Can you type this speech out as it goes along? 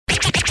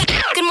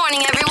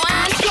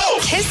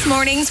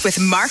Mornings with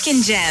Mark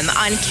and Jem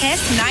on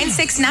Kiss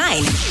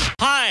 969.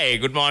 Hi,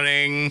 good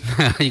morning.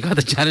 You got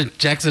the Janet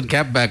Jackson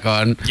cap back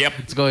on. Yep.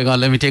 What's going on?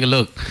 Let me take a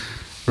look.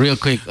 Real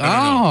quick.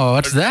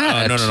 What's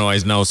that? No. I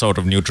now sort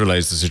of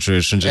neutralized the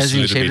situation just As a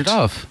you little shaved bit. it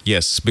off.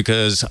 Yes,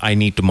 because I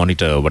need to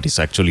monitor what is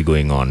actually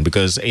going on.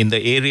 Because in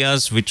the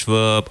areas which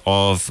were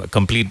of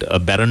complete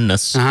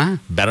barrenness,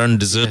 barren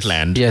desert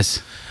land,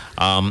 Yes.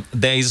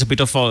 there is a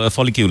bit of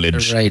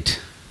folliculage. Right.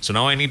 So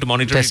now I need to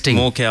monitor Testing. it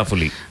more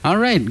carefully. All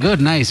right.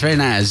 Good. Nice. Very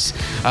nice.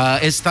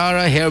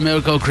 Estara Hair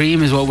Miracle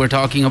Cream is what we're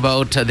talking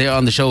about. There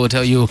on the show, we'll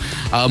tell you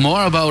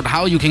more about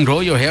how you can grow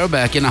your hair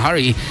back in a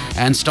hurry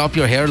and stop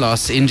your hair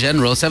loss in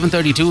general.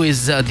 7:32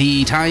 is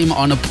the time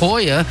on a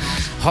Poya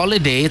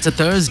holiday. It's a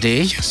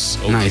Thursday. Yes.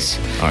 Okay. Nice.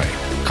 All right.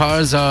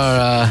 Cars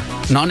are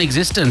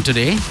non-existent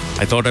today.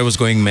 I thought I was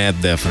going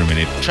mad there for a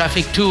minute.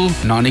 Traffic too,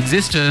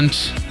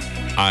 non-existent.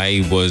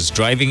 I was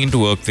driving into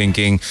work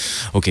thinking,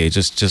 okay,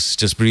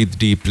 just breathe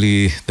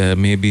deeply. There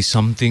may be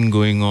something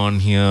going on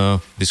here.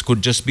 This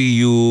could just be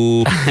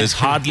you. There's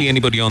hardly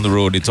anybody on the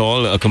road. It's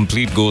all a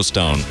complete ghost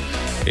town.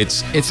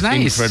 It's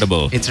Nice.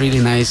 incredible. It's really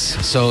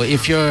nice. So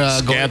if you're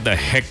Scared the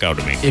heck out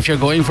of me. if you're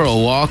going for a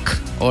walk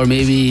or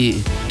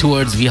maybe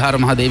towards Vihara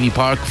Mahadevi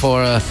Park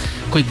for a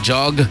quick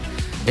jog,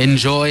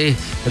 enjoy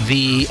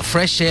the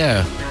fresh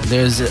air.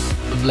 There's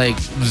like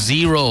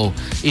zero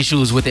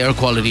issues with air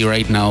quality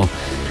right now.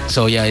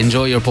 So yeah,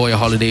 enjoy your Poya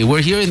holiday.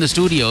 We're here in the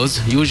studios.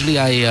 Usually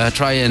I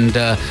try and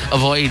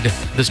avoid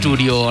the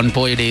studio on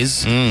Poya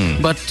days.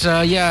 But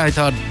yeah, I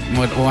thought,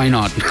 why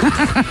not?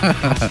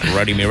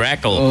 Ruddy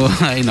miracle. Oh,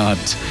 why not?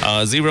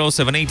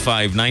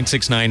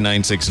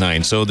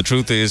 0785-969-969. So the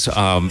truth is,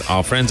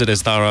 our friends at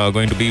Estara are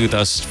going to be with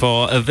us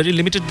for a very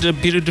limited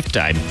period of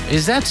time.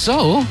 Is that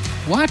so?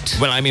 What?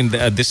 Well, I mean,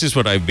 this is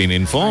what I've been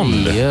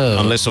informed. Yeah.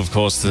 Unless, of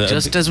course...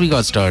 Just as we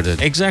got started.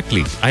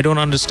 Exactly. I don't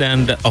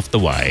understand of the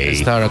why.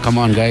 Estara, come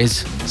on, guys.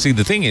 See,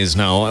 the thing is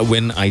now,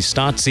 when I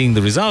start seeing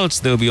the results,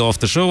 they'll be off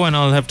the show and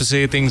I'll have to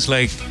say things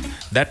like,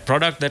 that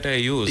product that I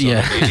use on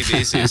a daily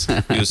basis,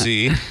 you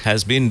see,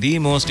 has been the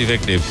most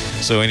effective.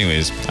 So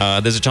anyways,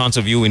 there's a chance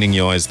of you winning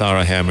your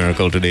Estara Hair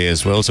Miracle today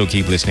as well. So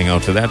keep listening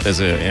out for that. There's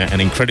an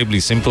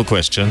incredibly simple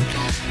question.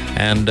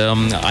 And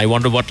I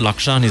wonder what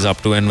Lakshan is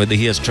up to and whether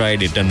he has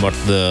tried it and what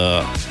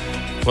the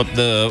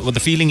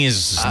feeling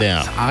is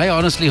there. I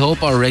honestly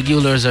hope our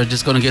regulars are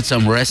just going to get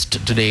some rest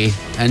today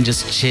and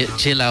just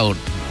chill out.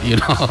 You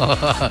know,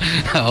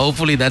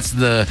 hopefully that's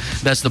the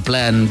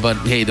plan. But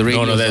hey, the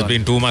radio. No, there's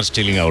been too much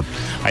chilling out.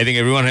 I think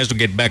everyone has to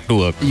get back to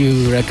work.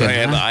 You reckon?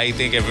 Huh? I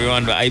think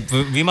everyone.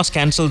 We must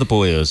cancel the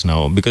Poyas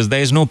now because there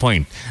is no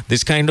point.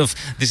 This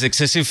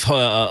excessive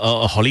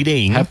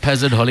holidaying,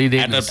 haphazard holiday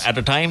at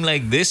a time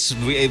like this.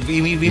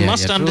 We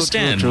must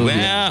understand true,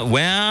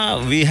 where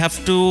we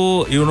have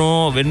to. You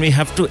know, when we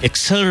have to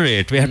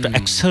accelerate, we have to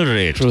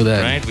accelerate. True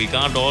that. Right? We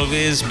can't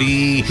always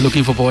be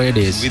looking for Poya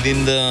days.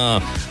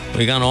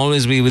 We can't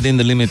always be within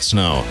the limits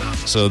now.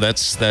 So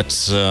that's that.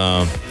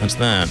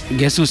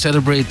 Guess who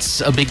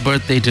celebrates a big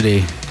birthday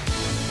today?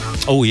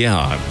 Oh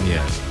yeah.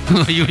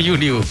 you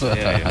knew.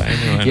 I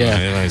know.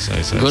 I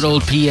Good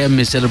old PM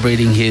is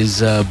celebrating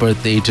his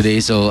birthday today.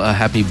 So a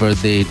happy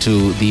birthday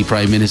to the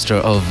Prime Minister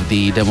of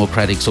the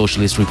Democratic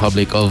Socialist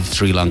Republic of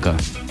Sri Lanka.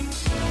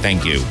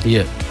 Thank you.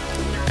 Yeah.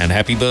 And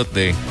happy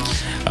birthday.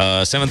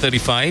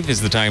 7:35 is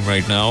the time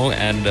right now,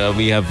 and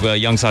we have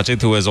young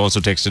Sachit who has also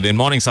texted in.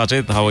 Morning,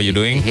 Sachit. How are you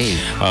doing? Hey.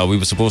 We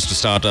were supposed to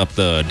start up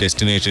the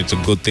destination. It's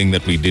a good thing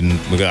that we didn't,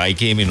 because I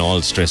came in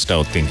all stressed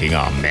out thinking,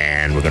 oh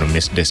man, we're going to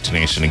miss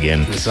destination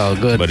again. It's all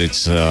good. But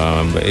it's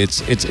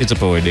a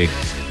Poya day.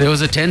 There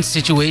was a tense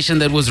situation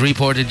that was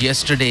reported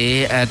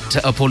yesterday at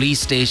a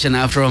police station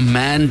after a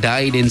man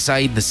died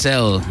inside the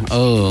cell.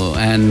 Oh,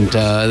 and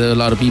there were a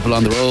lot of people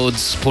on the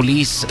roads.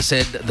 Police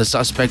said the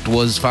suspect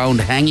was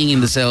found hanging in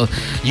the cell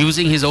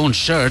using his own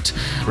shirt.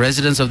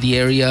 Residents of the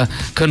area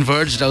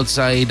converged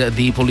outside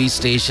the police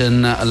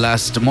station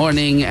last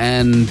morning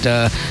and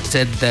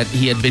said that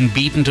he had been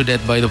beaten to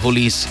death by the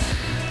police.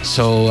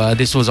 So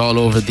this was all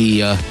over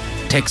the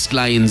text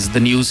lines. The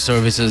news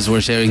services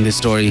were sharing this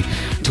story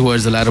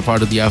towards the latter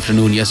part of the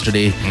afternoon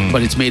yesterday,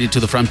 but it's made it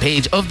to the front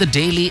page of the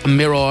Daily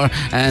Mirror,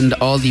 and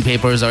all the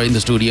papers are in the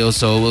studio,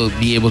 so we'll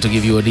be able to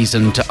give you a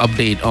decent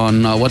update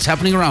on what's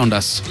happening around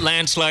us.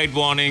 Landslide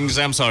warnings.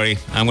 I'm sorry.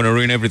 I'm going to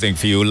ruin everything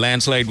for you.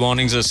 Landslide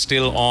warnings are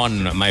still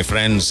on, my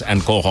friends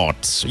and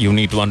cohorts. You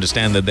need to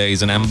understand that there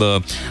is an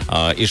amber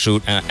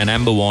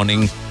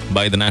warning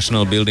by the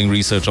National Building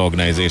Research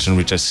Organisation,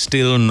 which has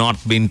still not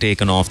been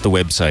taken off the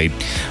website.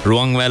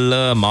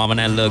 Ruangwella,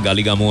 Mavanella,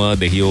 Galigamuwa,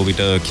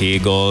 Dehiyovita,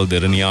 Kegol,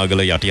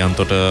 Diraniyagala,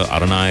 Yatiyantota,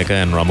 Aranayaka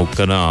and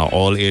Ramukkana are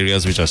all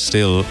areas which are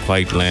still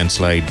quite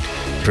landslide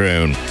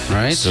prone.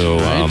 Right. So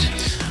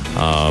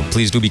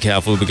please do be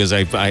careful, because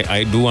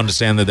I do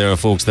understand that there are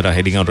folks that are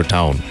heading out of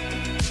town,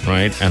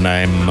 right? And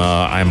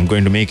I'm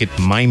going to make it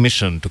my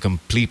mission to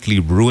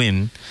completely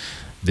ruin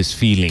this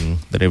feeling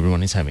that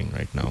everyone is having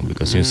right now.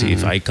 Because you see,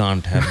 if I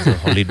can't have the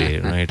holiday,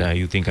 right,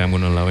 you think I'm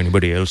going to allow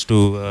anybody else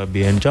to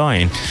be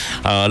enjoying.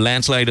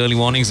 Landslide early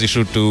warnings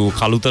issued to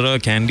Kalutara,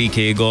 Kandy,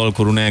 Kegalle,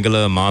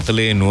 Kurunegala,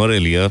 Matale,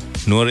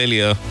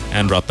 Nuwara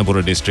and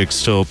Ratnapura districts.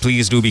 So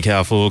please do be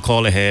careful.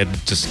 Call ahead.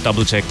 Just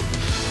double check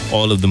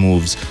all of the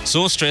moves.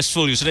 So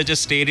stressful. You should have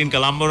just stayed in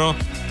Colombo. No?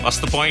 What's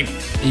the point?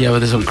 Yeah, but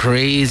there's some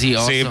crazy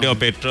awesome... Saved your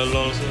petrol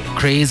also.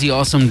 Crazy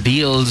awesome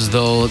deals,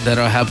 though, that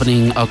are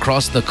happening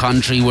across the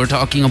country. We're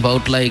talking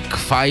about like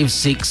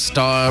 5-6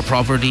 star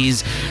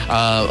properties,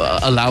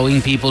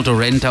 allowing people to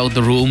rent out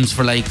the rooms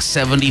for like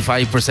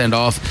 75%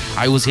 off.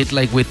 I was hit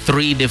like with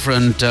 3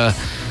 different...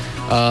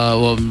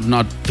 well,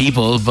 not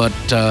people, but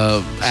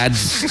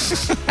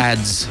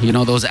ads, you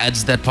know, those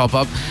ads that pop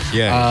up.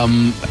 Yeah.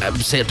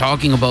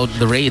 Talking about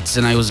the rates,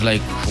 and I was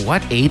like,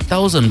 what,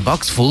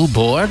 $8,000 full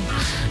board?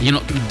 You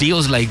know,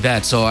 deals like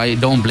that. So I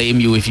don't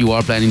blame you if you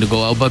are planning to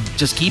go out, but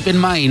just keep in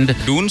mind.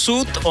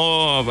 Doonsooth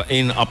or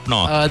in up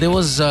north? There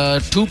was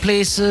 2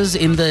 places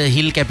in the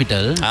hill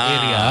capital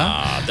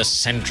area. The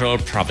central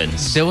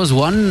province. There was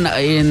one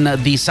in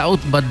the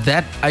south, but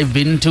that I've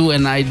been to,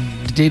 and I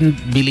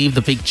didn't believe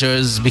the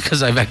pictures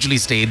because I've actually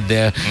stayed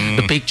there.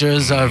 The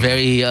pictures are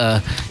very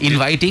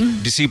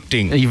inviting.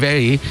 Deceiving.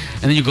 Very.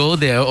 And then you go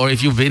there, or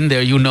if you've been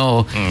there, you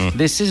know,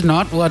 this is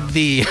not what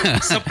the...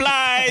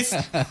 Supplies!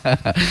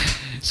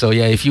 So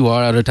yeah, if you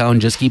are out of town,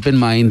 just keep in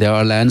mind there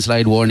are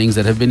landslide warnings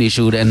that have been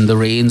issued, and the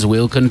rains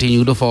will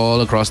continue to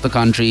fall across the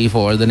country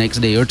for the next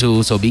day or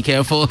 2. So be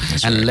careful.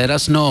 That's and right. Let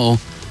us know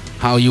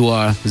how you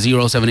are.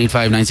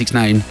 0785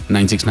 969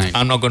 969.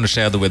 I'm not going to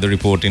share the weather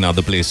report in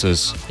other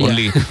places. Yeah.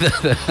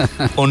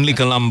 Only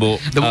Colombo.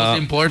 The most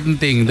important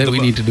thing that we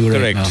need to do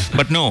right now.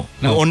 But no,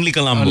 only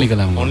Colombo.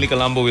 Only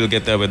Colombo will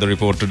get their weather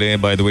report today.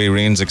 By the way,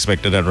 rain's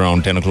expected at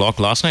around 10 o'clock.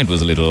 Last night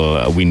was a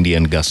little windy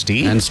and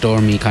gusty. And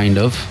stormy, kind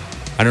of.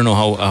 I don't know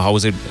how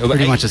was it.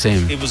 Pretty much the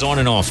same. It was on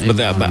and off, but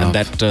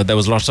there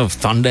was lots of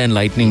thunder and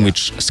lightning,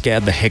 which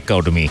scared the heck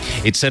out of me.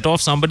 It set off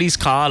somebody's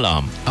car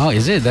alarm. Oh,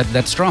 is it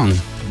that strong?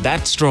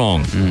 That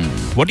strong.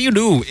 What do you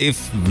do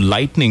if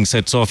lightning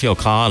sets off your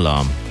car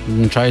alarm?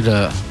 Try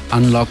to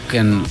unlock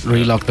and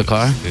relock the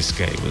car. This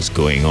guy was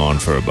going on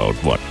for about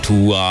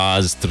 2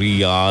 hours,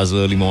 3 hours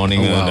early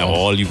morning, and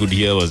all you could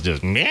hear was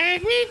just.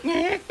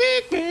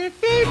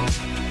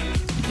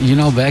 You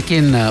know, back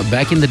in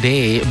the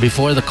day,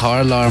 before the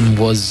car alarm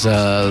was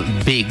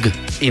big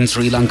in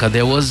Sri Lanka,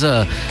 there was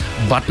a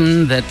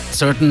button that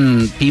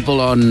certain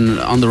people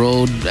on the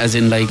road, as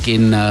in like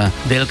in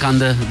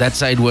Delkanda, that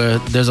side where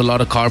there's a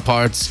lot of car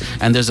parts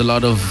and there's a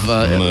lot of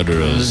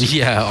murderers.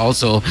 Yeah,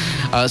 also.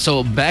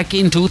 So back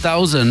in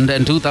 2000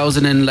 and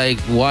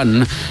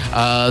 2001,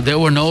 there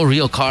were no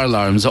real car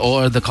alarms,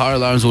 or the car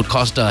alarms would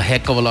cost a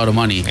heck of a lot of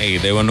money. Hey,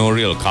 there were no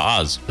real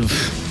cars.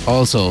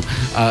 Also,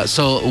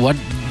 so what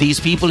these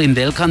people in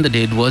Delkanda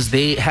did was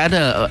they had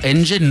a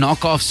engine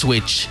knockoff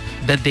switch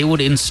that they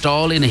would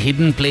install in a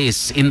hidden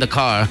place in the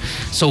car.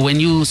 So when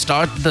you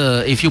start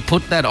if you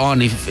put that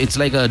on, if it's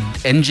like a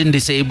engine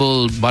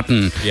disabled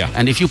button,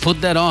 and if you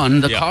put that on,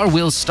 the car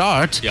will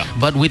start,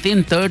 but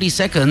within 30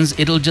 seconds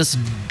it'll just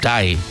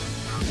die.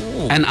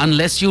 And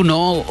unless you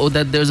know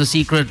that there's a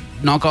secret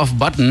knockoff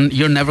button,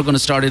 you're never going to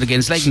start it again.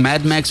 It's like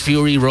Mad Max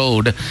Fury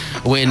Road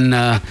when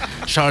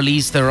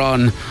Charlize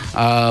Theron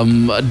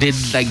did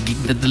like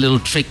the little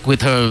trick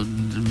with her,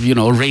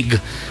 rig,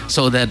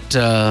 so that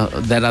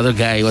that other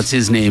guy, what's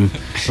his name,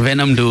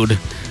 Venom dude,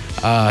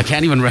 I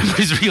can't even remember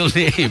his real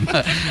name,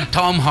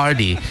 Tom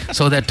Hardy,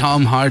 so that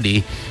Tom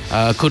Hardy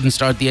couldn't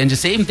start the engine.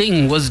 Same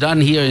thing was done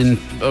here in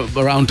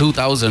around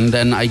 2000,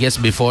 and I guess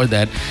before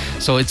that.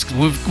 So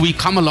we've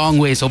come a long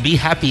way. So be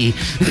happy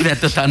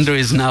that the thunder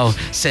is now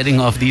setting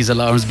off these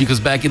alarms,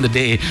 because back in the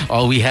day,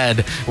 all we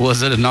had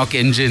was a knock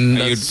engine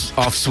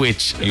off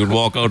switch. You'd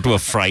walk out to a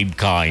fried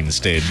car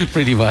instead.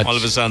 Pretty much. All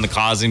of a sudden, the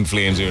car's in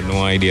flames. You have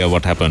no idea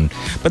what happened.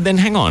 But then,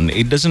 hang on,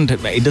 it doesn't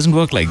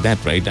work like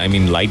that, right? I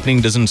mean, lightning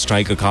doesn't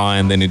strike a car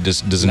and then it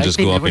just doesn't just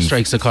go up. It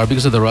strikes a car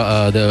because of the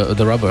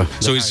rubber.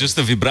 So it's just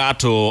the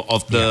vibrato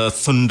of the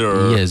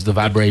thunder. Yes, the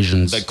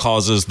vibrations that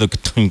causes the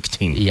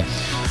ting. Yeah,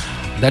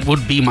 that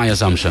would be my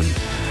assumption.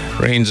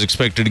 Rain's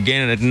expected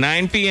again at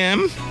 9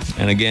 p.m.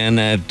 and again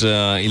at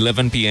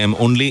 11 p.m.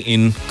 only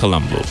in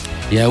Colombo.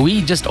 Yeah,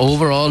 we just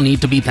overall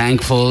need to be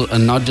thankful,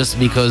 and not just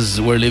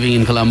because we're living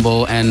in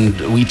Colombo and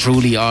we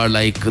truly are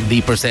like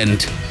the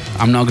percent.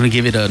 I'm not going to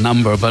give it a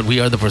number, but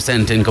we are the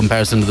percent in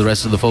comparison to the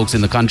rest of the folks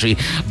in the country.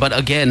 But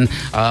again,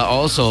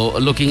 also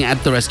looking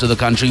at the rest of the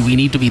country, we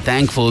need to be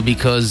thankful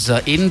because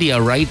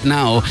India right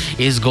now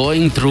is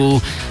going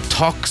through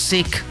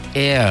toxic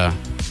air.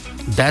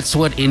 That's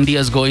what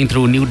India's going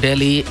through. New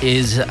Delhi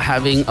is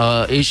having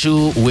an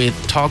issue with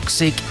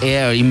toxic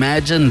air.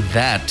 Imagine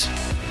that.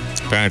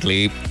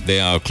 Apparently, they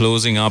are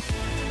closing up.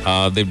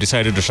 They've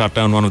decided to shut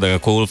down one of their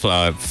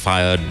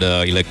coal-fired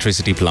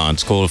electricity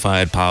plants,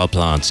 coal-fired power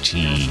plants.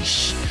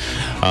 Jeez.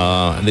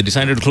 They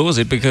decided to close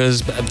it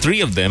because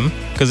three of them,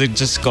 because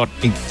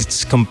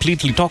it's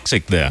completely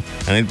toxic there.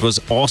 And it was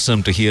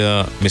awesome to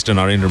hear Mr.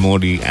 Narendra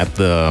Modi at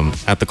the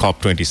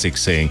COP26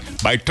 saying,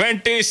 by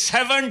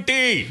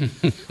 2070,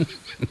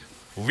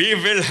 we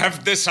will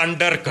have this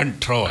under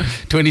control.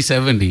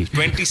 2070.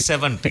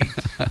 2070.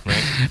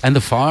 Right? And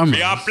the farmers.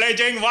 We are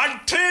pledging 1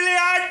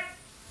 trillion.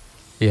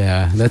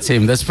 Yeah, that's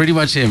him. That's pretty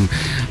much him.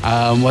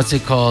 What's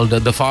it called?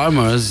 The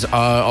farmers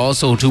are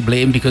also to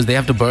blame because they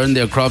have to burn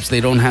their crops.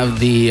 They don't have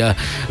the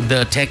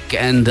tech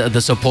and the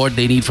support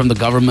they need from the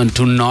government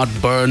to not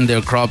burn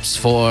their crops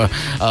for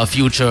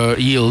future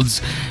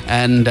yields.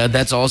 And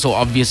that's also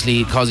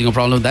obviously causing a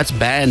problem. That's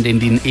banned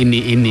in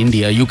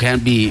India. You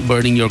can't be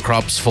burning your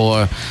crops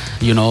for,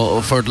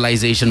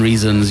 fertilization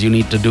reasons. You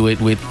need to do it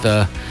with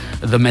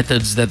the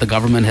methods that the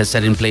government has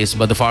set in place.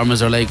 But the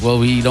farmers are like, well,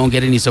 we don't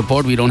get any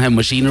support. We don't have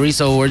machinery.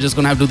 So we're just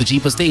going to have to do the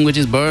cheapest thing, which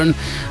is burn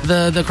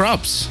the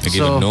crops. They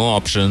give it no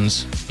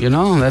options.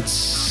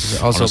 That's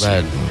also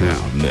bad.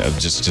 Yeah.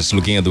 Just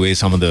looking at the way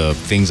some of the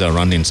things are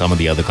run in some of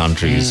the other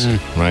countries,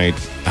 right?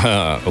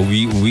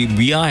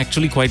 We are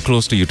actually quite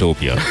close to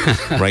utopia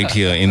right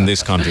here in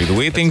this country. The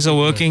way things are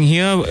working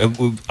here,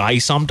 I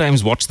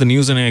sometimes watch the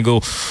news and I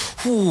go,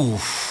 "Ooh,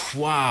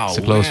 wow, it's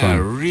a close we're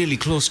one. really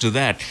close to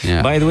that."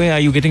 Yeah. By the way, are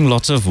you getting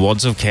lots of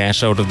wads of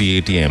cash out of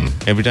the ATM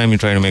every time you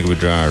try to make a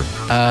withdrawal?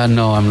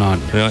 No, I'm not.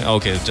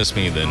 Okay, just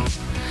me then.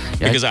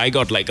 Because I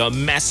got like a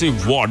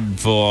massive wad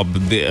for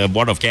the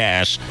wad of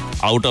cash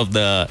out of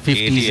the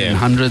 50s ATM. and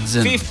hundreds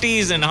and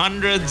 50s and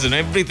hundreds and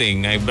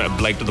everything.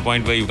 Like to the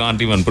point where you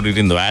can't even put it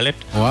in the wallet.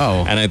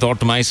 Wow. And I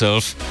thought to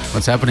myself,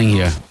 what's happening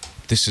here?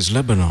 this is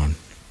Lebanon.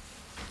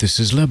 This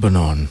is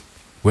Lebanon.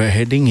 We're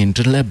heading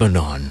into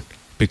Lebanon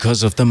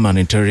because of the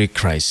monetary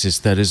crisis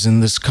that is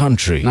in this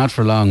country. Not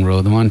for long,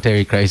 bro. The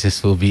monetary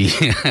crisis will be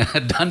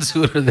done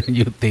sooner than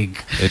you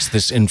think. It's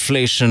this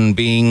inflation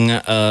being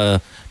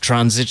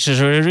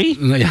transitory.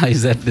 Yeah,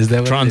 is that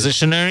what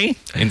Transitionary?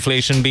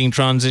 Inflation being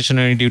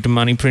transitionary due to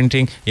money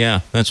printing?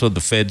 Yeah, that's what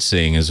the Fed's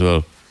saying as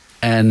well.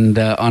 And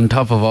on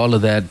top of all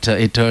of that,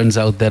 it turns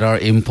out that our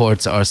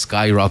imports are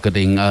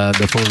skyrocketing.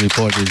 The full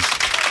report is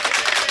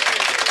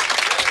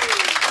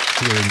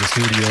here in the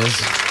studios.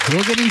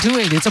 We'll get into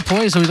it. It's a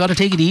point, so we got to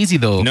take it easy,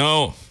 though.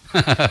 No. We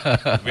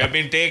have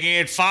been taking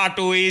it far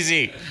too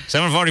easy.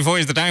 7:44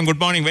 is the time. Good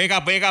morning. Wake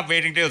up,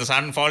 waiting till the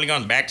sun falling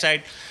on the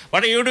backside.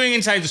 What are you doing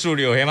inside the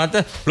studio,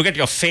 Hemanta? Look at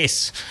your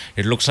face.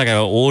 It looks like an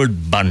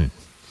old bun.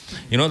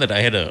 You know that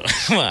I had a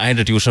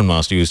tuition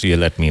master who used to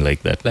yell at me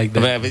like that. Like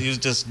that? He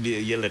used to just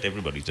yell at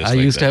everybody. I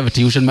used to have a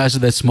tuition master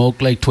that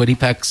smoked like 20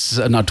 packs,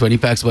 not 20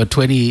 packs, but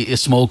 20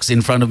 smokes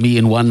in front of me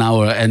in 1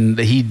 hour. And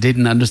he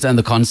didn't understand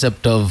the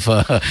concept of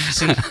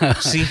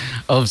See?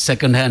 of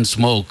secondhand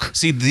smoke.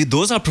 See,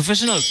 those are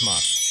professionals,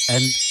 Mark.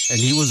 And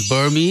he was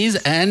Burmese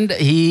and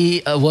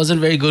he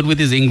wasn't very good with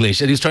his English.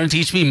 And he was trying to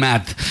teach me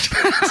math.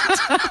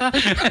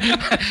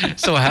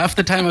 So half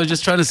the time I was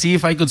just trying to see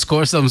if I could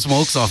score some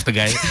smokes off the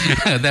guy.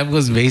 That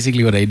was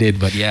basically what I did,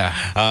 but yeah.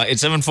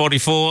 It's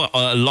 7:44.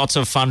 Lots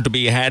of fun to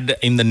be had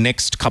in the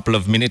next couple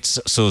of minutes,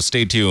 so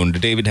stay tuned.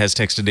 David has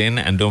texted in,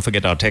 and don't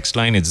forget our text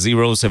line. It's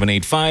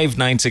 0785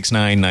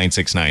 969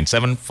 969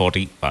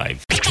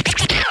 745.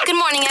 Good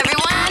morning, everyone.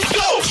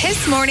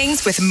 Kiss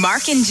Mornings with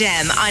Mark and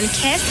Jem on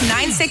Kiss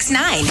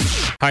 969.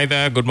 Hi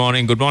there. Good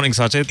morning. Good morning,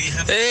 Sachit.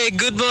 Hey,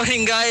 good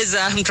morning, guys.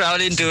 I'm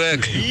traveling to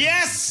work.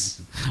 Yes!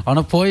 On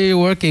a poi you're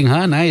working,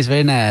 huh? Nice,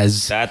 very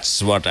nice.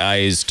 That's what I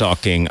is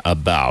talking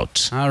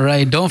about. All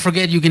right. Don't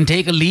forget, you can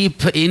take a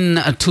leap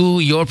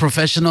into your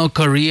professional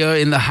career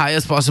in the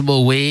highest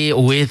possible way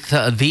with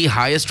the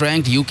highest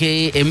ranked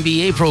UK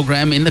MBA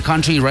program in the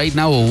country right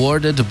now,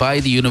 awarded by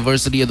the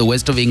University of the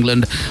West of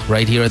England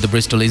right here at the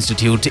Bristol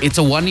Institute. It's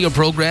a 1-year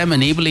program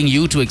enabling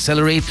you to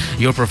accelerate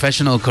your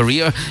professional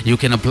career. You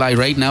can apply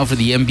right now for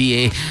the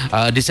MBA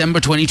December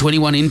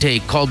 2021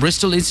 intake. Call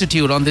Bristol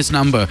Institute on this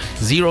number,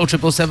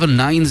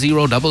 0777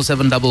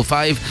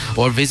 907755,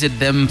 or visit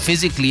them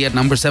physically at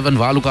number 7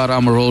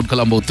 Valukarama Road,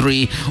 Colombo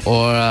 3,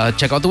 or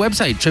check out the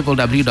website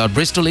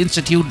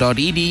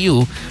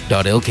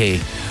www.bristolinstitute.edu.lk.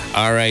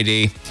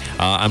 Alrighty.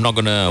 I'm not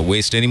going to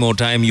waste any more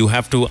time. You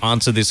have to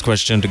answer this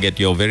question to get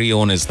your very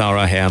own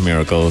Esthara hair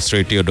miracle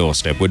straight to your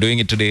doorstep. We're doing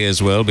it today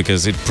as well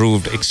because it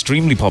proved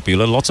extremely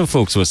popular. Lots of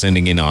folks were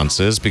sending in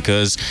answers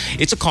because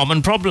it's a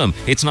common problem.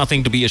 It's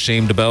nothing to be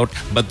ashamed about.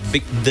 But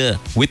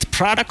with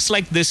products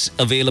like this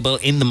available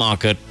in the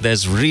market,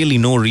 there's really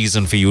no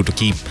reason for you to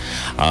keep,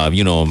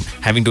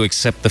 having to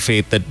accept the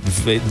fate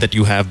that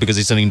you have because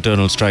it's an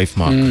internal strife,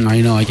 Mark.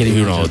 I know. I can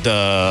You imagine.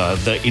 know,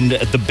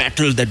 the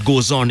battle that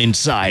goes on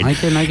inside. I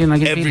can feel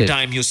Every it.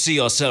 time you see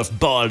yourself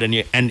bald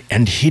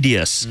and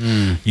hideous,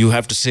 you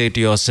have to say to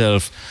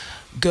yourself,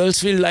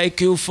 girls will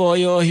like you for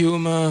your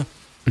humor.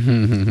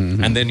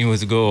 And then you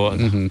would go,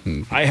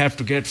 I have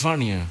to get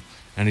funnier.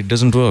 And it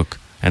doesn't work.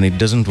 and it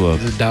doesn't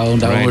work.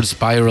 Downward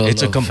spiral.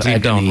 It's a of complete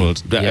agony.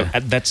 downward. Yeah.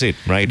 That's it,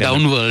 right?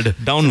 Downward.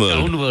 Downward.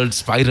 Downward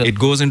spiral. It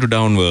goes into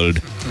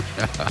downward.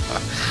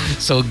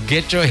 So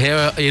get your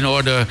hair in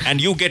order.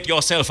 And you get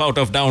yourself out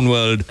of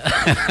downward.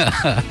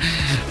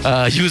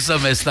 Use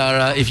some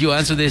Estara. If you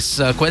answer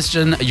this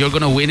question, you're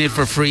going to win it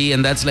for free,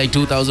 and that's like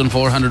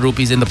 2,400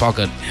 rupees in the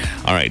pocket.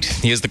 All right,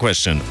 here's the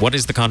question. What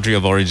is the country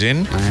of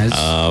origin?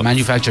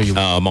 Manufacturer, you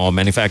or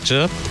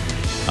manufacturer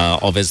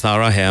of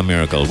Estara Hair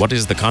Miracle. What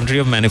is the country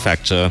of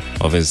manufacture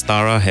of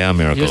Estara Hair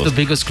Miracle? Here's the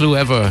biggest clue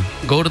ever.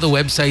 Go to the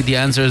website, the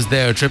answer is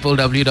there,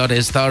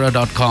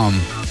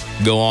 www.estara.com.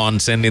 Go on,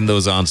 send in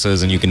those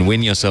answers, and you can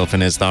win yourself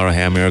an Estara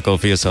Hair Miracle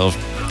for yourself.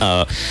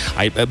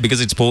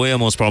 Because it's Poya,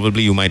 most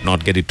probably you might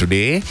not get it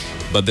today,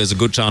 but there's a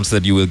good chance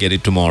that you will get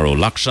it tomorrow.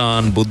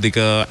 Lakshan,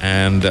 Buddhika,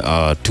 and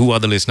two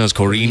other listeners,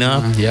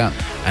 Corina, Yeah.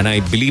 and I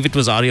believe it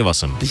was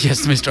Aryavasam.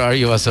 Yes, Mr.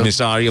 Aryavasam.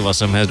 Mr.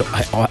 Aryavasam has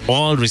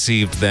all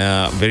received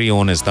their very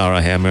own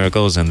Estara Hair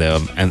Miracles, and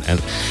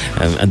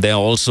they're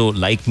also,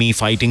 like me,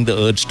 fighting the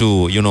urge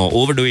to,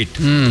 overdo it.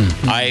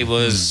 I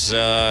was,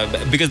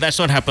 because that's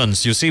what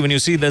happens. You see, when you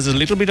see there's a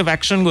little bit of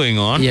action going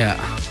on, Yeah.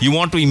 you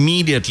want to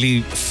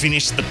immediately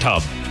finish the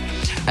tub.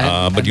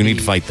 But you need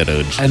to fight that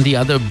urge. And the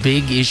other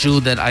big issue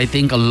that I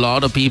think a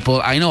lot of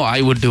people, I know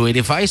I would do it.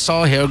 If I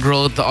saw hair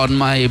growth on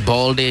my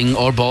balding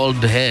or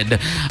bald head,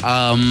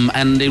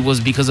 and it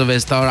was because of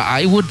Estara,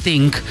 I would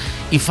think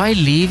if I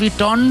leave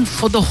it on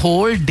for the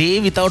whole day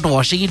without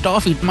washing it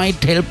off, it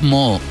might help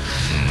more.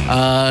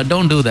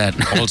 Don't do that.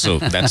 Also,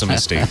 that's a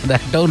mistake.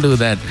 Don't do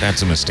that.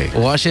 That's a mistake.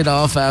 Wash it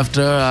off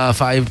after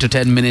 5 to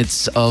 10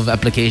 minutes of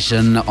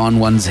application on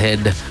one's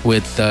head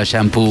with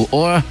shampoo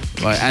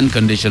and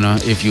conditioner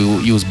if you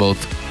use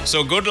both.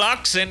 So good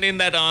luck. Send in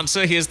that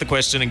answer. Here's the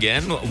question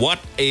again. What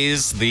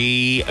is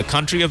the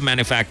country of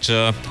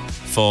manufacture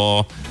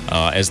for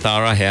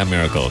Estara Hair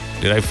Miracle?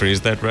 Did I phrase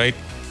that right?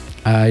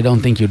 I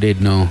don't think you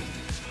did, no.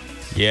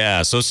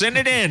 Yeah, so send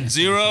it in.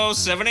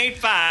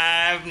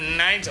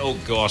 07859. Oh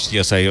gosh,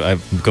 yes,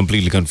 I've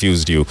completely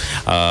confused you.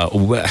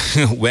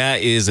 Where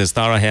is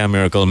Estara Hair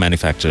Miracle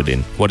manufactured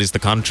in? What is the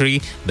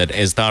country that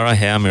Estara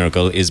Hair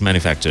Miracle is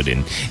manufactured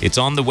in? It's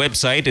on the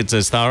website. It's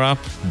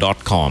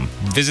estara.com.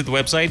 Visit the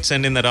website,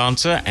 send in that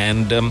answer,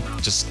 and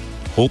just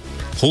hope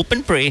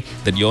and pray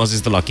that yours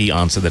is the lucky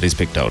answer that is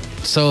picked out.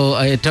 So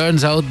it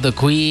turns out the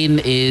Queen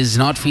is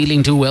not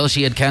feeling too well.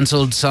 She had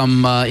cancelled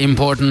some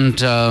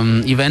important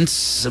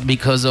events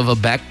because of a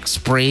back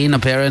sprain,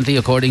 apparently,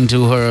 according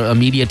to her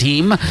media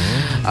team.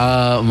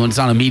 Well, it's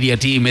not a media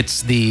team,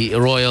 it's the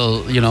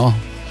royal,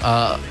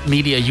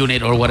 media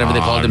unit or whatever they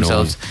call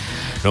themselves.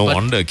 No But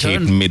wonder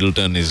Kate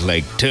Middleton is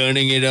like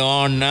turning it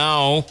on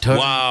now.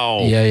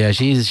 Wow. Yeah.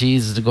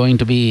 She's going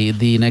to be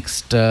the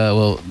next,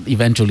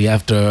 eventually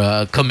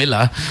after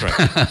Camilla,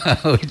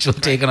 which will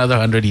take another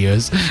 100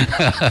 years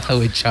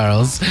with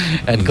Charles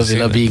and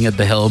Camilla being at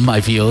the helm, I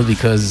feel,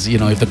 because,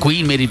 if the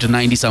Queen made it to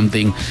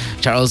 90-something,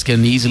 Charles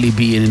can easily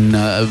be in,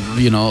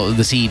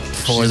 the seat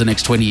for the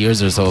next 20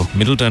 years or so.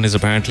 Middleton is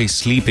apparently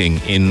sleeping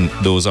in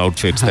those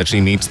outfits that she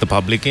meets the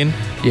public in.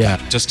 Yeah.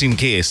 Just in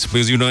case,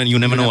 because you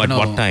never know at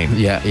what time.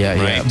 Yeah.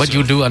 Right, But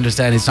you do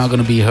understand it's not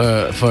going to be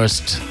her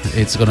first.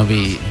 It's going to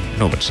be...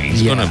 No, but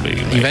she's going to be.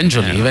 Like,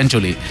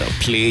 Eventually. The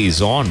play is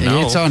on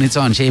now. It's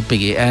on, Shape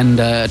Piggy. And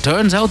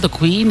turns out the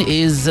Queen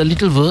is a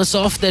little worse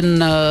off than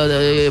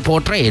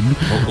portrayed.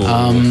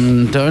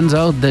 Turns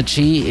out that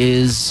she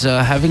is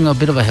having a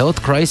bit of a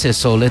health crisis.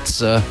 So let's...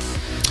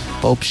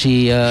 hope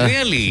she...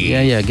 Really?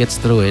 Yeah, gets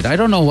through it. I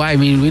don't know why. I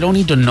mean, we don't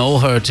need to know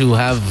her to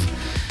have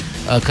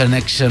a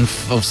connection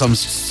of some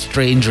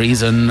strange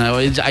reason.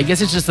 I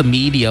guess it's just the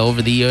media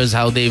over the years,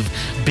 how they've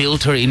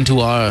built her into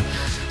our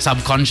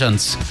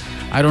subconscious.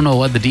 I don't know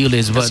what the deal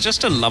is, but... It's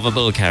just a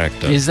lovable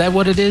character. Is that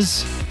what it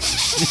is?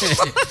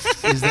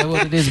 Is that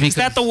what it is? Is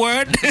that the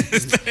word?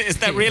 Is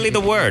that really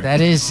the word? That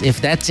is,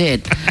 if that's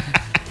it.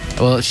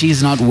 Well,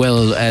 she's not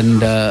well,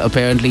 and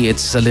apparently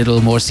it's a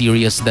little more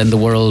serious than the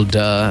world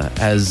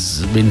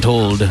has been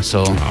told.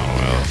 So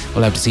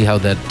we'll have to see how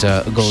that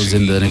goes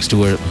in the next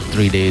 2 or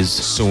 3 days.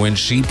 So when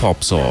she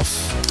pops off,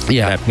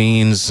 that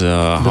means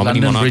the how many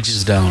London monarchs? Bridge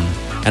is down.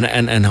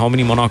 And how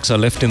many monarchs are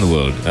left in the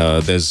world?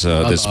 There's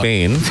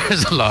Spain.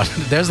 There's a lot.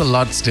 There's a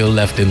lot still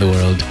left in the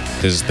world.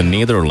 There's the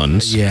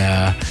Netherlands.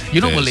 Yeah.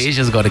 There's-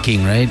 Malaysia's got a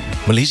king, right?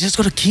 Malaysia's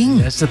got a king.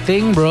 That's the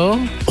thing, bro.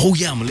 Oh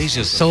yeah,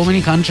 Malaysia's. So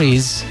many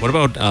countries. What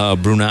about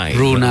Brunei?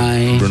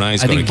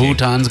 Brunei's I got think a king.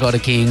 Bhutan's got a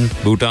king.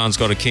 Bhutan's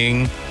got a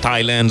king.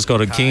 Thailand's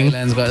got a king.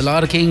 Thailand's got a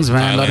lot of kings,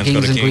 man. A lot of Thailand's got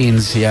kings a and king.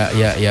 queens.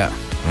 Yeah.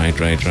 Right.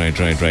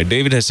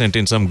 David has sent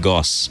in some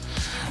goss.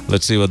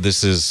 Let's see what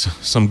this is.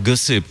 Some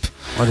gossip.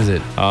 What is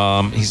it?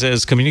 He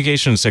says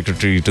communication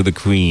secretary to the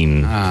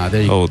Queen.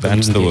 There you go. Oh,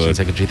 that's the Communication word.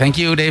 Secretary. Thank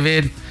you,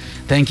 David.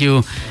 Thank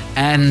you.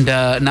 And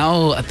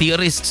now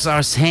theorists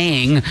are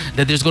saying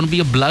that there's going to be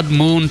a blood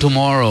moon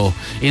tomorrow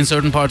in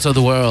certain parts of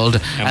the world.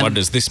 And what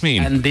does this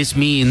mean? And this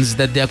means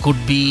that there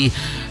could be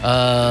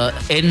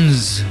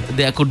ends.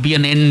 There could be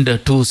an end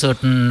to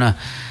certain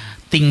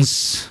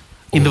things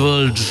in the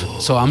world.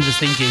 So I'm just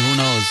thinking, who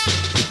knows?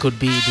 It could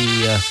be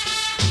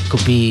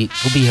Could be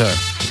her.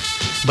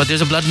 But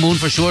there's a blood moon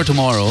for sure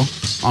tomorrow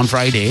on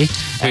Friday.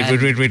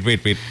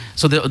 Wait.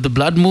 So the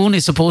blood moon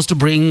is supposed to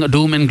bring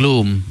doom and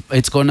gloom.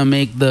 It's going to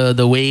make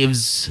the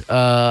waves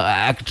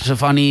act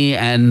funny,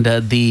 and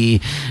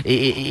the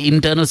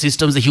internal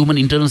systems, the human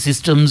internal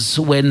systems,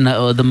 when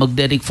the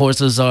magnetic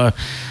forces are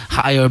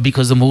higher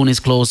because the moon is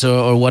closer,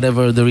 or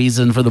whatever the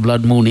reason for the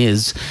blood moon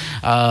is.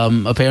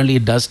 Apparently,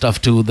 it does stuff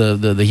to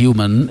the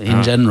human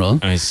in general.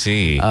 I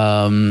see.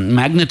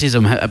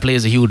 Magnetism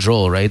plays a huge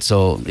role, right?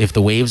 So if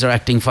the waves are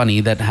acting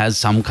funny, that has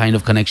some kind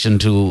of connection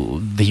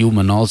to the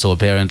human also,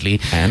 apparently.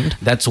 And?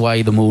 That's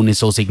why the moon is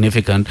so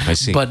significant. I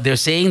see. But they're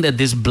saying that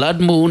this blood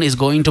moon is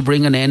going to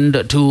bring an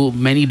end to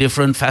many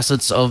different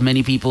facets of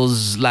many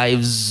people's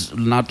lives,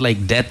 not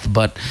like death,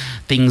 but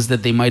things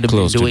that they might have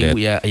Close been to doing.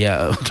 death.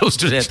 Yeah, close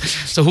to death.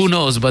 So who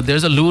knows? But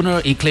there's a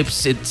lunar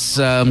eclipse. It's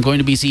going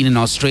to be seen in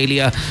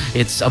Australia.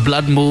 It's a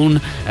blood moon,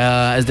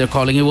 as they're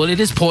calling it. Well, it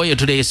is Poya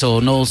today, so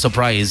no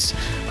surprise.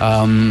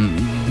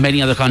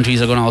 Many other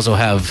countries are going to also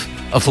have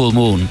a full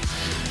moon.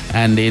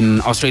 And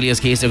in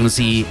Australia's case, they're going to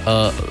see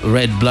a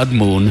red blood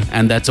moon,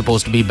 and that's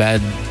supposed to be bad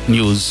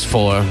news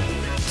for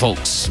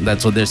folks.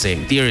 That's what they're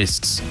saying.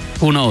 Theorists.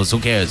 Who knows?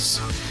 Who cares?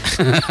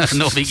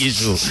 No big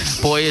issue.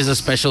 Poi is a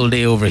special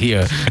day over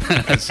here.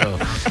 So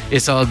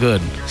it's all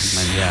good.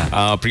 And yeah.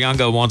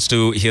 Priyanka wants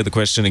to hear the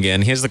question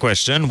again. Here's the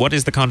question. What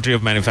is the country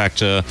of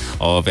manufacture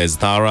of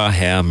Esthara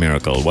Hair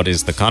Miracle? What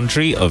is the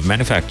country of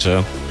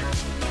manufacture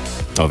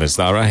of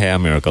Esthara Hair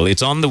Miracle?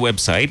 It's on the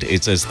website.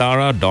 It's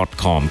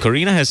esthara.com.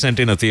 Karina has sent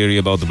in a theory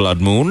about the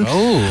blood moon.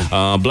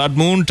 Oh. Blood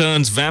moon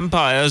turns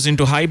vampires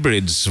into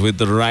hybrids with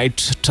the right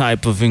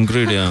type of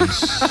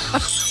ingredients.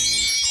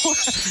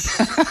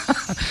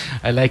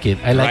 I like it.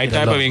 I like Right it a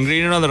type lot. of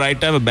ingredient or the right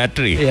type of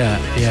battery? Yeah.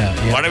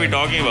 What are we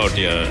talking about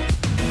here?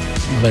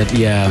 But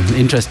yeah,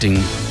 interesting.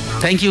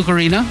 Thank you,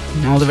 Karina.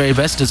 All the very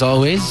best as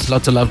always.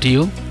 Lots of love to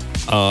you.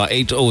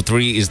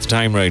 8:03 is the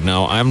time right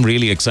now. I'm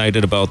really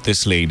excited about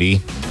this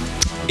lady,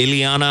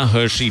 Ileana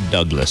Hershey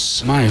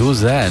Douglas. My,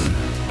 who's that?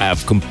 I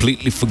have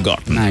completely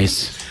forgotten.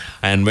 Nice.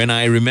 And when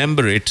I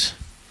remember it,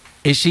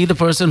 Is she the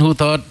person who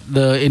thought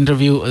the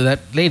interview, that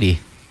lady?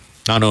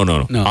 no. No.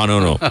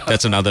 No.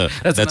 That's another.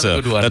 That's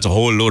another good one. That's a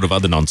whole load of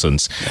other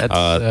nonsense. That's,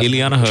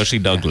 Ileana Hershey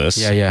Douglas.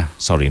 Yeah.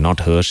 Sorry, not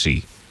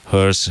Hershey.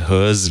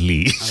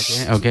 Hersley.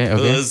 Okay.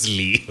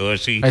 Hersley.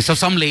 Hershey. Right, so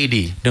some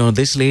lady. No,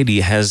 this lady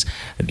has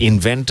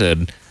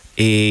invented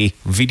a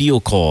video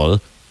call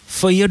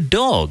for your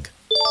dog.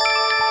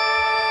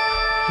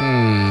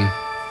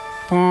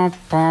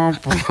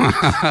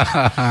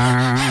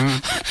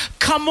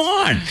 Come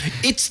on!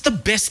 It's the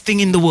best thing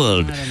in the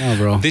world. I don't know,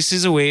 bro. This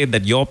is a way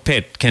that your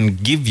pet can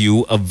give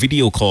you a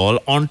video call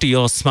onto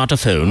your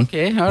smartphone.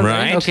 Okay, all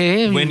right,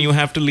 okay. When you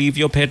have to leave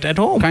your pet at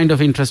home. Kind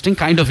of interesting.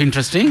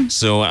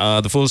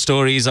 So the full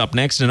story is up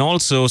next, and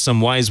also some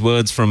wise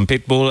words from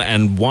Pitbull,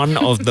 and one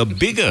of the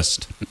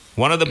biggest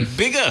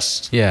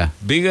Yeah.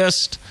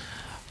 biggest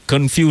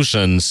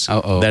confusions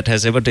Uh-oh. that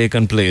has ever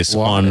taken place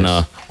What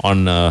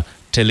on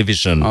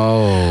television.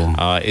 Oh.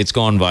 It's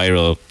gone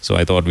viral, so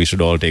I thought we should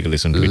all take a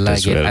listen to it Like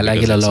as it. well. I like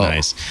because it a it's lot.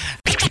 Nice.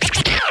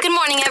 Good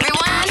morning,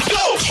 everyone.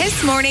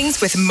 Kiss Mornings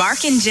with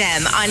Mark and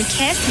Jem on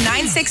Kiss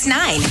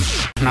 969.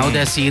 Now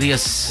there's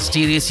serious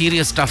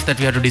stuff that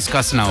we have to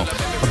discuss now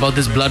about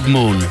this blood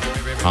moon.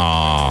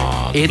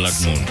 The blood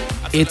moon.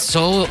 It's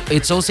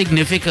so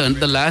significant.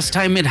 The last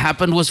time it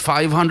happened was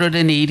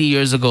 580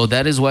 years ago.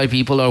 That is why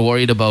people are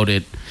worried about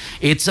it.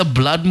 It's a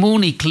blood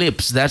moon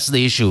eclipse. That's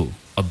the issue.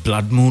 A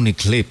blood moon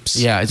eclipse.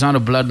 Yeah, it's not a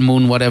blood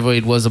moon, whatever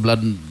it was, a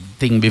blood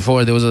thing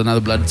before. There was another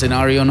blood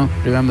scenario, no?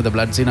 Remember the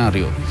blood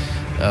scenario?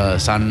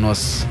 Sun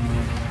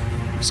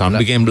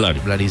Became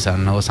blood. bloody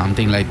sun or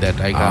something like that.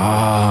 I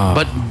can't.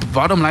 But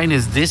bottom line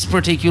is this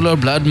particular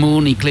blood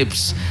moon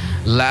eclipse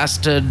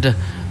lasted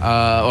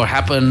or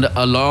happened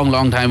a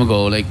long time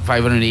ago, like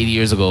 580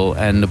 years ago,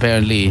 and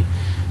apparently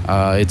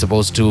it's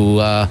supposed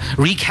to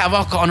wreak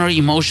havoc on our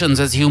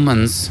emotions as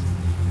humans.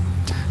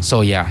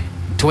 So yeah,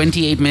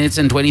 28 minutes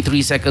and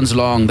 23 seconds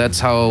long. That's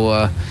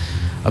how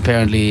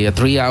apparently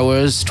 3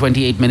 hours,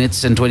 28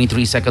 minutes and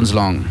 23 seconds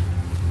long.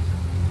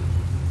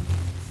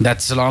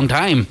 That's a long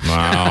time.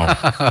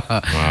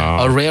 Wow.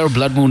 A rare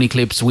blood moon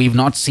eclipse we've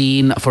not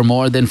seen for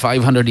more than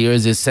 500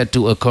 years is set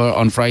to occur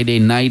on Friday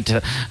night,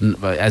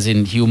 as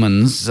in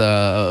humans.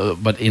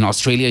 But in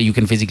Australia, you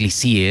can physically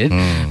see it.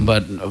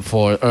 But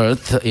for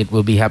Earth, it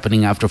will be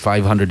happening after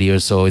 500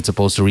 years. So it's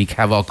supposed to wreak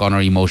havoc on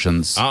our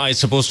emotions. It's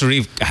supposed to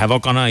wreak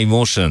havoc on our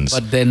emotions.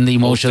 But then the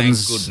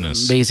emotions thank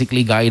goodness.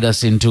 basically guide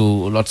us into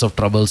lots of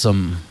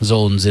troublesome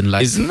zones in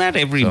life. Isn't that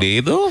every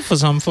day though for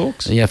some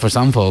folks? Yeah, for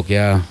some folk,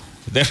 yeah.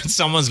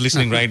 Someone's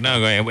listening right now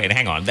going, wait,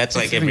 hang on. That's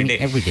like every day.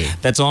 Every day.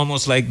 That's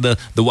almost like the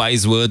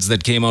wise words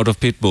that came out of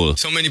Pitbull.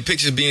 So many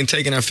pictures being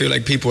taken, I feel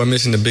like people are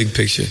missing the big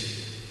picture.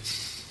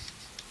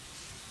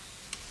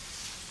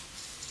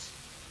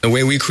 The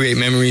way we create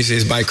memories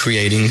is by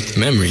creating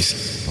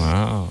memories.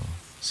 Wow.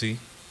 See?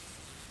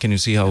 Can you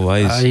see how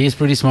wise? He's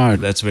pretty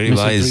smart. That's very Mr.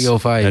 wise.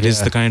 305, That is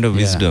yeah. the kind of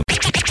Yeah. wisdom.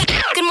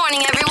 Good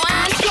morning,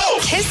 everyone.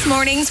 Kiss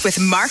Mornings with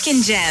Mark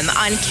and Jem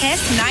on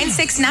Kiss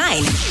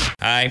 969.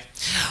 Hi.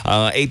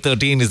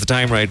 8:13 is the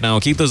time right now.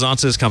 Keep those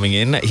answers coming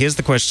in. Here's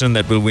the question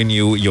that will win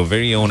you your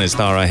very own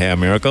Estara Hair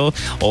Miracle.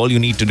 All you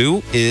need to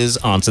do is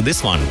answer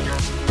this one.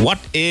 What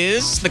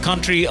is the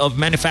country of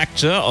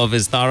manufacture of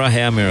Estara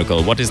Hair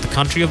Miracle? What is the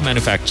country of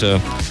manufacture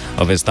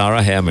of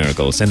Estara Hair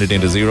Miracle? Send it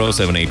into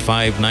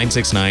 0785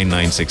 969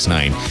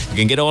 969. You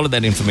can get all of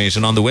that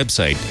information on the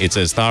website. It's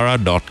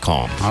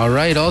estara.com. All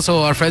right.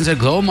 Also, our friends at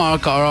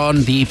Glowmark are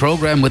on the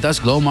program with us.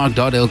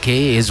 Glowmark.lk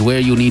is where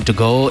you need to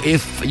go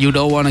if you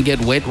don't want to get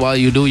wet while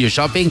you do your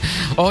shopping,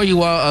 or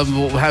you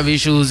have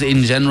issues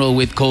in general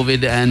with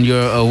COVID and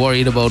you're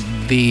worried about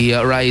the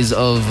rise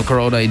of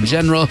corona in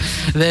general.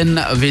 Then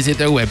visit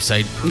their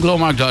website,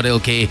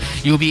 glowmark.lk.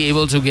 You'll be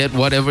able to get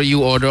whatever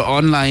you order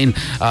online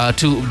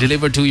to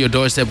deliver to your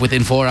doorstep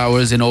within 4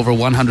 hours in over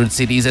 100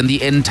 cities, and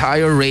the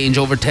entire range,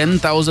 over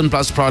 10,000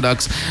 plus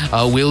products,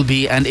 will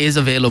be and is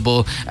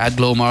available at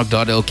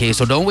glowmark.lk.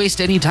 So don't waste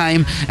any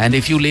time, and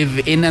if you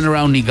live in and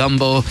around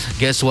Negumbo,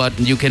 guess what?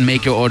 You can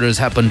make your orders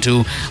happen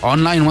too.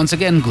 Online, once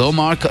again,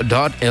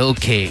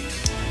 glowmark.lk.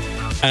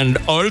 And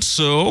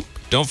also,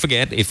 don't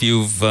forget, if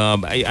you've,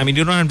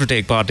 you don't have to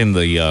take part in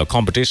the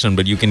competition,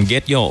 but you can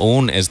get your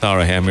own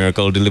Estara Hair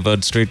Miracle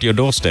delivered straight to your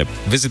doorstep.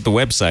 Visit the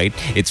website.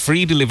 It's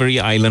free delivery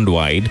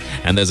island-wide,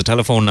 and there's a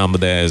telephone number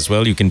there as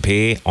well. You can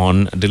pay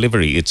on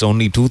delivery. It's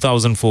only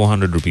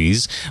 2,400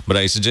 rupees, but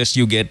I suggest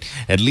you get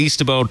at least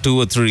about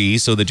 2 or 3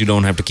 so that you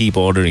don't have to keep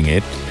ordering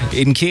it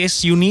in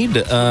case you need,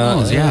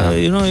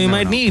 you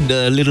might need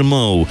a little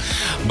more.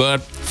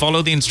 But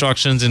follow the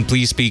instructions and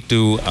please speak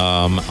to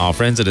our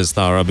friends at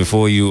Estara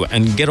before you,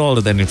 and get all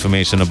of that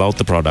information about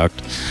the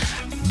product,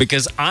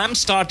 because I'm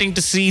starting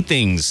to see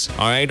things,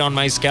 all right, on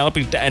my scalp,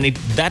 and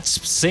that's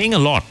saying a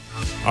lot.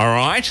 All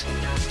right,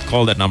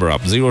 call that number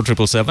up,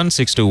 0777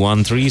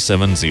 621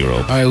 370.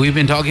 All right, we've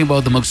been talking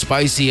about the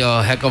McSpicy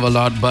a heck of a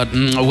lot, but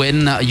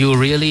when you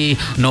really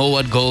know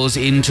what goes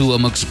into a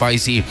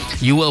McSpicy,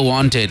 you will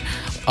want it.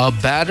 A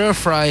batter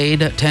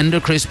fried tender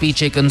crispy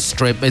chicken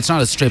strip. It's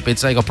not a strip,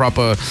 it's like a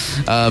proper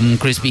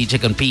crispy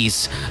chicken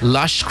piece.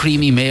 Lush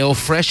creamy mayo,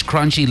 fresh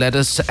crunchy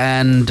lettuce,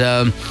 and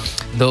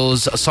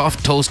those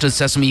soft toasted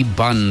sesame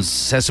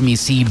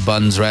seed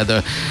buns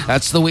rather.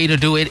 That's the way to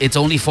do it. It's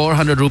only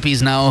 400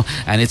 rupees now,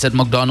 and it's at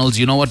McDonald's.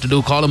 You know what to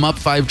do. Call them up,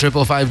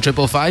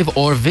 555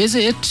 or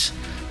visit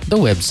the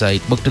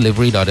website,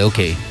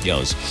 bookdelivery.lk.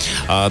 Yes.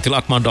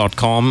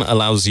 Tilakma.com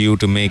allows you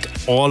to make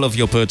all of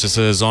your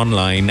purchases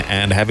online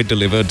and have it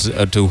delivered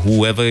to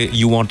whoever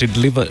you want it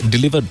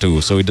delivered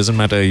to. So it doesn't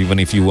matter even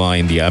if you are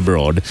in the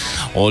abroad.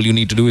 All you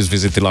need to do is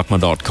visit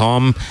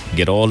Tilakma.com,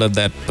 get all of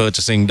that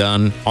purchasing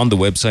done on the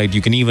website.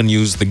 You can even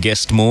use the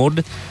guest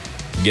mode.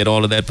 Get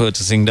all of that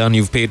purchasing done.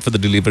 You've paid for the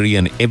delivery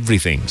and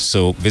everything.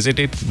 So visit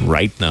it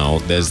right now.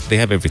 They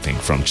have everything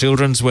from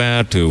children's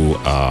wear to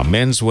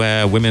men's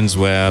wear, women's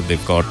wear.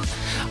 They've got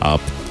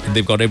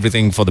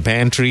everything for the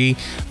pantry,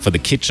 for the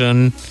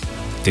kitchen.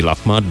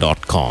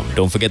 Tilakma.com.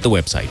 Don't forget the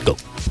website. Go.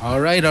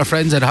 All right, our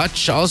friends at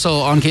Hutch.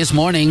 Also on Kiss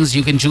Mornings,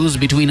 you can choose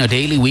between a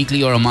daily,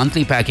 weekly, or a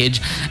monthly package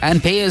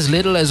and pay as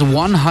little as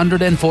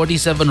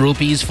 147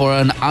 rupees for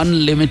an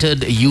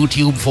unlimited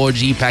YouTube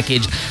 4G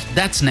package.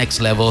 That's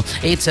next level.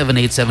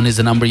 8787 is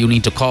the number you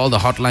need to call, the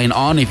hotline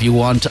on if you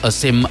want a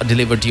SIM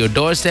delivered to your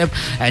doorstep.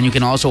 And you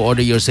can also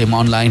order your SIM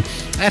online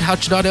at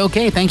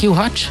hutch.lk. Thank you,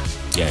 Hutch.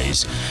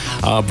 Yes.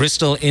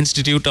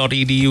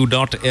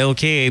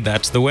 BristolInstitute.edu.lk.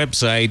 That's the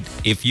website.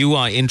 If you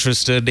are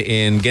interested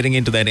in getting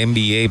into that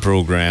MBA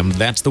program,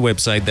 that's the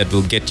website that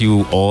will get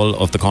you all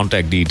of the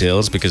contact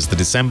details, because the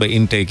December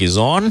intake is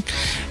on.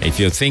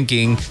 If you're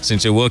thinking,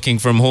 since you're working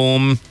from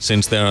home,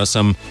 since there are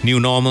some new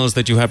normals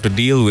that you have to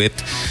deal with,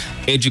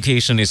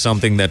 education is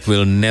something that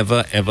will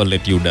never ever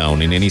let you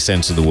down in any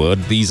sense of the word.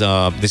 This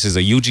is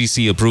a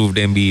UGC approved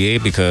MBA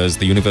because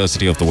the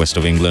University of the West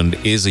of England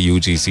is a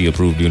UGC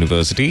approved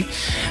university.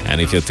 And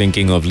if you're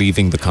thinking of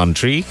leaving the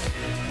country,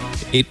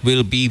 it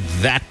will be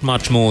that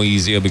much more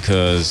easier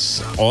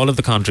because all of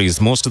the countries,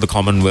 the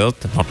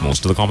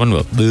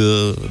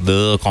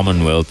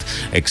Commonwealth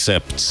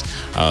accepts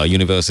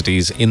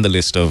universities in the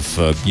list of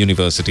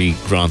University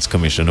Grants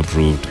Commission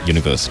approved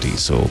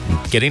universities. So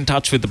get in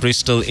touch with the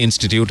Bristol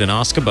Institute and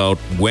ask about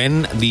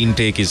when the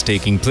intake is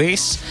taking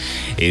place.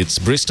 It's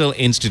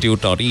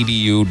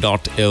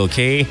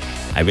bristolinstitute.edu.lk.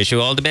 I wish you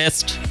all the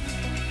best.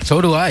 So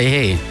do I.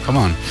 Hey, come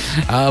on.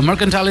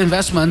 Mercantile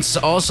Investments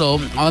also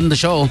on the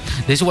show.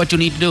 This is what you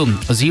need to do.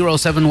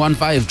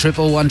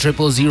 0715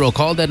 111 000.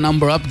 Call that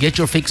number up. Get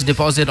your fixed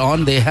deposit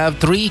on. They have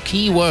 3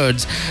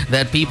 keywords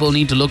that people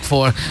need to look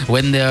for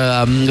when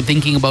they're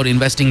thinking about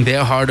investing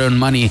their hard-earned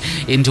money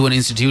into an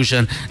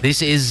institution.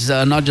 This is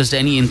not just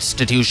any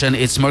institution.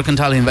 It's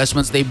Mercantile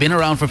Investments. They've been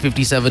around for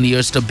 57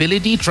 years.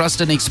 Stability, trust,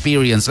 and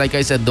experience. Like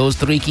I said, those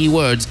 3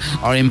 keywords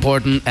are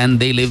important and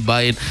they live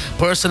by it.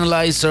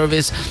 Personalized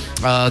service,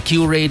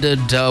 curated,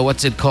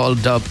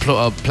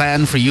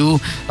 plan for you,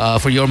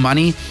 for your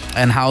money,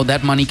 and how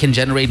that money can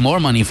generate more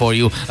money for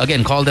you.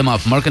 Again, call them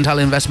up. Mercantile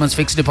Investments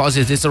Fixed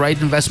Deposits. It's the right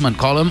investment.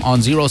 Call them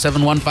on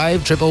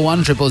 0715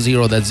 111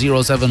 000. That's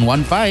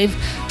 0715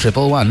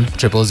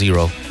 111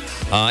 000.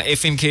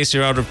 If in case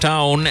you're out of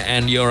town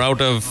and you're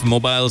out of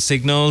mobile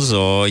signals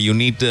or you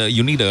need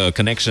a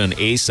connection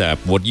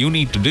ASAP, what you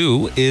need to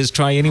do is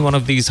try any one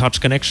of these Hutch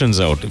connections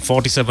out.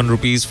 47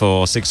 rupees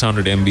for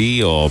 600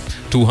 MB or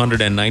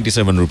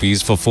 297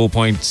 rupees for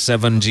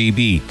 4.7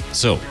 GB.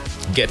 So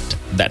get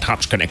that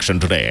Hutch connection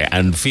today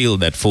and feel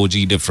that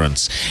 4G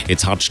difference.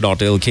 It's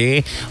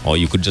hutch.lk, or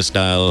you could just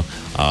dial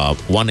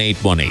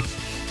 1818.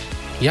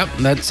 Yep,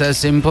 that's as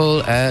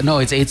simple. No,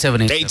 it's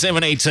 8787.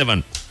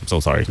 8787. I'm so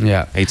sorry.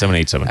 Yeah.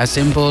 8787. As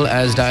simple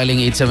as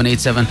dialing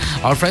 8787.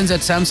 Our friends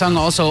at Samsung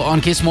also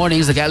on Kiss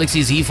Mornings, the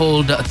Galaxy Z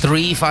Fold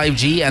 3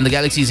 5G and the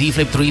Galaxy Z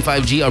Flip 3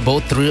 5G are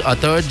both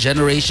third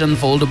generation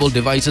foldable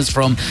devices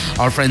from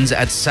our friends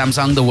at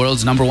Samsung, the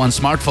world's #1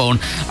 smartphone.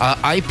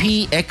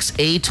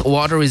 IPX8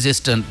 water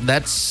resistant.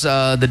 That's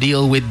the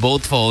deal with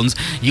both phones.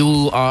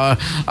 You are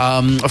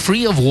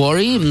free of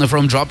worry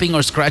from dropping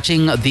or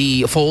scratching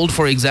the fold,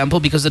 for example,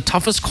 because the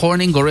toughest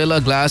Corning Gorilla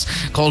Glass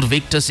called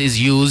Victus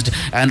is used,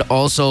 and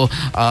also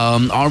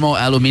Armo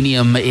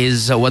aluminium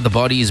is what the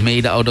body is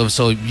made out of,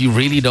 so you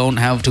really don't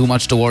have too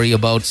much to worry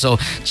about. So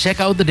check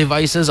out the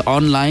devices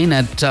online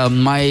at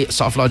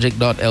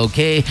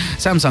mysoftlogic.lk,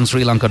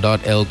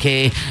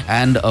 samsungsrilanka.lk,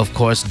 and of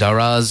course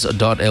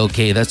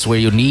daraz.lk. That's where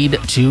you need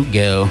to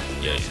go.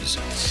 Yes.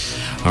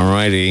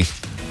 Alrighty.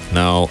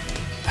 Now,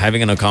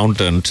 having an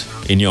accountant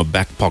in your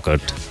back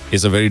pocket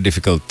is a very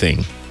difficult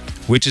thing,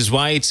 which is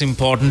why it's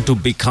important to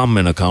become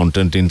an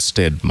accountant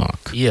instead,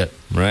 Mark. Yeah.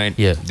 Right?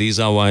 Yeah. These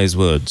are wise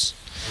words.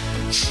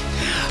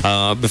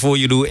 Before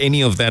you do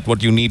any of that,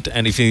 what you need,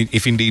 and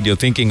if indeed you're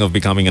thinking of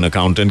becoming an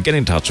accountant, get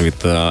in touch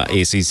with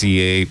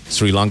ACCA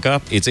Sri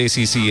Lanka. It's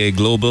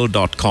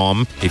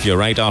acccaglobal.com. If you're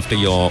right after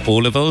your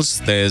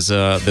O-levels, there's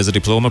a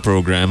diploma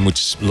program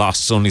which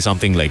lasts only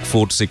something like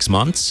 4 to 6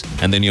 months,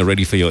 and then you're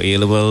ready for your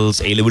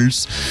A-levels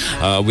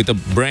with a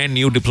brand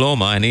new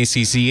diploma, an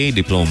ACCA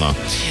diploma.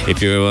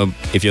 If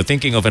you're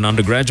thinking of an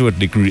undergraduate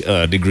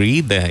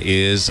degree, there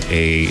is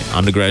a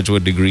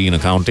undergraduate degree in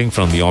accounting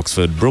from the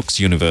Oxford Brookes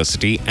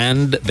University,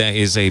 and there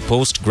is a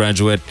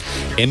postgraduate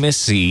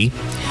MSc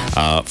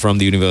from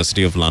the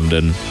University of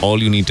London.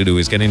 All you need to do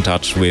is get in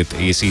touch with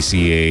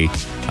ACCA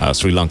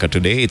Sri Lanka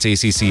today. It's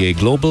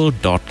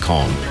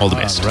acccaglobal.com. All the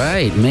best. All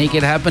right, make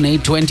it happen.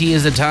 8:20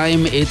 is the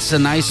time. It's a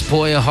nice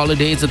Poya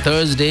holiday. It's a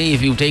Thursday.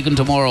 If you've taken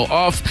tomorrow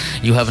off,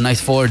 you have a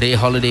nice 4-day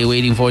holiday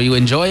waiting for you.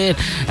 Enjoy it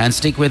and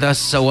stick with us.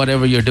 So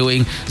whatever you're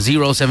doing,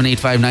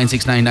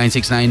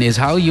 0785-969-969 is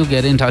how you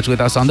get in touch with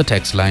us on the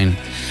text line.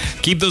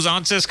 Keep those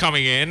answers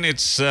coming in.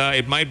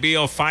 It might be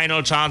your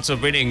final chance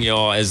of winning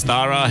your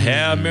Esdara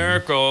Hair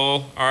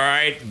Miracle. All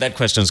right, that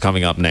question's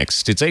coming up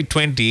next. It's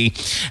 8:20,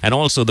 and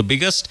also the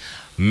biggest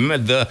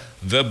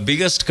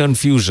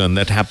confusion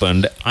that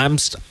happened.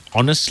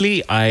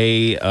 Honestly,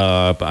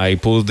 I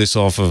pulled this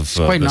off of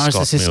quite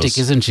narcissistic,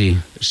 isn't she?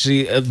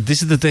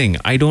 This is the thing.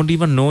 I don't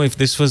even know if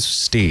this was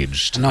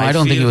staged. No, I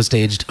don't think it was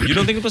staged. You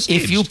don't think it was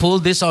staged? If you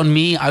pulled this on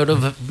me, I would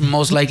have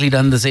most likely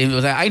done the same.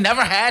 I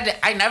never had it,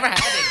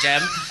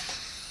 Jem.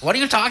 What are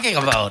you talking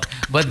about?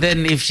 But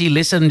then if she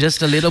listened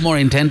just a little more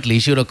intently,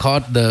 she would have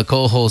caught the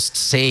co-host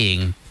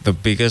saying, the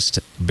biggest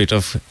bit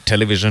of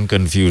television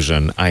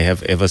confusion I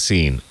have ever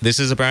seen. This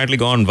has apparently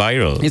gone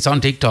viral. It's on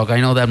TikTok. I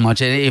know that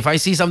much. If I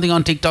see something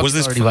on TikTok, it's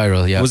already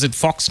viral. Yeah. Was it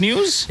Fox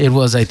News? It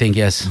was, I think,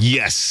 yes.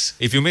 Yes.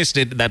 If you missed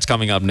it, that's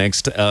coming up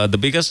next. The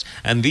biggest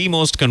and the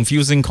most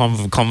confusing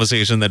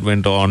conversation that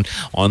went on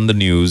the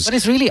news. But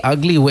it's really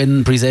ugly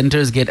when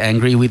presenters get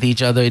angry with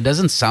each other. It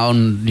doesn't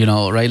sound,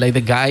 right? Like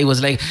the guy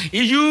was like,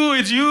 it's you.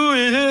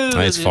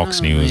 It's Fox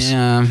News.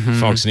 Yeah.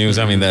 Fox News,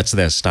 I mean, that's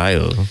their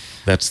style.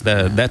 That's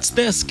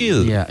their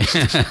skill. Yeah.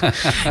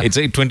 It's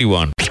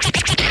 8:21.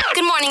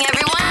 Good morning,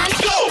 everyone.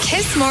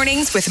 Kiss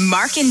Mornings with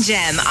Mark and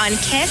Jem on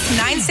Kiss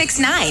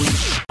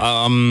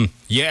 969.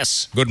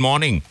 Yes, good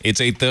morning. It's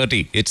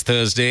 8:30. It's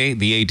Thursday,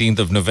 the 18th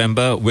of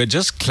November. We're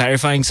just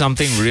clarifying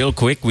something real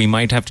quick. We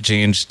might have to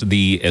change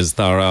the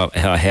Esdara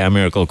Hair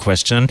Miracle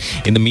question.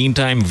 In the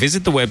meantime,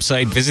 visit the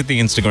website, visit the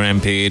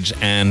Instagram page,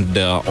 and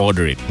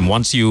order it.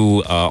 Once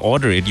you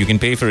order it, you can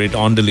pay for it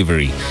on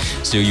delivery.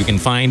 So you can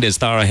find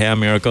Esdara Hair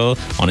Miracle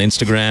on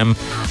Instagram.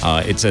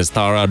 It's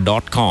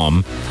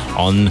esdara.com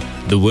on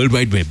the World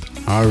Wide Web.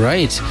 All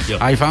right. Yep.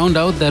 I found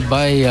out that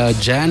by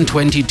Jan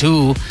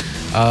 22,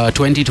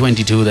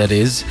 2022, that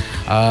is,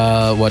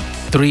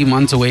 3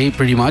 months away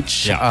pretty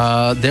much,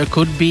 there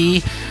could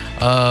be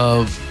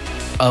a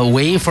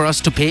way for us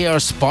to pay our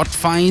spot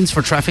fines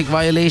for traffic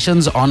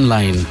violations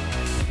online,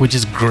 which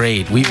is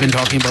great. We've been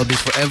talking about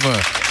this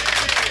forever.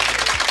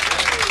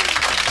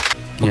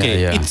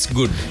 Okay, Yeah. it's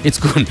good. It's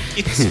good.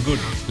 It's good.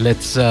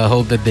 Let's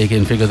hope that they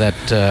can figure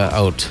that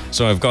out.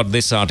 So I've got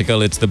this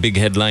article. It's the big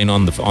headline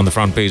on the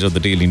front page of the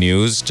Daily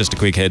News. Just a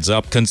quick heads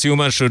up.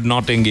 Consumers should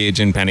not engage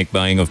in panic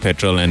buying of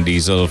petrol and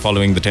diesel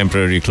following the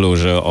temporary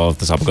closure of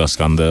the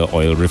Sapagaskanda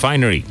oil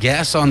refinery.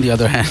 Gas, on the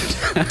other hand.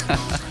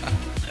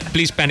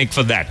 Please panic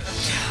for that.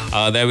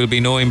 There will be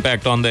no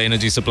impact on the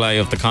energy supply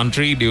of the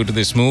country due to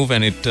this move,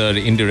 and it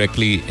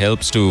indirectly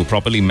helps to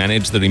properly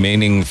manage the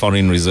remaining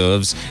foreign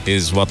reserves,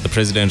 is what the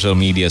Presidential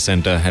Media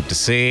Center had to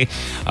say.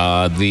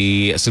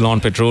 The Ceylon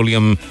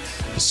Petroleum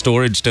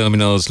Storage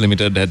Terminals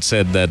Limited had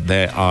said that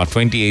there are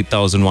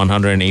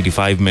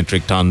 28,185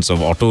 metric tons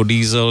of auto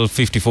diesel,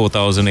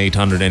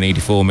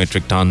 54,884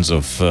 metric tons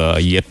of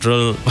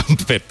petrol,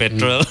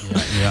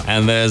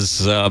 and there's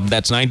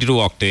that's 92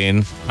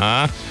 octane.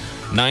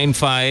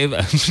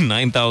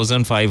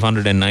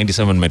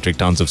 9,597 metric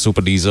tons of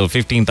super diesel,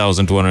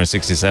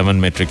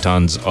 15,267 metric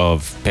tons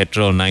of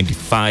petrol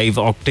 95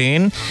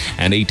 octane,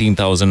 and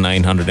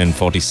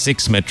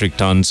 18,946 metric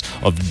tons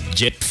of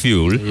jet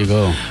fuel. There you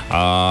go.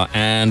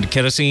 And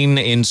kerosene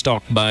in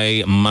stock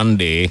by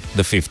Monday,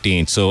 the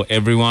 15th. So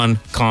everyone,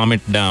 calm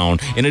it down.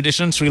 In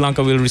addition, Sri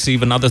Lanka will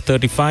receive another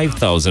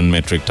 35,000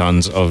 metric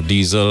tons of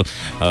diesel,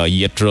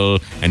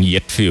 yetrol, and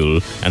jet fuel,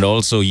 and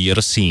also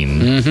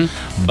kerosene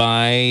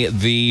by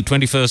the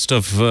 21st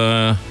of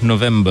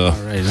November.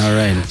 All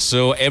right.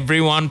 So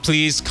everyone,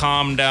 please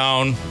calm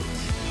down.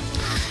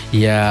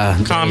 Yeah.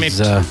 Calm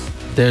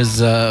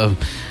There's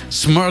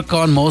smirk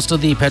on most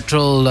of the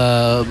petrol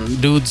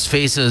dudes'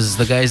 faces.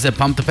 The guys that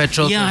pump the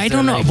petrol. Yeah, I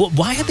don't know. like-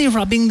 Why are they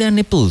rubbing their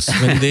nipples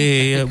when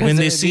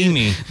they see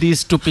me?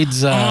 These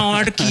stupids. Good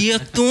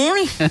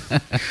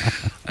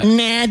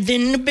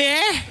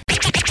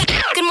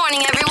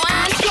morning, everyone.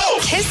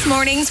 Kiss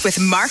Mornings with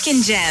Mark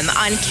and Jem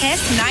on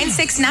Kiss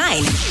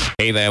 969.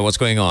 Hey there, what's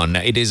going on?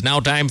 It is now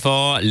time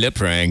for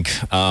Lip Rank.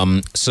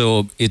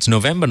 So it's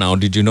November now.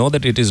 Did you know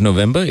that it is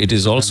November? It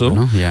is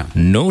also Yeah.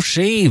 No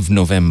Shave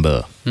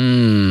November.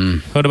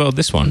 Heard about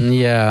this one?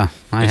 Yeah,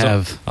 I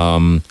have.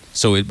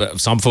 So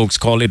some folks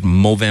call it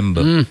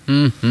Movember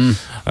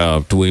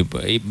to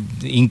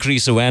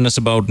increase awareness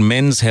about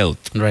men's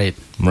health. Right.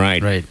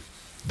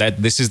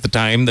 That this is the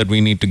time that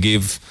we need to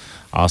give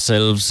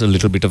ourselves a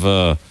little bit of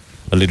a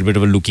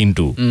look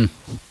into.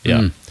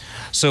 Yeah.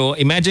 So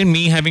imagine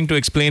me having to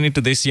explain it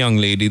to this young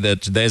lady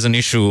that there's an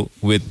issue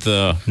with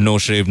No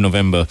Shave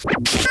November.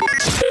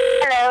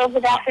 Hello,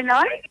 good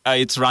afternoon.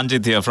 It's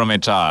Ranjit here from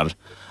HR.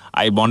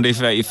 I wonder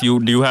if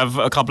you have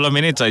a couple of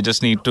minutes. I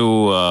just need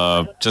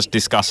to just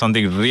discuss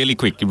something really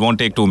quick. It won't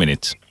take 2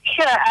 minutes.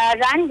 Sure,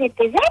 Ranjit,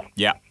 is it?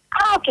 Yeah.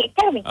 Oh, okay,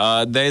 tell me.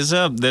 There's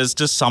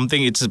just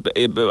something.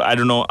 I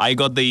don't know. I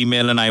got the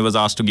email and I was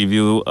asked to give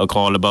you a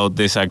call about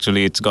this.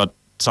 Actually, it's got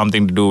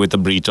something to do with the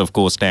breach of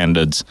core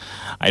standards.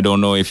 I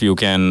don't know if you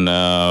can,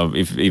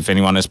 if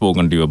anyone has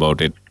spoken to you about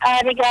it.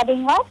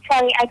 Regarding what?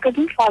 Sorry, I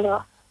couldn't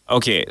follow.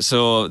 Okay,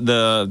 so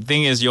the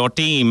thing is, your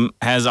team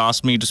has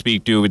asked me to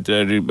speak to you with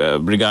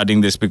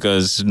regarding this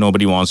because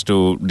nobody wants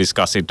to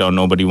discuss it or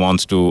nobody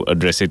wants to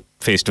address it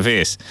face to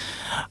face.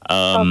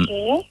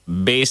 Okay.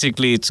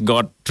 Basically, it's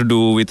got to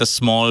do with a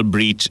small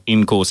breach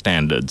in core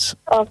standards.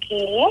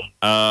 Okay.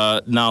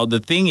 Now, the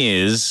thing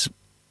is,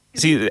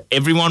 see,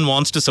 everyone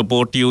wants to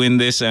support you in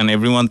this and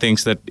everyone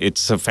thinks that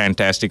it's a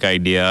fantastic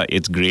idea.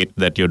 It's great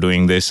that you're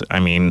doing this. I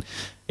mean,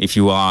 if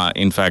you are,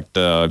 in fact,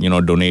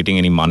 donating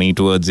any money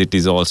towards it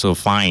is also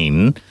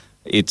fine.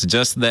 It's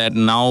just that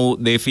now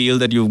they feel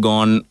that you've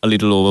gone a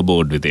little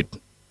overboard with it.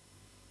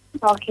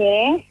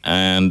 Okay.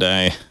 And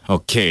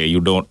you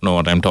don't know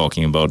what I'm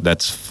talking about.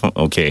 That's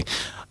okay.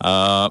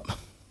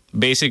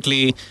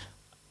 Basically,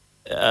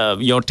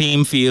 your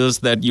team feels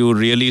that you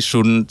really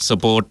shouldn't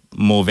support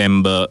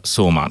Movember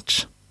so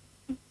much.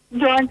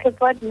 Don't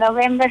support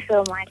November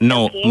so much.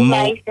 No, okay.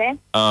 Why is that?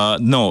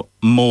 No,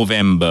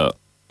 Movember.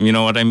 You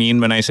know what I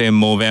mean when I say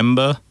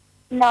Movember?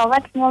 No,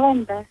 what's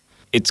November?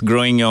 It's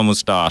growing your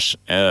mustache.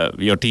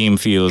 Your team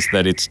feels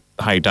that it's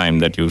high time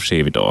that you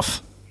shave it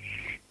off.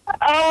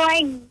 Oh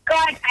my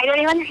God, I don't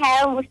even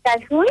have a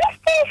mustache. Who is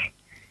this?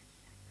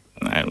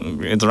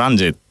 It's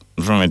Ranjit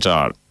from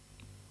HR.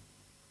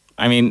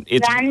 I mean,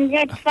 it's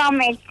Ranjit from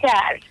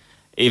HR.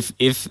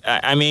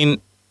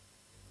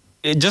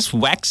 just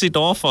wax it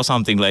off or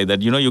something like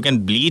that. You know, you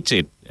can bleach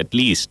it at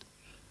least.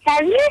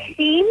 Have you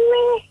seen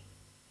me?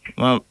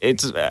 Well,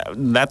 it's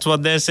that's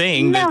what they're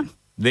saying. No.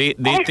 They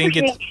think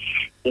it's.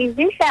 Is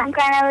this some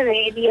kind of a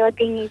radio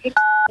thing? Is it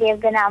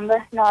gave the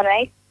number? No,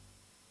 right?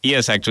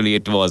 Yes, actually,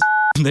 it was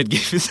that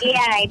gave us.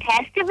 Yeah, it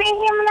has to be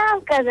him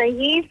now because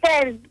he's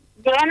the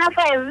donor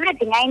for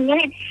everything. I knew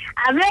it.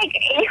 I'm like,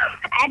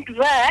 at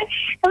work,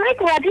 I'm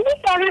like, what is he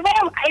talking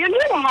about? I don't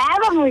even have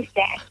a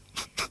mustache.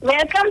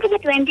 Welcome to the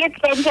 20th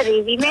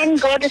century. Women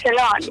go to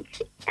salons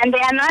and they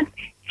are not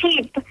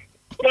cheap.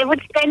 They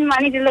would spend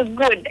money to look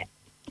good.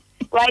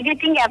 Why do you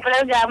think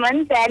apparel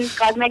garments and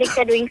cosmetics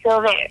are doing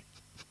so well?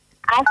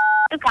 Ask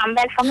to come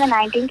back from the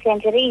 19th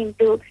century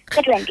into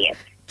the 20th.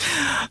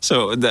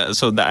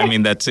 I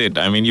mean, that's it.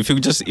 I mean, if you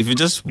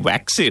just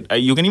wax it,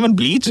 you can even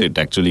bleach it.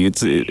 Actually, it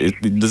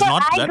does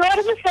not. I go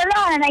to the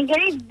salon and I get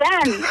it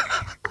done.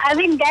 I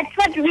mean, that's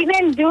what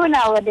women do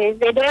nowadays.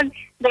 They're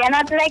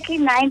not like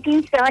in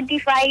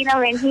 1975.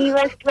 When he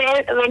was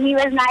 12, when he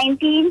was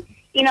 19.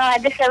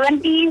 At the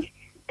 70s.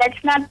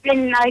 That's not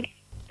been now. It's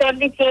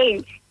totally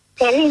changed.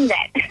 Tell him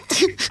that.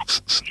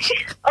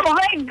 Oh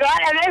my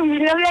God! I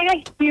mean, look like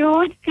a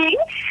huge thing,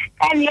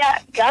 and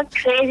you're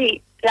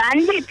crazy.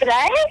 Ranjit,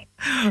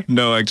 right?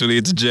 No, actually,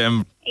 it's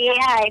Jem.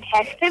 Yeah, it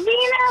has to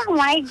be now.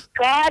 My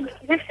God,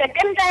 the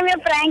second time you're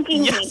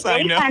pranking me. Yes,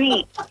 Very I know.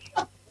 funny.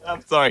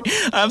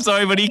 I'm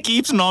sorry, but he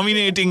keeps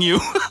nominating you.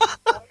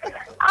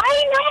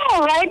 I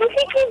know. Why does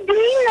he keep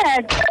doing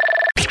that?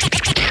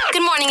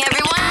 Good morning,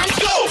 everyone.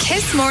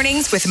 Kiss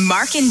Mornings with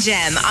Mark and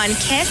Jem on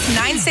Kiss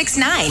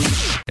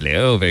 96.9.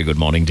 Hello, very good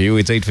morning to you.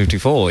 It's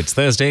 8:54. It's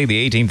Thursday,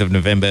 the 18th of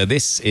November.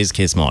 This is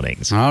Kiss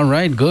Mornings. All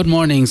right, good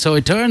morning. So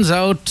it turns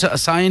out,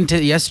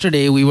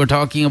 yesterday we were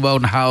talking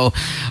about how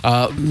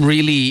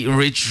really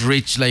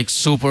rich, like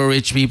super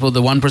rich people,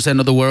 the 1%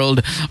 of the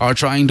world, are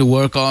trying to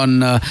work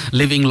on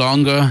living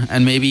longer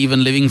and maybe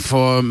even living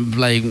for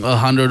like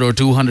 100 or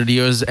 200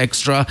 years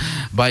extra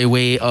by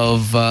way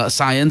of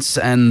science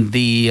and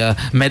the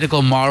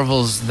medical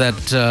marvels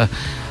that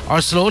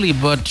are slowly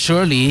but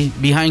surely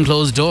behind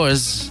closed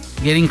doors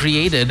getting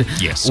created.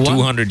 Yes,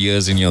 200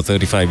 years in your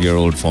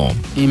 35-year-old form.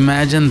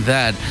 Imagine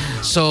that.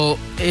 So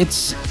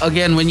it's,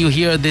 again, when you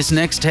hear this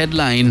next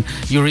headline,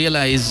 you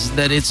realize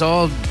that it's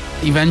all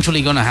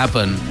eventually going to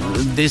happen.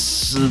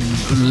 This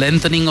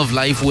lengthening of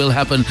life will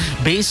happen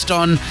based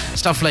on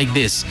stuff like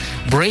this.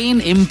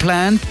 Brain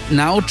implant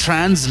now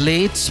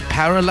translates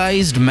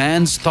paralyzed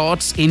man's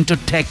thoughts into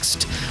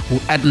text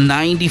at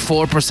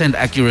 94%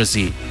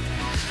 accuracy.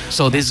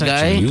 So this That's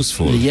guy, actually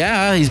useful.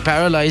 Yeah, he's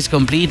paralyzed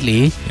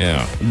completely.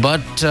 Yeah.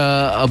 But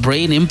a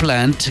brain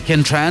implant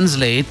can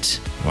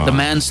translate the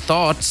man's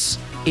thoughts,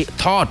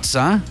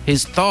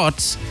 his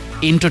thoughts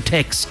into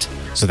text.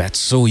 So that's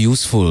so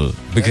useful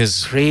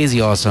because. Crazy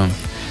awesome.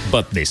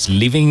 But this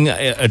living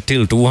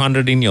till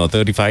 200 in your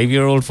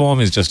 35-year-old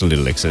form is just a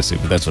little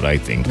excessive. That's what I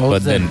think. What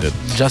was that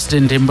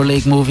Justin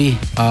Timberlake movie,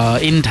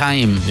 In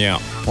Time. Yeah.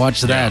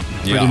 Watch that.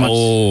 Yeah.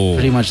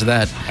 Pretty much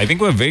that. I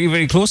think we're very,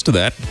 very close to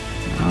that.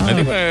 I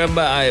think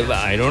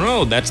I don't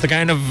know. That's the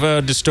kind of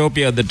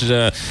dystopia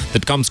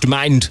that comes to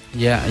mind.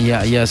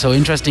 Yeah. So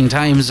interesting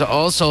times.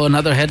 Also,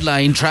 another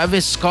headline: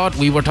 Travis Scott.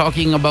 We were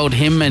talking about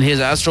him and his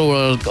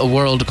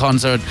Astroworld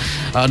concert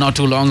not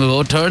too long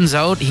ago. Turns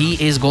out he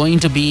is going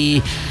to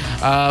be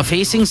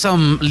facing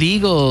some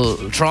legal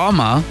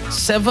trauma.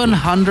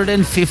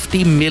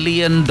 $750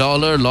 million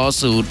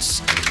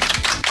lawsuits.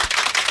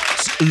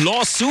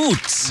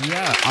 Lawsuits.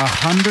 Yeah,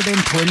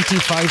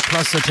 125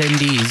 plus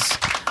attendees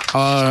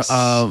are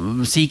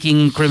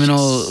seeking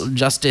criminal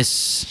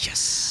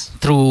justice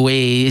through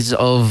ways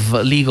of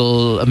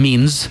legal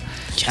means.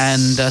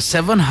 And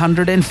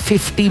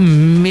 $750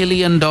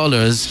 million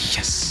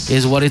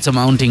is what it's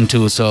amounting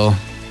to. So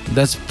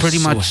that's pretty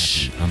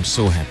much... Happy. I'm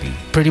so happy.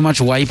 Pretty much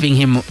wiping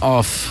him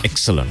off.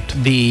 Excellent.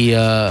 The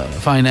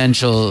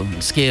financial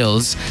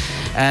scales.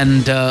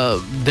 And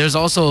there's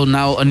also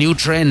now a new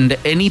trend.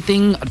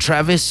 Anything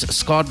Travis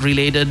Scott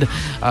related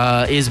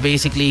is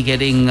basically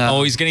getting...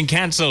 he's getting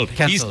cancelled.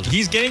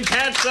 He's getting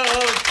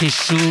cancelled. His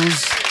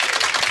shoes.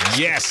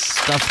 Yes.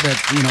 Stuff that,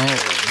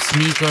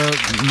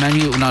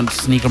 not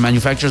sneaker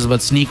manufacturers,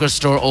 but sneaker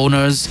store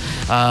owners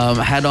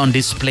had on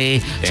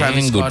display.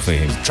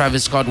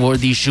 Travis Scott wore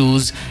these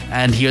shoes,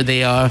 and here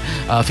they are,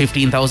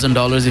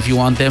 $15,000 if you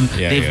want them.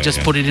 They've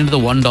just put it into the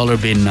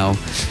 $1 bin now.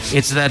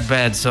 It's that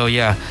bad. So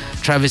yeah,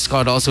 Travis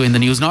Scott also in the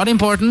news. Not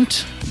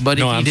important, but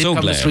if he did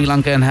come to Sri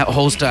Lanka and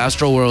host an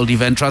Astroworld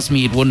event, trust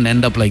me, it wouldn't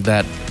end up like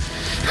that.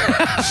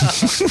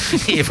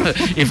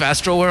 if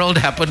Astroworld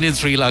happened in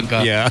Sri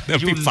Lanka,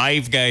 there'd be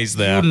 5 guys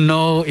there. You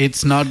know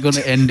it's not going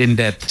to end in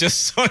death.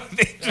 Just so it would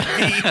be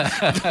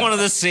one of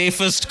the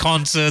safest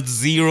concerts,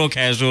 0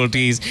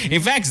 casualties.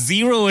 In fact,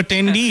 0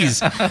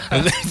 attendees.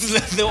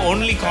 That's the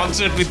only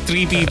concert with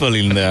 3 people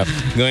in there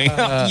going,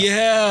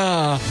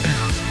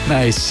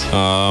 Nice.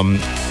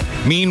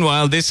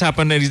 Meanwhile, this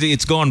happened and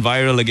it's gone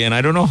viral again. I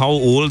don't know how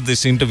old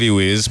this interview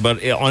is, but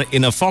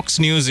in a Fox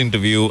News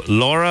interview,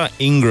 Laura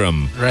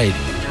Ingraham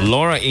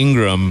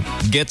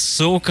gets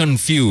so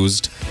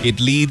confused,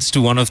 it leads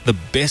to one of the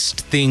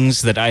best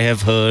things that I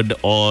have heard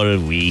all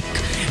week.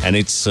 And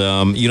it's,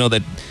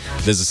 that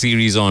there's a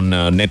series on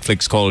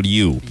Netflix called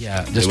You.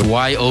 Yeah, just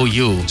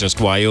Y-O-U.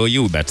 Just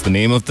Y-O-U. That's the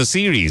name of the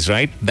series,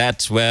 right?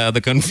 That's where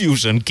the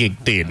confusion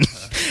kicked in.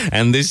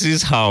 And this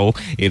is how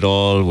it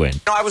all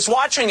went. I was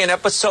watching an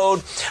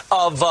episode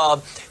of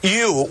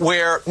You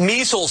where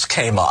measles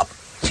came up.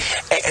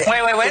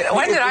 Wait.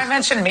 When did I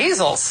mention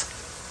measles?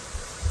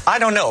 I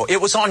don't know. It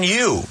was on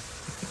You.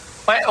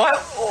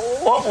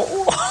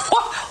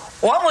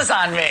 What was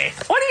on me?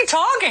 What are you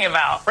talking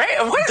about? Right?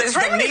 Is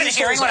Raymond even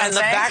hearing what I'm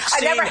saying? I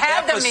never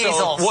had the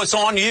measles. Was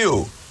on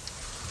You.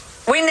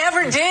 We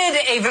never did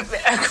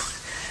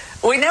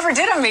We never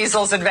did a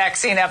measles and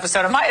vaccine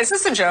episode. Is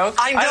this a joke?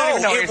 I know. I don't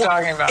even know what you're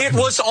talking about. It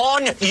was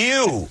on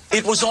you.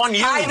 It was on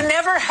you. I've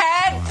never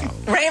had,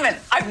 Raymond,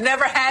 I've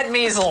never had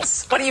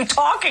measles. What are you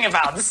talking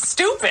about? This is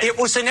stupid. It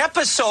was an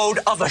episode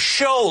of a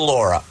show,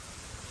 Laura.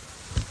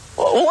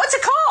 What's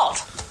it called?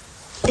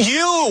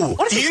 You.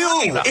 What is he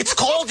talking about? It's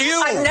called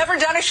You. I've never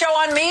done a show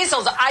on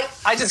measles. I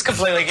just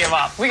completely give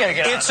up. We got to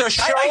get It's on. a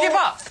show I give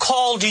up.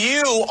 called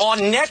You on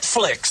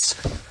Netflix.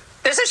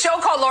 There's a show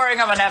called Laura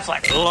Ingham on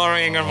Netflix.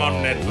 Laura Ingham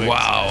on Netflix.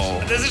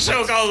 Wow. There's a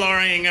show called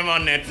Laura Ingham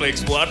on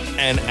Netflix. What?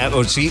 And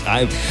see,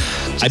 I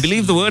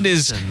believe the word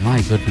is.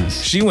 My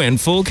goodness. She went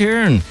full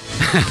Karen.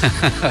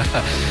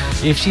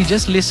 If she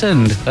just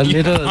listened a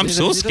little. I'm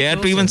so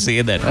scared to even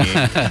say that name.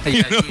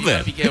 You know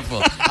that. Be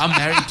careful. I'm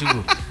married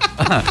too.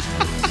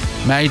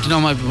 Married to know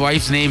my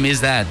wife's name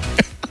is that.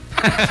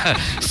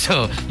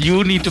 So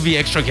you need to be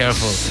extra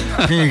careful.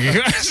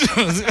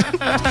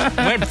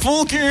 Went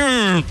full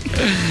Karen.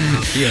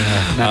 Yeah.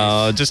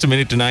 Nice. Just a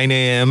minute to 9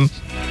 a.m.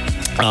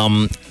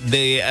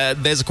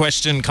 There's a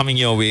question coming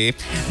your way.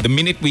 The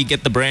minute we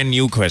get the brand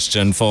new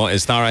question for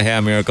Esthara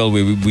Hair Miracle,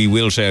 we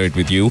will share it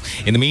with you.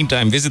 In the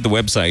meantime, visit the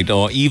website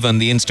or even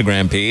the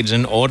Instagram page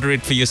and order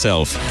it for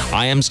yourself.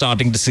 I am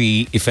starting to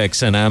see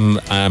effects, and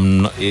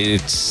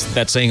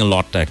that's saying a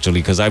lot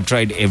actually, because I've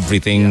tried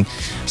everything.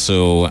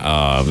 So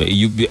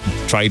you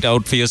try it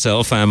out for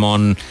yourself. I'm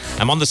on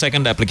the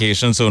second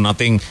application, so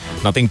nothing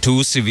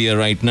too severe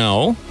right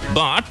now,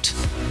 but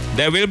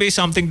there will be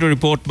something to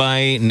report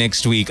by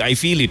next week. I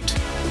feel it.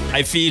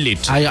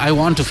 I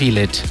want to feel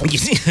it.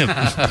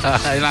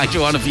 I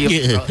actually want to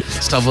feel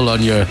stubble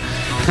on your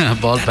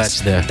bald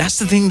patch there. That's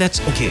the thing.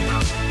 That's okay.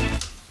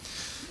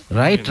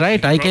 Right.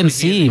 I can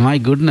see. My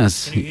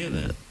goodness. Can you hear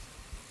that?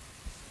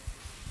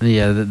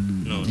 Yeah,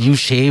 you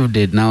shaved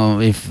it. Now,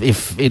 if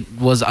it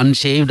was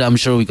unshaved, I'm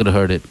sure we could have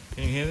heard it.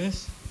 Can you hear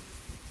this?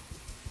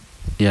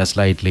 Yeah,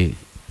 slightly.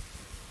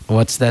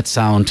 What's that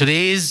sound?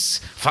 Today's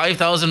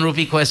 5,000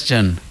 rupee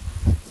question.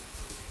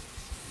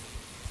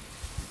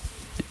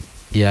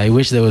 Yeah, I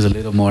wish there was a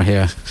little more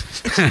here.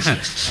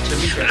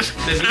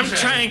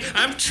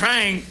 I'm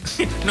trying.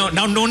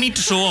 No need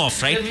to show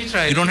off, right? Let me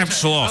try. You don't have to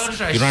show off.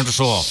 You don't have to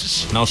show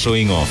off. Now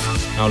showing off.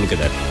 Now look at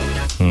that.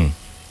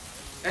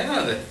 I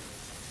know that.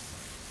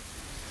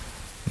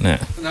 Nah.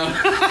 No,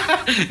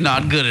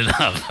 not good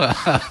enough.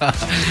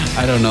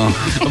 I don't know.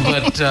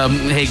 But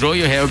hey, grow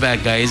your hair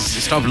back, guys.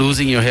 Stop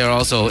losing your hair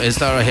also.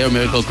 Esthara Hair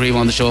Miracle Cream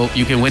on the show.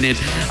 You can win it.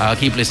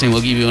 Keep listening.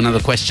 We'll give you another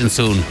question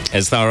soon.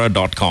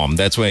 Esthara.com.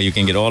 That's where you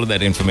can get all of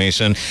that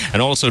information.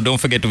 And also, don't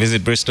forget to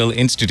visit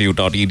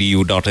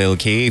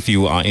bristolinstitute.edu.lk if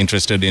you are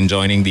interested in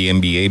joining the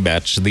MBA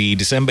batch. The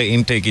December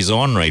intake is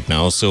on right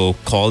now, so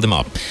call them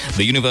up.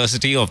 The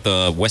University of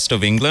the West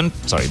of England.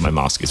 Sorry, my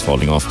mask is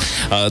falling off.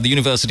 The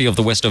University of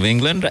the West of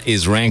England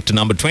is ranked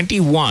number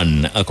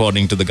 21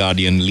 according to the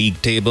Guardian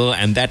League table,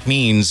 and that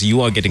means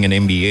you are getting an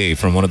MBA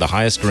from one of the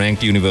highest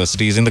ranked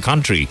universities in the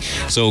country.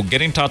 So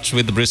get in touch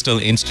with the Bristol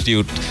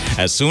Institute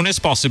as soon as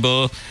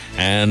possible.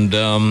 And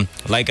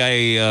like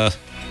I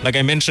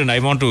mentioned, I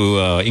want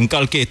to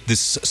inculcate this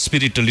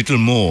spirit a little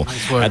more.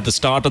 At the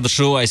start of the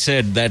show, I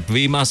said that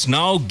we must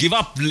now give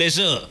up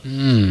leisure,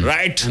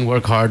 right? And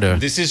work harder.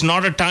 This is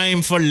not a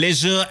time for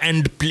leisure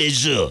and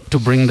pleasure. To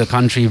bring the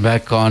country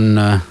back on...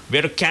 we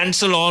have to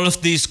cancel all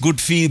of these good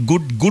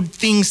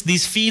things,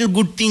 these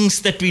feel-good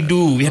things that we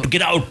do. We have to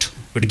get out.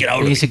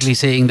 Basically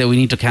saying that we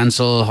need to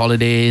cancel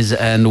holidays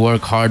and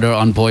work harder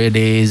on Poya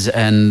days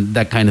and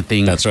that kind of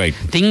thing. That's right.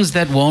 Things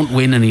that won't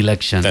win an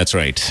election. That's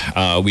right.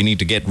 We need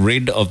to get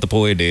rid of the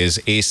Poya days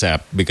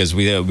ASAP, because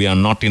we are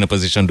not in a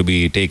position to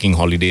be taking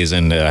holidays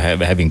and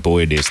having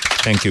Poya days.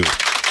 Thank you.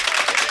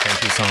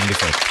 Thank you, sound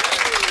effect.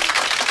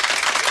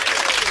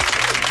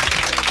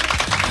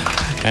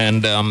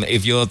 And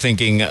if you're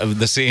thinking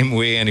the same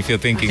way, and if you're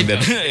thinking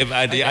that,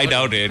 I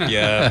doubt it.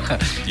 Yeah.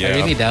 I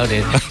really doubt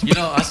it. You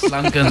know, us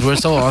Lankans, we're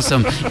so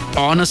awesome.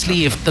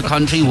 Honestly, if the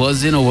country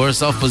was in a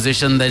worse off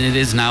position than it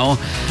is now,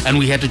 and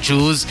we had to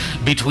choose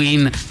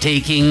between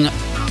taking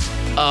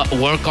a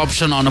work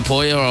option on a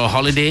Poya or a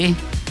holiday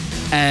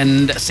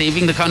and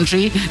saving the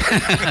country,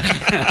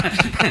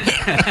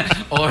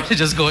 or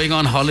just going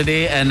on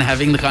holiday and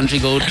having the country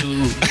go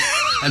to...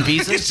 and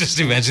pieces. Just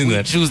imagine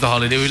that. Choose the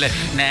holiday. We're like,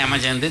 nah,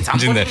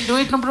 somebody do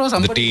it, no, bro.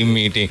 The team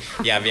meeting.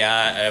 Yeah,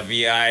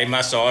 I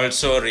must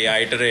also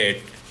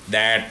reiterate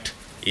that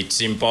it's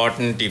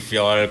important if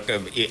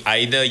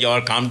either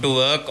you'll come to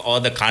work or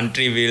the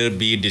country will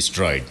be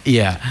destroyed.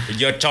 Yeah.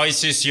 Your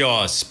choice is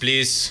yours.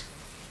 Please.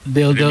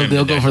 They'll go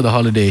for the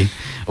holiday.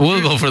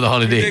 We'll go for the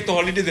holiday. Take the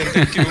holiday then.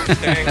 Thank you.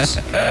 Thanks.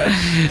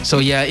 So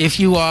yeah, if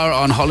you are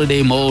on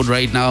holiday mode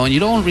right now and you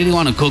don't really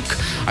want to cook,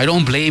 I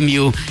don't blame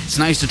you. It's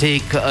nice to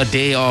take a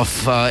day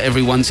off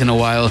every once in a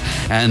while,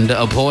 and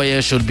a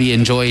Poya should be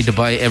enjoyed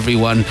by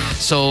everyone.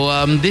 So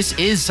this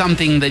is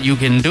something that you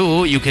can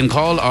do. You can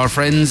call our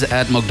friends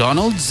at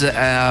McDonald's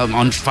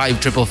on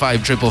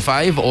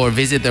 55555, or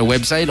visit their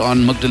website on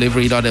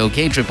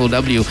mcdelivery.lk,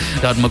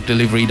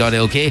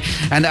 www.mcdelivery.lk,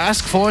 and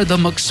ask for the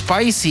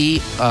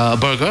McSpicy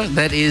burger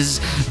that that is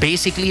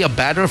basically a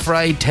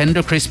batter-fried,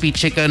 tender, crispy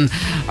chicken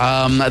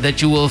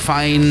that you will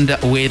find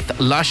with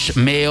lush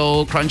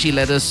mayo, crunchy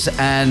lettuce,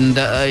 and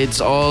it's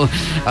all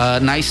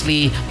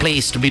nicely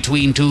placed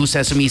between two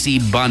sesame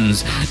seed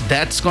buns.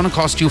 That's going to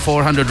cost you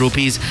 400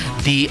 rupees.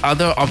 The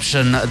other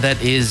option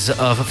that is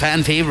a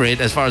fan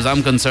favorite, as far as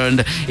I'm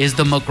concerned, is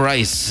the muk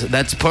rice.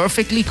 That's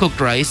perfectly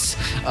cooked rice,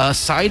 a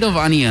side of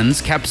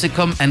onions,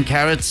 capsicum, and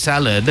carrot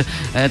salad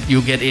that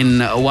you get in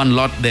one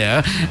lot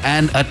there,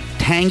 and a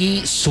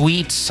tangy,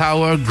 sweet,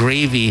 sour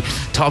gravy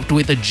topped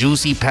with a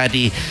juicy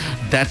patty.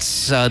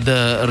 That's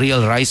the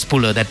real rice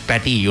puller, that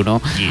patty, you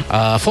know.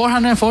 Yeah.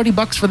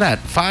 $440 for that.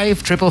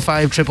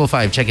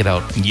 5555555. Check it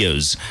out.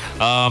 Yes.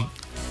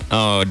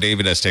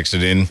 David has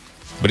texted in,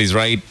 but he's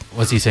right.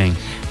 What's he saying?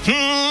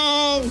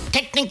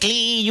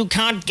 Technically, you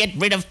can't get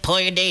rid of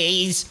poor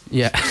days.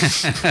 Yeah.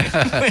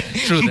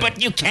 True.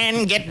 But you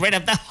can get rid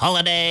of the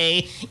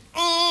holiday.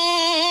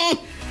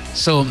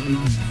 So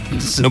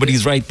no, but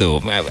he's right though.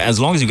 As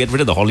long as you get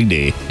rid of the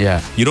holiday,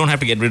 yeah, you don't have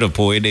to get rid of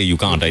Poe Day. You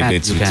can't. You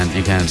can't.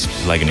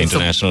 It's like an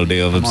international day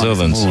of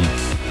observance.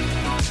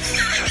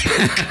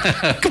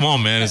 Come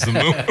on, man, it's the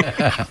moon.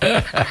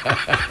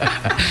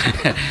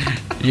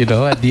 You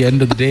know, at the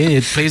end of the day,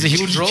 it plays a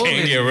huge role. You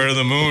can't get rid of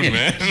the moon,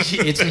 man.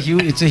 It's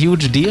a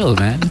huge deal,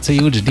 man. It's a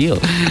huge deal.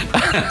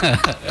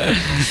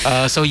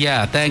 So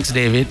yeah, thanks,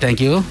 David. Thank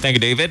you. Thank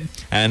you, David.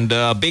 And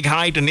big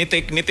hi to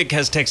Nithik. Nithik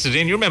has texted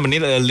in. You remember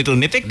little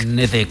Nithik?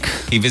 Nithik.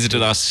 He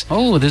visited us.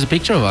 Oh, there's a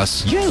picture of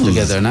us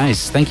together.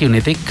 Nice. Thank you,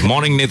 Nithik.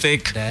 Morning,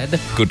 Nithik. Dad.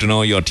 Good to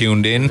know you're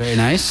tuned in. Very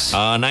nice.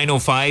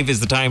 9:05 is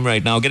the time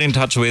right now. Get in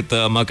touch with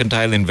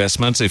Mercantile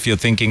Investments if you're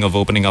thinking of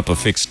opening up a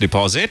fixed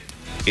deposit.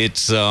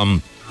 It's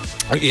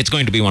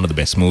going to be one of the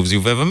best moves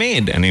you've ever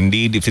made. And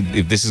indeed, if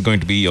this is going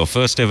to be your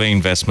first ever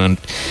investment,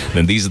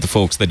 then these are the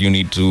folks that you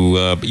need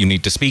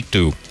to speak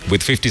to.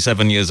 With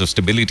 57 years of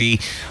stability,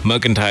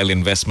 Mercantile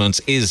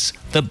Investments is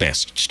the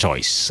best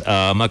choice.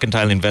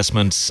 Mercantile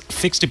Investments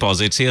fixed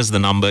deposits. Here's the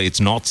number. It's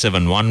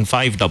 071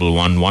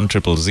 511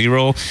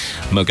 1000.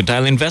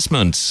 Mercantile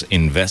Investments.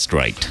 Invest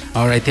right.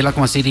 All right,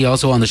 Tilakma City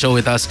also on the show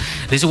with us.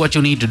 This is what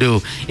you need to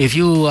do. If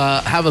you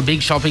have a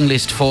big shopping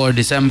list for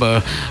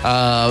December,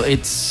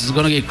 it's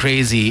going to get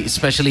crazy,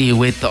 especially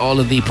with all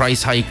of the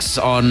price hikes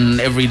on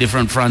every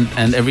different front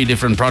and every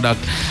different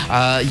product.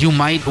 You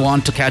might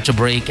want to catch a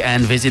break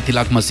and visit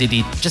Tilakma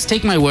City. Just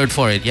take my word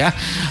for it, yeah?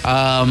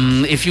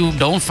 If you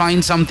don't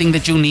find something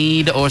that you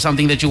need or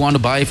something that you want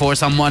to buy for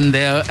someone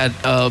there at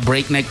a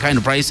breakneck kind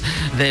of price,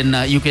 then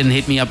you can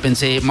hit me up and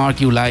say, Mark,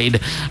 you lied,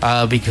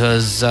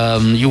 because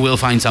you will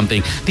find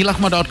something.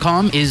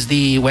 Tilakma.com is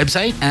the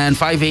website, and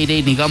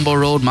 588 Nigambo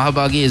Road,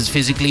 Mahabagi is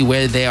physically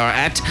where they are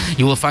at.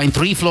 You will find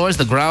 3 floors,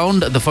 the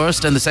ground, the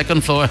first and the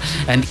second floor,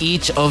 and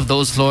each of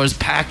those floors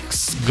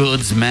packs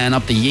goods, man,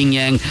 up the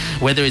yin-yang,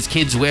 whether it's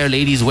kids wear,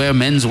 ladies wear,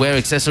 men's wear,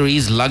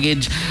 accessories,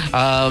 luggage,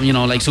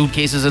 like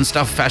suitcases and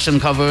stuff, fashion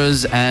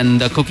covers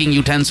and cooking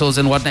utensils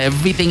and whatnot.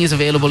 Everything is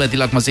available at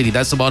Tilakma City.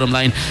 That's the bottom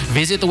line.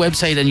 Visit the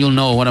website and you'll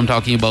know what I'm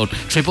talking about.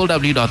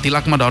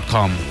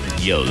 www.tilakma.com.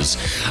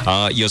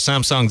 Your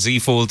Samsung Z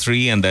Fold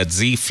 3 and that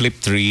Z Flip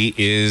 3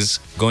 is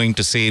going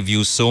to save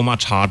you so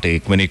much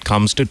heartache when it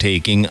comes to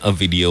taking a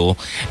video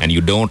and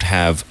you don't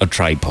have a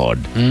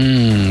tripod.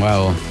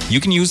 Wow. You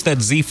can use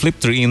that Z Flip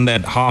 3 in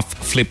that half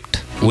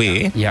flipped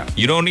way. Yeah.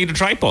 You don't need a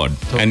tripod.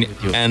 Totally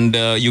and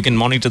you can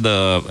monitor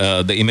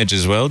the image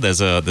as well.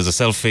 There's a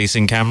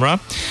self-facing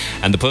camera,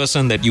 and the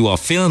person that you are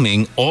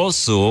filming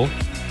also,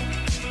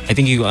 I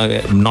think you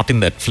are not in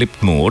that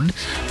flipped mode,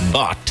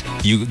 but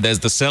there's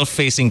the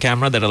self-facing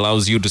camera that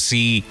allows you to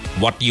see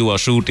what you are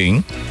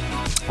shooting.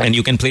 And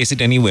you can place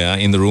it anywhere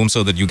in the room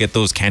so that you get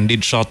those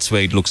candid shots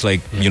where it looks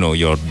like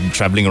you're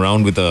traveling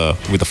around with a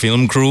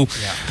film crew.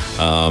 Yeah.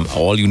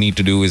 All you need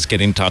to do is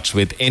get in touch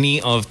with any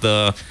of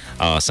the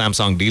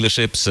Samsung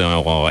dealerships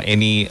or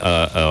any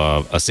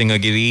a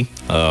Singagiri,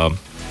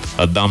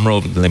 a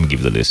Damro. Let me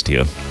give the list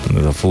here.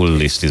 The full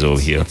list is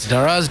over here. It's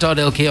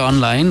Daraz.lk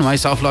online,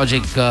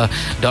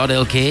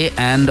 mysoftlogic.lk,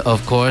 and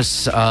of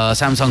course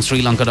Samsung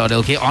Sri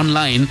Lanka.lk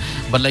online.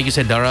 But like you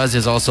said, Daraz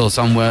is also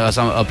somewhere,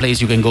 a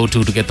place you can go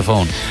to get the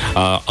phone.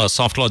 A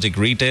SoftLogic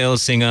Retail,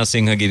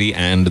 Singagiri,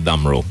 and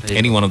Damro.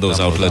 Any one of those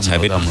outlets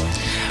have it.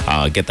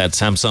 Get that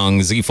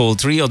Samsung Z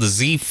Fold 3 or the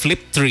Z Flip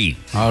 3.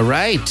 All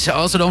right.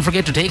 Also, don't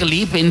forget to take a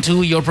leap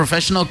into your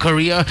professional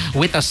career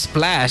with a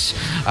splash.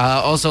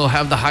 Also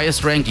have the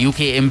highest ranked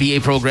UK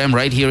MBA program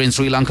right here in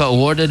Sri Lanka,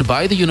 awarded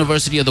by the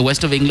University of the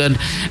West of England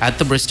at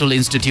the Bristol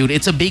Institute.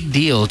 It's a big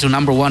deal to,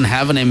 number one,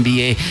 have an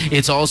MBA.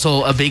 It's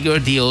also a bigger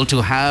deal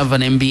to have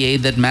an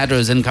MBA that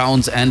matters and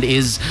counts and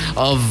is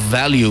of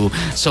value.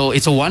 So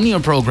it's a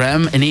 1-year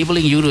program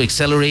enabling you to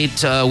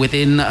accelerate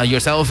within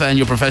yourself and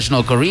your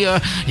professional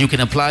career. You can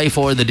apply apply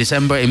for the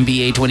December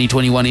MBA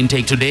 2021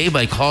 intake today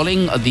by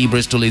calling the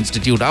Bristol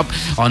Institute up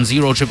on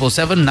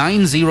 0777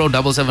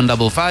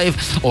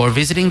 907755 or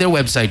visiting their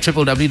website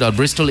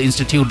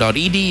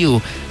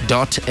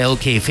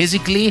www.bristolinstitute.edu.lk.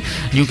 Physically,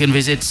 you can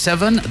visit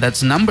 7,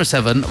 that's number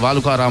 7,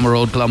 Valukarama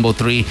Road, Colombo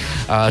 3,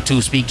 to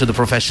speak to the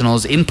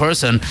professionals in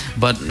person.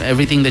 But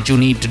everything that you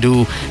need to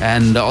do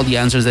and all the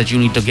answers that you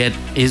need to get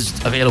is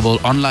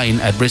available online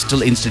at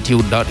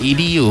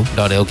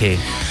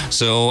bristolinstitute.edu.lk.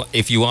 So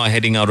if you are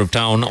heading out of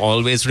town,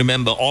 always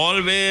remember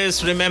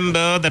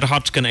that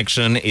Hutch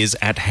Connection is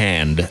at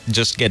hand.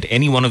 Just get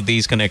any one of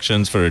these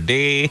connections for a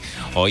day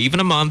or even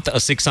a month. A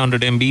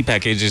 600 MB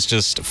package is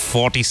just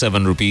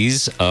 47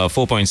 rupees. A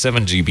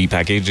 4.7 GB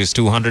package is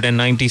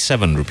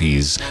 297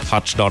 rupees.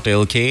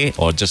 Hutch.lk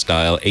or just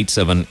dial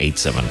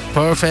 8787.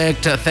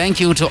 Perfect. Thank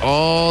you to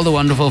all the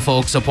wonderful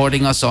folks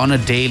supporting us on a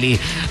daily.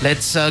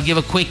 Let's give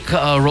a quick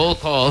roll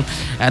call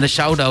and a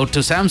shout out to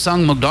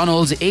Samsung,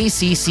 McDonald's,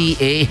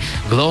 ACCA,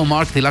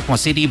 Glowmark, Tilakma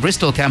City,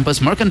 Bristol Campus,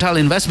 Mercantile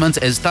Investments,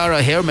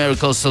 Estara Hair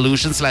Miracle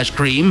Solution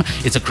 /cream.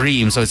 It's a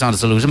cream, so it's not a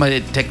solution, but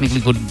it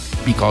technically could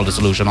be called a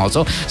solution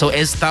also. So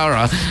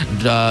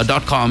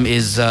Estara.com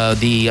is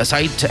the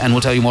site, and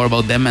we'll tell you more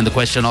about them and the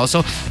question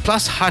also.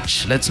 Plus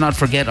Hutch. Let's not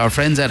forget our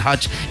friends at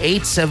Hutch.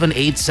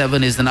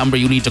 8787 is the number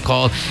you need to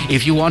call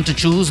if you want to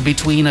choose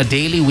between a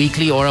daily,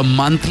 weekly, or a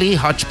monthly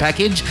Hutch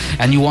package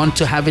and you want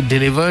to have it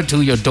delivered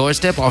to your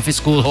doorstep, office,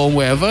 school, home,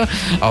 wherever.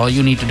 All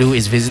you need to do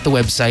is visit the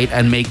website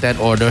and make that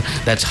order.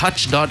 That's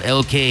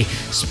Hutch.lk,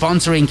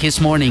 sponsoring Kiss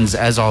Mornings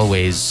as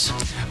always.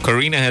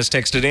 Karina has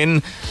texted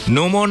in,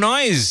 no more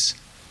noise.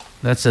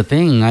 That's the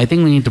thing. I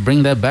think we need to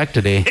bring that back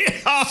today.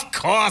 Of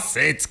course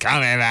it's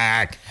coming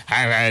back.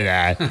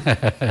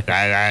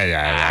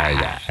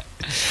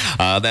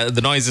 The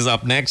noise is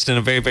up next, and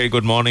a very, very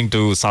good morning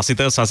to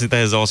Sasita. Sasita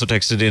has also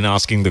texted in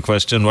asking the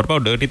question, what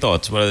about dirty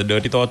thoughts? Were the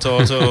dirty thoughts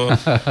also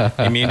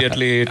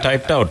immediately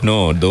typed out?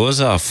 No,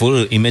 those are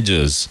full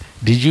images.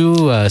 Did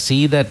you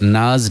see that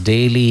Nas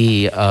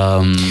Daily?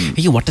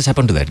 Hey, what has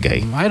happened to that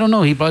guy? I don't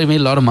know. He probably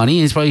made a lot of money.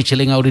 He's probably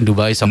chilling out in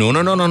Dubai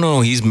somewhere.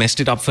 No. He's messed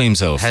it up for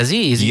himself. Has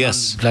he? Is he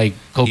yes. on, like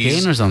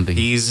cocaine or something?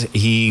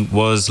 He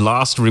was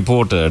last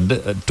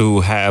reported to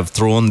have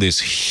thrown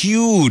this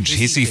huge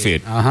hissy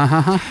fit.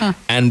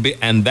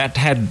 And that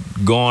had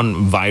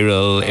gone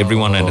viral.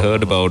 Everyone had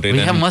heard about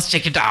it. Must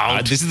check it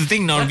out. This is the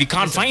thing now. We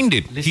can't find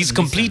it. He's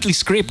completely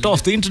scraped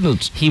off the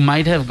internet. He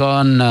might have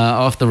gone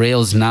off the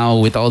rails now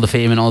with all the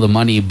fame and all the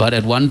money, but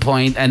at one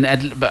point, and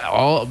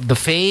all the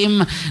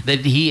fame that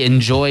he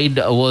enjoyed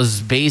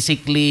was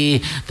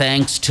basically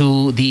thanks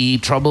to the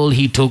trouble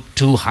he took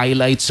to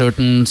highlight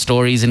certain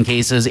stories and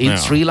cases. In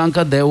Sri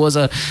Lanka, there was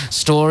a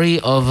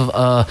story of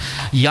a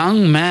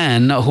young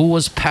man who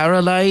was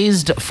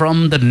paralyzed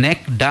from the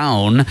neck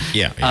down.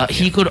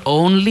 He could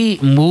only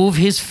move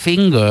his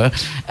finger,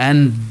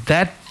 and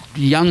that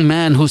young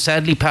man, who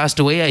sadly passed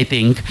away, I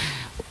think,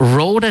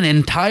 wrote an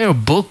entire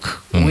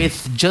book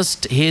with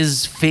just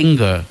his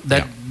finger.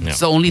 That's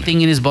the only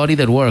thing in his body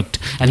that worked.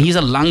 And he's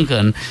a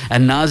Lankan,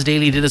 and Nas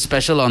Daily did a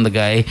special on the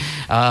guy.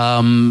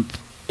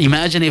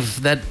 Imagine if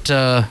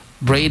that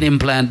brain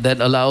implant that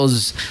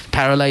allows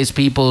paralyzed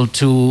people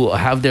to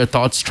have their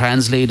thoughts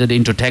translated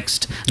into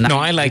text. No,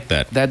 I like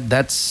that.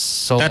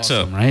 That's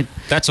awesome, right?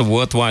 That's a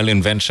worthwhile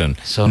invention.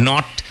 So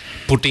not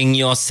putting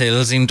your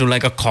cells into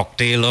like a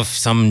cocktail of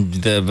some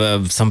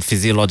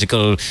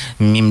physiological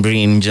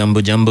membrane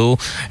jumbo,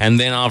 and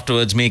then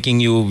afterwards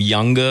making you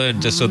younger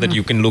just so that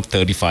you can look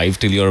 35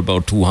 till you're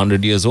about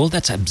 200 years old.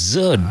 That's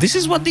absurd. This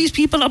is what these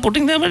people are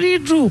putting their money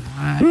into.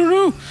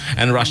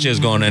 And Russia has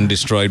gone and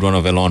destroyed one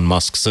of Elon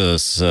Musk's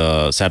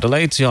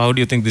satellites. How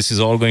do you think this is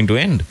all going to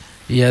end?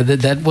 Yeah,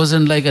 that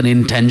wasn't like an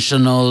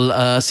intentional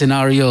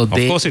scenario.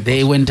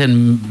 They went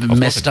and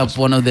messed up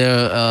one of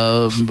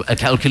their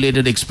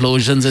calculated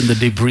explosions and the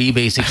debris,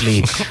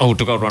 basically.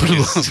 Took out one of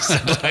his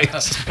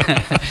satellites.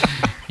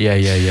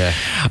 Yeah.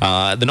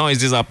 The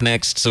noise is up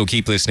next, so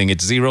keep listening.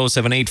 It's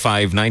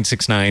 0785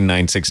 969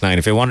 969.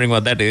 If you're wondering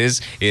what that is,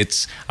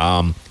 it's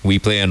we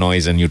play a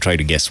noise and you try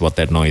to guess what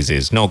that noise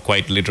is. No,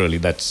 quite literally,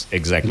 that's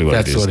exactly what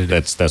it is.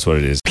 That's what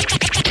it is.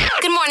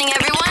 Good morning,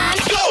 everyone.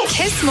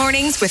 Kiss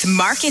Mornings with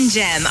Mark and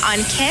Jem on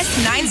Kiss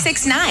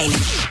 969.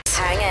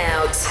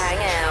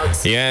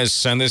 Hangouts.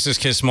 Yes, and this is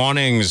Kiss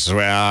Mornings,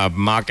 where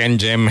Mark and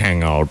Jem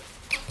hang out.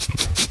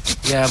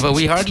 Yeah, but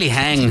we hardly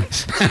hang.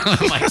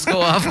 Mics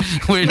go off.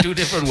 We're in two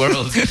different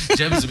worlds.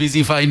 Jem's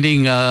busy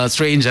finding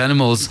strange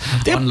animals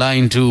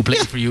online to play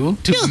for you,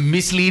 to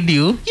mislead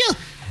you.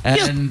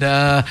 And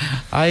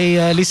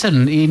I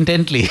listen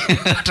intently,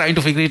 trying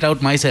to figure it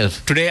out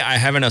myself. Today I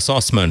have an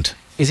assortment.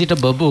 Is it a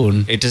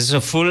baboon? It is a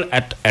full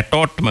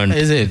assortment.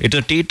 Is it? It's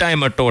a tea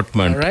time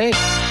assortment. All right.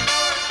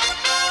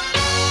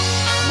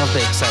 I'm of the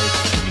excited.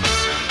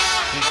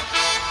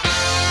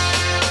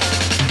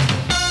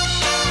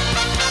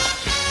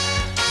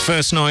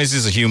 First noise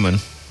is a human.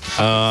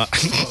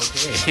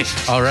 Okay.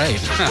 All right.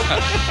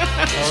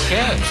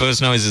 Okay.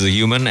 First noise is a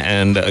human,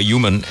 and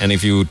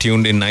if you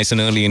tuned in nice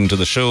and early into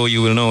the show,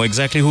 you will know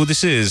exactly who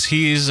this is.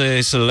 He is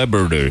a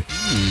celebrity.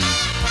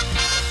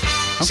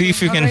 See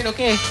if you can. Right,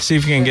 okay. See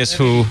if you can guess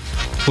who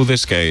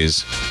this guy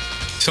is.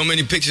 So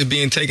many pictures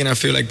being taken, I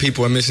feel like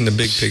people are missing the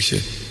big picture.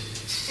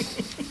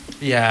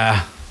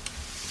 Yeah.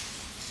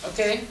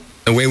 Okay.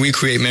 The way we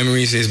create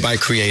memories is by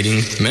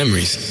creating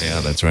memories.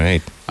 Yeah, that's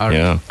right. All right.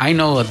 Yeah. I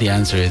know what the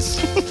answer is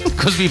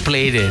because we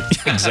played it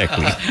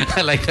Exactly.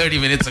 like 30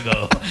 minutes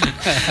ago.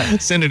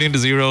 Send it into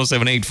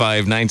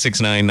 0785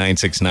 969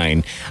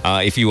 969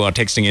 if you are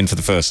texting in for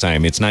the first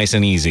time. It's nice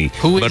and easy.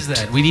 Who is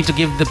that? We need to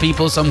give the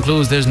people some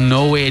clues. There's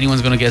no way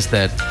anyone's going to guess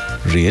that.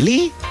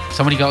 Really?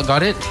 Somebody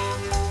got it?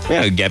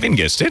 Yeah, Gavin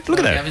guessed it. Look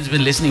at that. Gavin's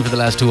been listening for the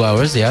last 2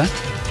 hours, yeah?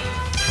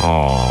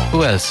 Oh.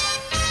 Who else?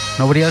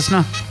 Nobody else,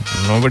 no?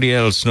 Nobody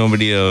else.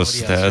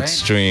 That's right?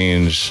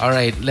 strange. All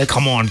right, let's...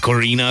 Come on,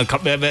 Corina.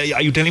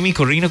 Are you telling me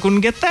Corina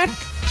couldn't get that?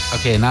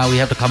 Okay, now we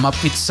have to come up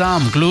with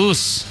some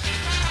clues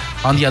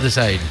on the other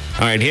side.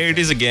 All right, here it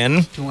is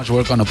again. Too much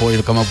work on Apoy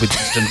to come up with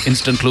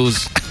instant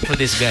clues for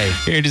this guy.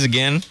 Here it is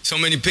again. So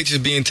many pictures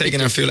being taken,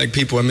 I feel like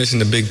people are missing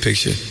the big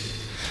picture.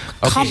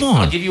 Okay, Come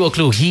on. I'll give you a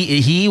clue.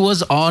 He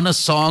was on a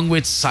song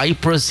with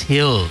Cypress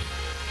Hill.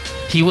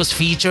 He was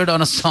featured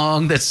on a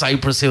song that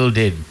Cypress Hill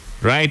did.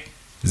 Right?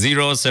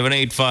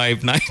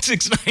 0785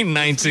 969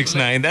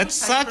 969. That's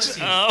such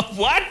a...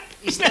 What?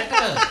 Is that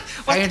a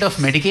kind of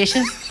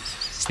medication?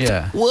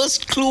 Yeah.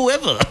 Worst clue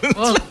ever.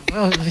 Well,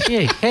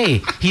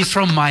 hey, he's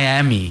from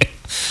Miami.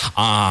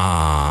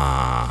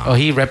 Ah. Oh,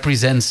 he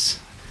represents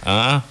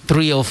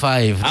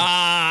 305.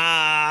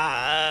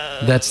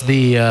 That's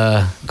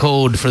the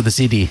code for the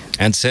city.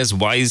 And says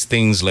wise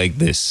things like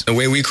this. The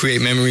way we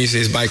create memories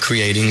is by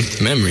creating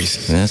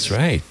memories. That's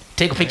right.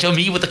 Take a picture of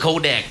me with the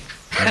Kodak.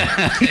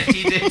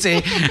 He did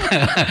say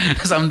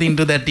something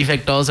to that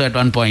effect also at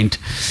one point.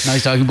 Now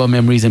he's talking about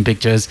memories and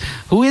pictures.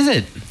 Who is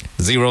it?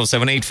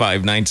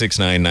 0785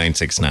 969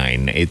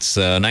 969. It's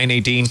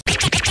 918.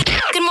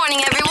 Good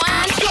morning,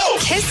 everyone.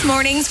 Kiss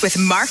Mornings with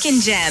Mark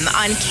and Jem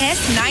on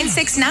Kiss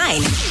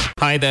 969.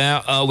 Hi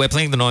there. We're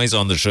playing The Noise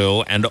on the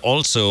show. And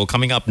also,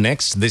 coming up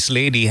next, this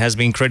lady has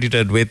been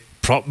credited with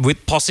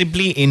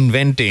possibly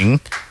inventing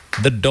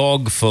the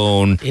dog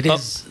phone. It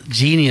is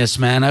genius,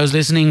 man. I was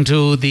listening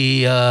to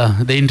the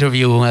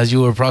interview as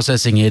you were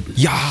processing it.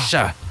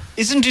 Yeah.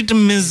 Isn't it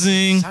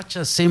amazing? Such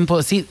a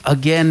simple... See,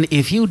 again,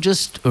 if you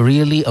just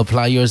really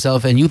apply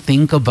yourself and you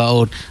think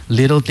about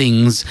little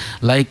things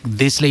like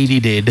this lady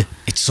did...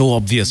 It's so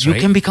obvious, you right?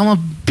 can become a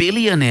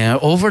billionaire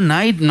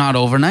overnight. Not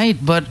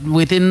overnight, but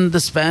within the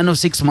span of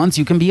 6 months,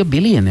 you can be a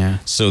billionaire.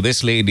 So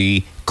this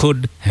lady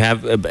could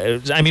have...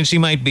 she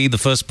might be the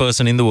first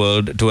person in the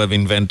world to have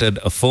invented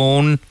a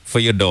phone for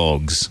your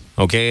dogs.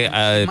 Okay?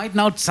 It might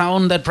not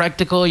sound that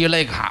practical. You're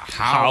like,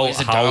 how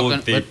is it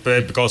dog?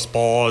 Because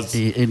pause.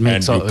 It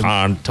makes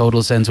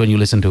total sense when you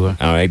listen to her.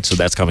 All right, so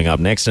that's coming up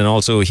next. And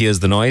also, here's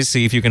The Noise.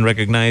 See if you can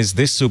recognize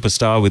this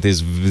superstar with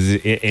his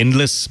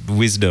endless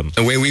wisdom.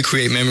 The way we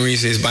create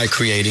memories is by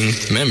creating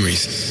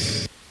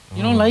memories.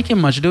 You don't like him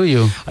much, do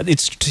you?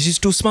 He's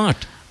too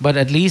smart. But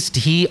at least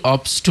he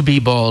opts to be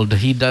bald.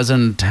 He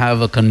doesn't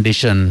have a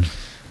condition.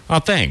 Oh,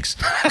 thanks.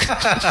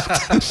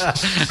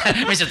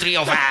 Mr.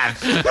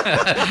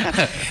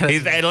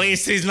 305. At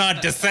least he's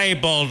not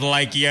disabled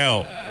like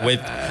you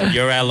with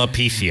your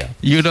alopecia.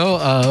 You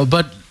know,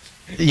 but...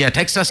 Yeah,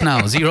 text us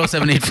now,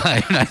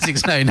 0785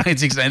 969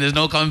 969. There's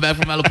no coming back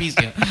from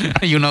alopecia.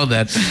 You know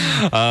that.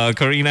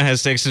 Karina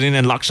has texted in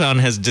and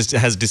Lakshan has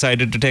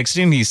decided to text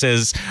in. He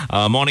says,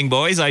 morning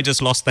boys, I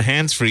just lost the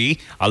hands-free.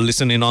 I'll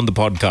listen in on the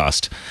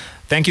podcast.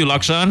 Thank you,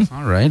 Lakshan.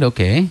 All right,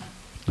 okay.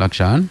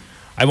 Lakshan.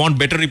 I want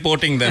better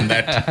reporting than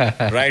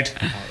that, right?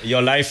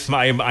 Your life,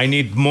 I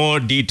need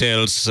more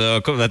details.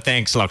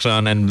 Thanks,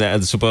 Lakshan, and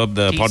superb.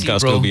 The TC,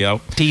 podcast bro. will be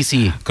out.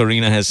 TC.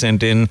 Karina has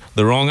sent in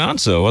the wrong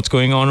answer. What's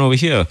going on over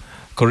here?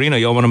 Karina,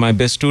 you're one of my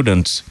best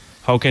students.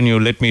 How can you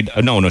let me...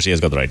 No, she has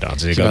got the right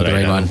answer. She got the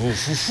right one.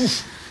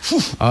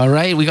 All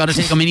right, we got to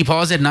take a mini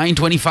pause at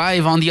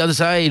 9:25. On the other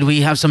side,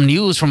 we have some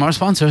news from our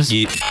sponsors.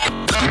 Yeah.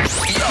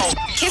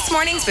 Kiss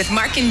Mornings with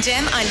Mark and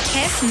Jem on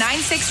Kiss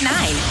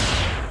 969.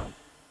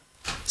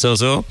 So.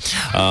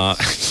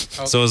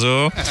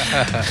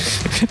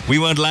 We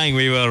weren't lying.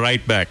 We were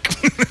right back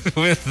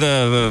with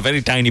a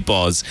very tiny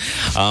pause.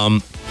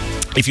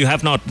 If you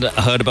have not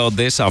heard about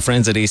this, our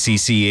friends at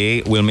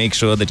ACCA will make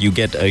sure that you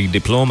get a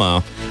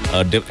diploma,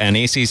 an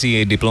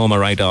ACCA diploma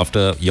right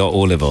after your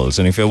O-levels.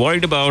 And if you're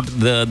worried about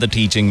the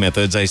teaching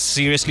methods, I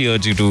seriously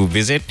urge you to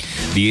visit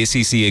the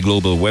ACCA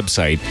Global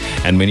website.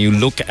 And when you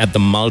look at the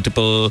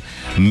multiple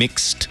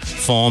mixed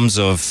forms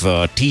of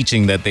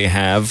teaching that they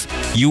have,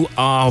 you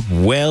are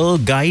well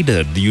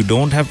guided.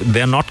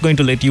 They're not going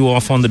to let you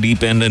off on the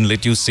deep end and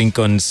let you sink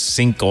or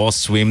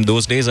swim.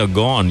 Those days are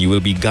gone. You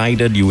will be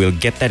guided. You will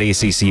get that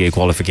ACCA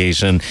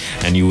qualification,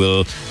 and you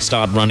will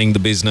start running the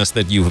business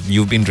that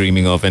you've been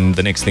dreaming of. And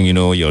the next thing you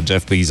know, you're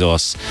Jeff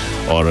Bezos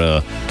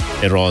or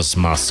Eros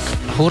Musk.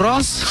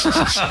 Horos?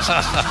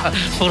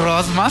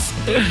 Horos Musk?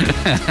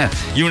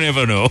 You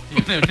never know.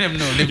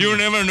 You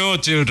never know,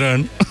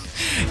 children.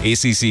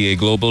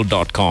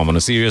 ACCAglobal.com. On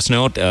a serious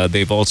note,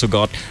 they've also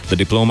got the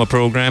diploma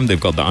program, they've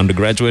got the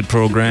undergraduate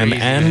program,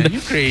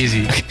 You're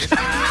crazy.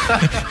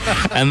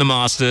 and the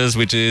Masters,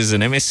 which is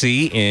an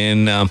MSc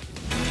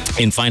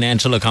in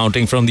financial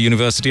accounting from the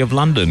University of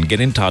London. Get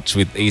in touch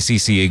with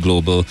ACCA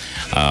Global.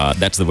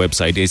 That's the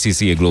website,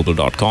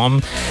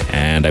 acccaglobal.com.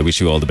 And I wish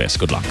you all the best.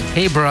 Good luck.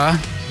 Hey, brah.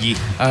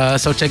 Yeah.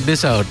 So check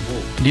this out.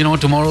 Do you know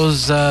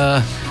tomorrow's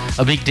a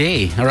big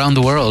day around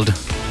the world?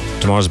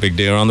 Tomorrow's a big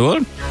day around the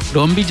world?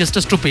 Don't be just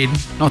a stupid.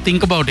 Now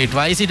think about it.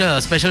 Why is it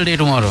a special day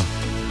tomorrow?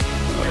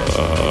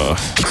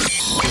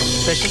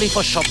 Especially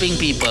for shopping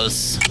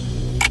peoples.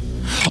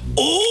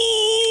 Oh,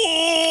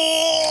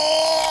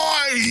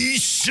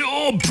 it's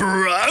a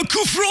Black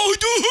Friday.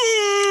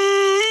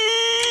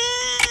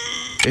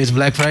 It's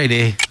Black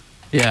Friday.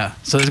 Yeah,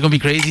 so there's going to be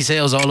crazy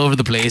sales all over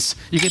the place.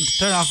 You can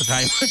turn off the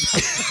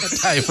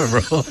timer,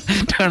 bro.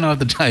 Turn off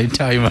the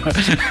timer.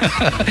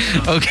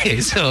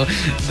 Okay, so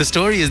the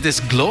story is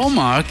this.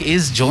 Glowmark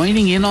is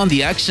joining in on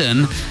the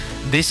action.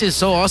 This is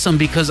so awesome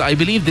because I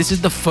believe this is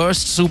the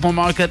first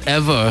supermarket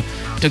ever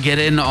to get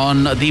in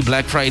on the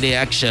Black Friday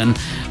action.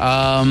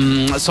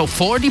 So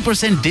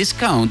 40%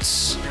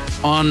 discounts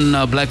on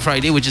Black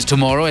Friday, which is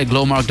tomorrow at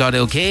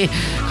glowmark.lk.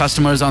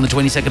 Customers on the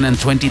 22nd and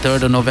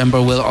 23rd of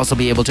November will also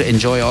be able to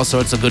enjoy all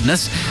sorts of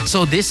goodness.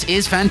 So this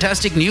is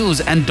fantastic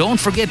news. And don't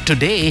forget,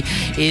 today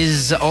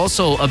is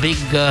also a big,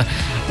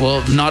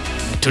 not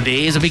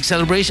today is a big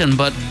celebration,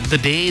 but the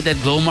day that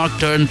Glowmark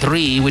turned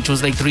 3, which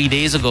was like 3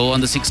 days ago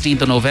on the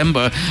 16th of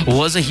November,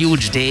 was a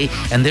huge day.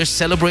 And they're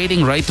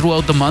celebrating right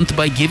throughout the month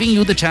by giving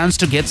you the chance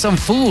to get some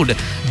food.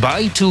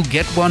 Buy 2,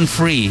 get 1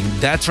 free.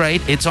 That's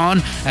right, it's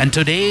on. And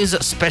today's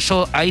special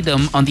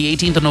item on the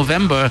 18th of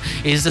November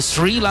is the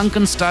Sri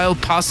Lankan style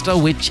pasta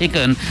with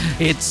chicken.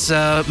 It's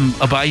a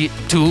buy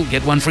 2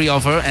 get 1 free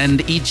offer,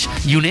 and each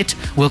unit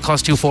will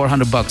cost you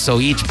 $400. So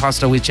each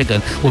pasta with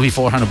chicken will be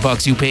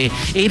 $400. You pay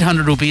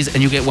 800 rupees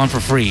and you get 1 for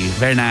free.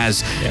 Very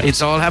nice. Yeah.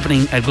 It's all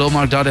happening at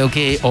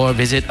glowmark.lk or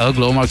visit a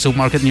Glowmark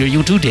supermarket near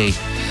you today.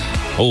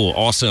 Oh,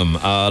 awesome.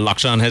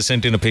 Lakshan has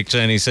sent in a picture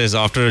and he says,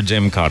 after a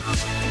gem cut.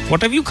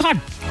 What have you cut?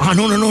 Oh,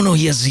 no.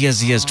 He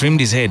has trimmed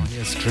his head.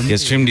 He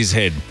has trimmed his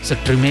head. It's a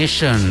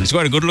trimation. He's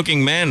quite a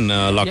good-looking man,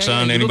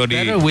 Lakshan. Yeah, anybody?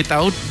 Look better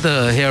without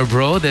the hair,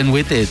 bro, than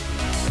with it.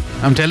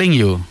 I'm telling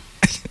you.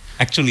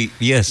 Actually,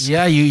 yes.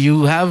 Yeah,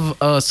 you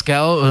have a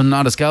scalp,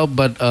 not a scalp,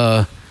 but...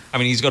 I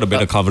mean, he's got a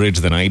better coverage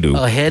than I do.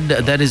 A head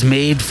that is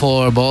made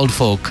for bald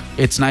folk.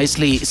 It's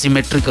nicely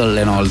symmetrical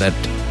and all that.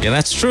 Yeah,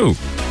 that's true.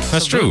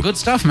 That's true. Good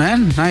stuff,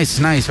 man. Nice,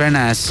 very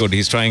nice. Good.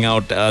 He's trying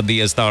out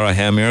the Astara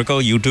Hair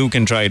Miracle. You too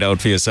can try it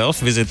out for yourself.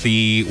 Visit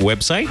the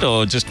website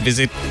or just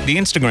visit the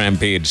Instagram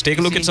page. Take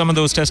a look at some of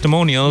those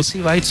testimonials.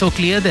 See why it's so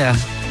clear there?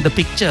 The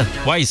picture.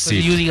 Why is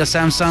it? Using a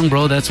Samsung,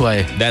 bro, that's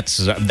why.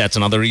 That's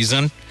another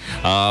reason.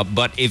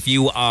 But if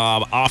you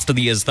are after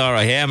the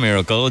Astara Hair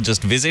Miracle,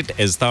 just visit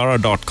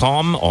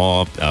astara.com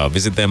or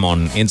visit them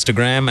on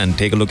Instagram and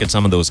take a look at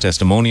some of those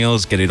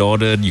testimonials. Get it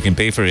ordered. You can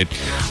pay for it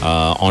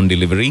on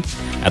delivery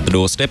at the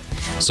doorstep.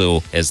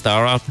 So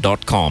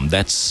astara.com.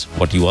 That's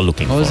what you are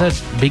looking for. What was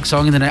that big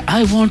song in the night?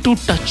 I want to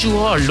touch you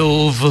all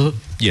over.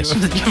 Yes.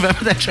 You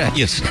remember that track?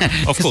 Yes,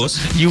 of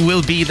course. You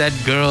will be that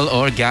girl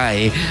or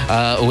guy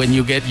when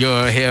you get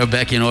your hair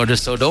back in order.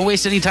 So don't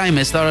waste any time.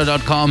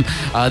 Astara.com.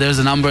 There's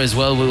a number as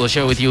well we will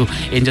share with you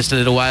in just a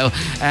little while.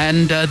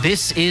 And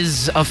this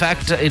is a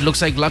fact. It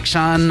looks like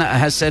Lakshan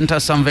has sent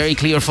us some very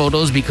clear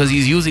photos because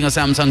he's using a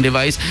Samsung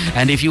device.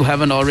 And if you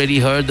haven't already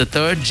heard, the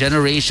 3rd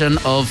generation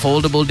of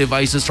foldable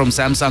devices from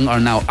Samsung are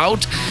now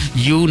out.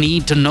 You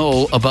need to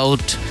know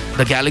about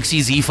the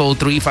Galaxy Z Fold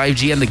 3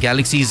 5G and the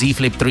Galaxy Z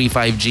Flip 3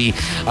 5G.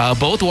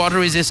 Both water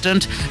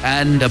resistant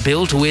and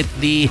built with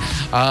the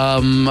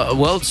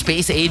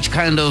space age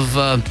kind of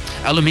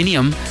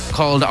aluminium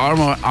called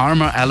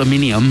Armor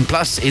Aluminium.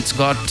 Plus it's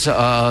got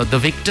the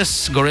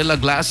Victus Gorilla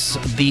Glass,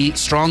 the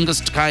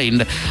strongest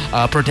kind,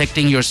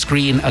 protecting your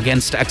screen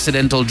against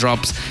accidental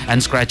drops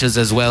and scratches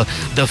as well.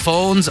 The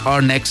phones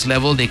are next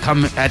level. They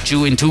come at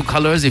you in 2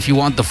 colors. If you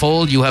want the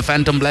Fold, you have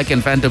Phantom Black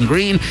and Phantom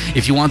Green.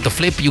 If you want the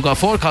Flip, you got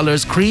 4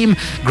 colors: cream,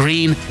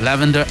 green,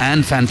 lavender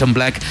and Phantom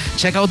Black.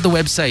 Check out the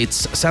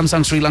websites: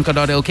 Samsung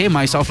SriLanka.lk,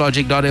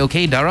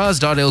 MySoftLogic.lk,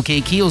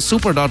 Daraz.lk,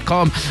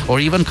 KeelSuper.com, or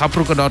even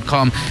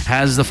Kapruka.com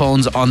has the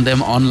phones on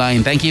them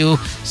online. Thank you,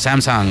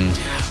 Samsung.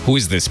 Who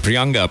is this?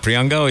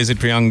 Priyanka, or is it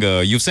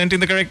Priyanka? You've sent in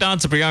the correct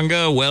answer,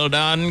 Priyanka. Well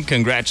done.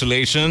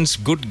 Congratulations.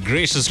 Good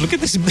gracious. Look at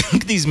this.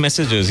 Look at these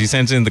messages. He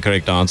sends in the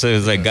correct answer.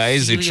 It's like,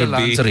 guys, it should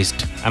be.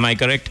 Am I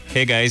correct?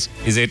 Hey, guys,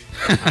 is it?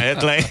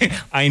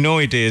 I know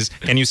it is.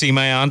 Can you see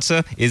my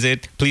answer? Is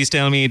it? Please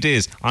tell me it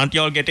is. Aren't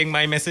y'all getting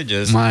my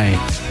messages?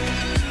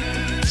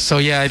 So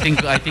yeah, I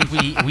think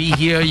we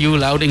hear you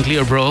loud and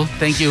clear, bro.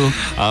 Thank you.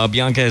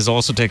 Bianca has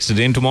also texted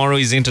in. Tomorrow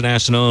is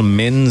International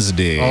Men's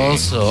Day.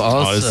 Also.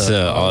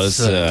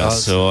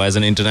 So as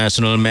an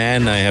international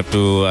man, I have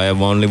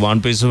only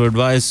one piece of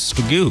advice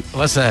to give.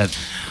 What's that?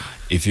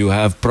 If you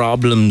have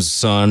problems,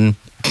 son.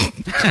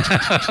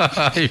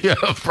 If you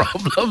have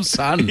problems,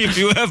 son. If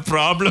you have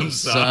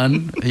problems,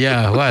 son.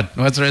 Yeah, what?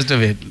 What's the rest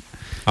of it?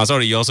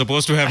 Sorry, you're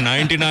supposed to have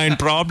 99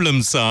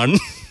 problems, son.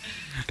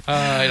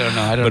 I don't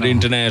know. But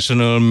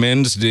International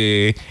Men's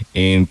Day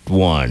ain't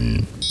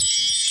one.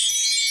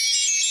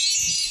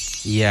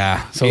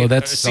 Yeah, so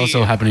that's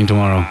also happening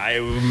tomorrow. I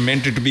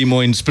meant it to be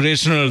more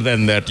inspirational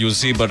than that, you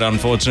see, but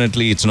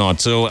unfortunately it's not.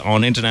 So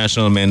on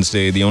International Men's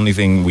Day, the only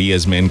thing we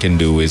as men can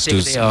do is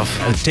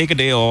take a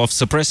day off,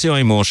 suppress your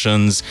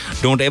emotions.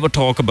 Don't ever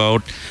talk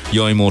about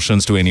your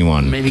emotions to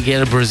anyone. Maybe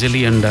get a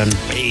Brazilian done.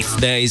 If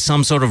there is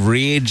some sort of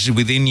rage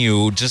within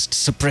you, just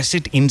suppress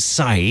it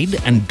inside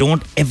and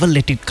don't ever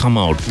let it come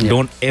out. Yeah.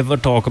 Don't ever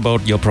talk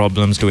about your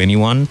problems to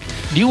anyone.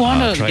 Do you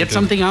want to get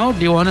something out?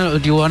 Do you want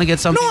to get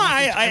something? No,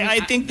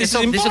 I think this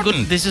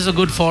is a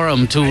good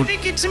forum to. I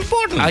think it's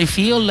important. I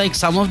feel like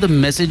some of the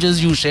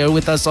messages you share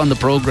with us on the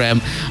program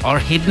are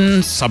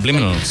hidden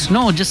subliminals.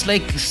 Just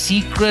like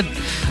secret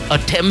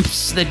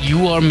attempts that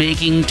you are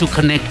making to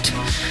connect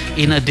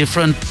in a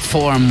different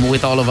form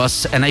with all of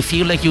us, and I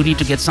feel like you need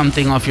to get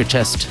something off your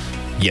chest.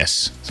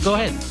 Yes. So go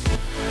ahead.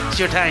 It's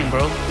your time,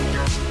 bro.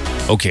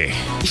 Okay.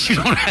 You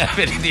don't have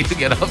anything to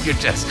get off your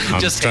chest. I'm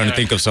just trying to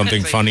think of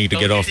something funny to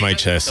get off my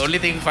chest. The only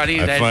thing funny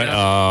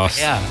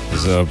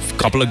there's a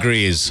couple of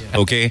grays,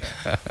 okay?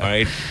 All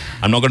right.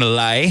 I'm not going to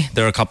lie.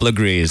 There are a couple of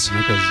grays.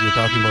 Because you're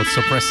talking about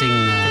suppressing...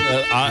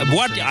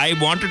 what I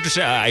wanted to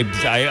say,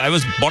 I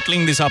was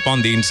bottling this up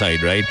on the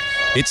inside, right?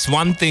 It's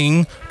one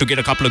thing to get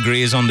a couple of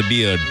grays on the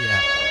beard.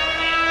 Yeah.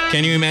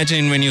 Can you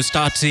imagine when you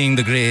start seeing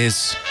the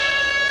grays?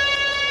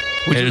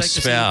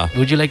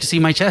 Would you like to see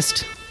my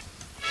chest?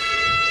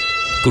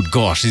 Good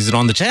gosh, is it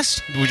on the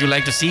chest? Would you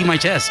like to see my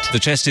chest? The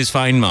chest is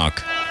fine,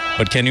 Mark.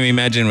 But can you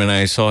imagine when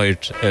I saw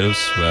it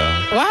elsewhere?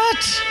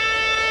 What?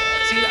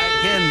 See,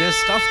 again, there's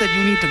stuff that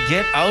you need to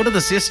get out of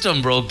the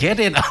system, bro. Get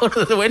it out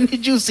of the... When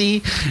did you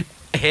see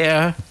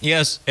hair?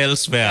 Yes,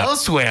 elsewhere.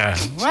 Elsewhere?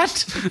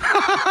 What?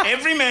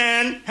 Every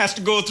man has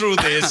to go through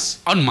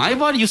this. On my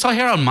body? You saw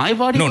hair on my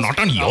body? No, not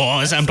on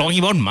yours. I'm talking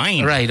about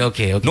mine. Right,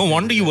 okay. No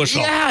wonder you were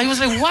shocked. Yeah, I was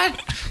like, what?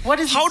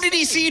 How did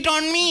he see it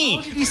on me?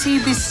 How did he see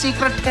this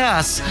secret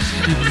hairs?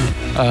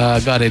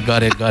 Got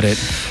it.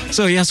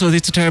 So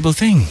it's a terrible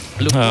thing.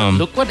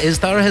 Look what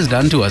Istara has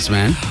done to us,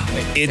 man.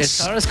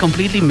 Istara has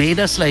completely made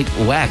us like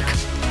whack.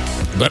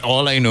 But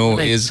all I know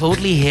is...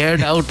 totally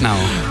haired out now.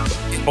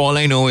 All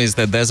I know is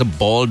that there's a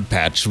bald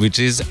patch which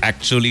is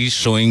actually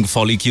showing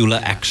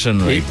follicular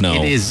action right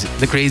now. It is.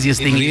 The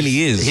craziest thing. It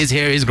really is. His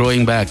hair is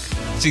growing back.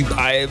 See,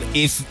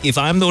 if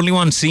I'm the only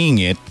one seeing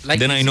it,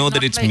 then I know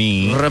that it's like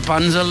me.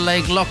 Rapunzel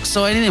like locks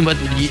or anything, but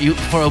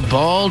for a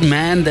bald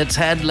man that's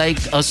had like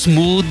a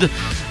smooth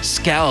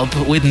scalp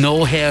with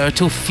no hair,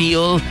 to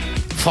feel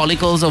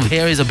follicles of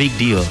hair is a big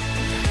deal.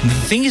 The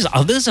thing is,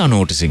 others are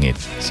noticing it.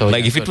 So,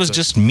 if it was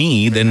just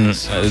me, then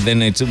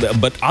it's...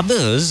 But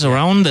others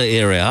around the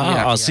area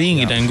are seeing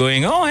it and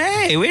going, oh,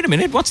 hey, wait a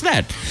minute, what's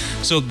that?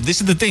 So this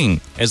is the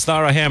thing.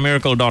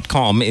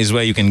 EstaraHairMiracle.com is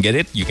where you can get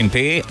it. You can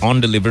pay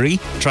on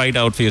delivery. Try it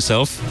out for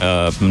yourself.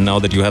 Now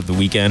that you have the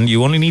weekend,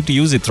 you only need to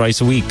use it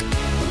thrice a week.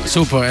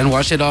 Super, and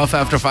wash it off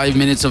after 5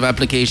 minutes of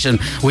application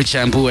with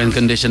shampoo and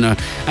conditioner,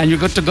 and you're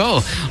good to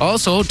go.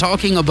 Also,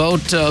 talking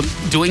about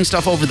doing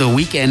stuff over the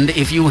weekend,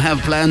 if you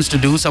have plans to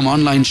do some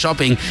online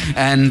shopping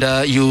and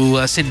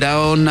you sit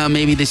down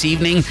maybe this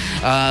evening,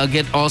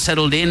 get all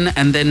settled in,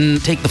 and then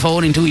take the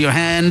phone into your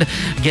hand,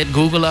 get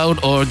Google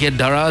out or get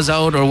Daraz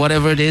out or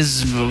whatever it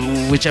is,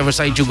 whichever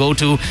site you go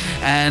to,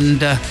 and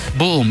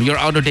boom, you're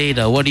out of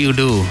data. What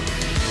do?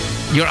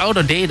 You're out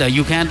of data.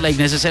 You can't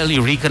necessarily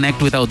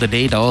reconnect without the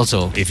data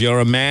also. If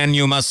you're a man,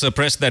 you must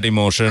suppress that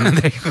emotion.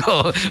 There you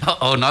go.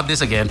 Oh, not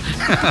this again.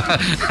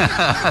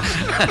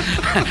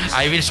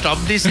 I will stop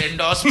this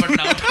endorsement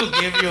now to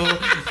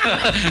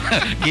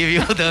give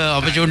you the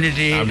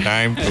opportunity. I'm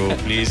time to,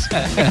 please.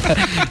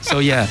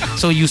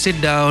 So you sit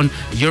down,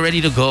 you're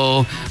ready to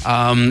go,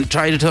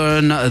 try to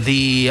turn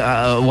the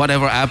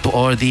whatever app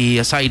or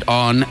the site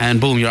on, and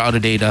boom, you're out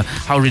of data.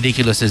 How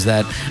ridiculous is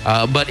that?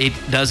 But it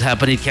does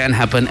happen. It can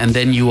happen, and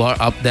then you are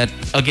up that,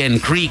 again,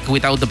 creek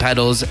without the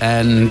paddles,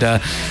 and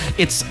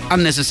it's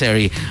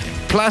unnecessary.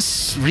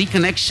 Plus,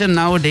 reconnection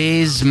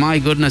nowadays, my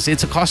goodness,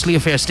 it's a costly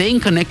affair.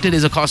 Staying connected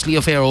is a costly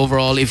affair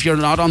overall. If you're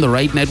not on the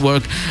right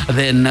network,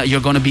 then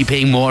you're going to be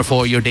paying more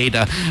for your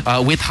data.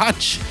 With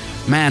Hutch,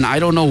 man, I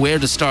don't know where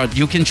to start.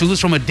 You can choose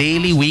from a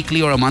daily,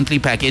 weekly, or a monthly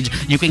package.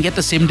 You can get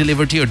the SIM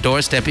delivered to your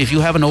doorstep. If you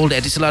have an old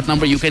Etisalat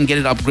number, you can get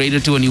it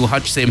upgraded to a new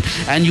Hutch SIM.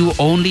 And you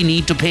only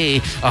need to pay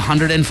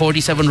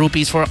 147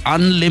 rupees for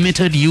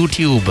unlimited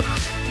YouTube.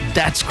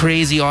 That's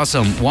crazy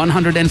awesome.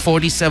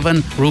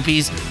 147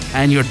 rupees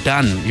and you're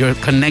done. You're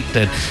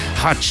connected.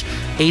 Hutch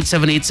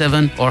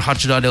 8787 or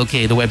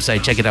hutch.lk, the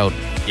website. Check it out.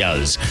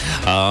 Yes.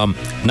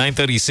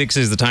 9:36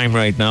 is the time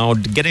right now.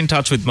 Get in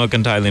touch with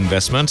Mercantile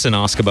Investments and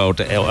ask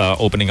about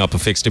opening up a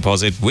fixed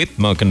deposit with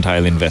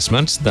Mercantile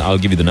Investments. I'll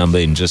give you the number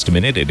in just a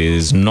minute. It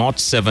is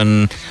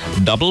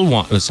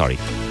 0711. Sorry.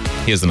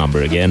 Here's the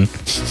number again.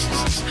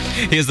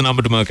 Here's the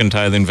number to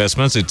Mercantile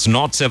Investments. It's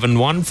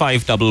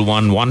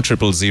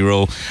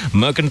 071-511-1000.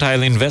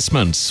 Mercantile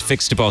Investments.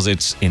 Fixed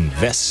deposits.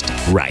 Invest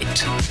right.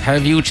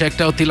 Have you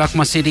checked out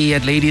Tilakma City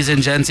yet, ladies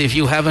and gents? If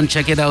you haven't,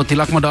 check it out.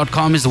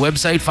 Tilakma.com is the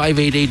website.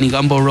 588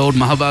 Nigambo Road,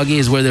 Mahabagi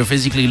is where they're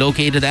physically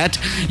located at.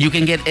 You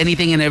can get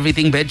anything and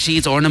everything. Bed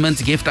sheets,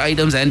 ornaments, gift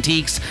items,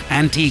 antiques,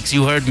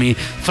 you heard me.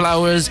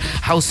 Flowers,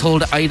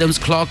 household items,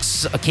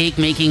 clocks, cake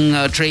making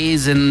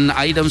trays and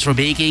items for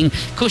baking,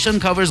 cushion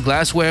covers,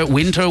 glassware,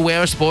 winter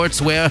wear,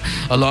 sportswear,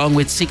 along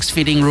with 6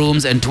 fitting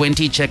rooms and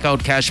 20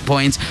 checkout cash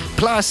points.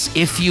 Plus,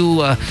 if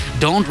you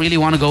don't really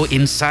want to go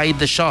inside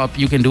the shop,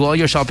 you can do all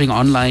your shopping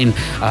online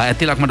at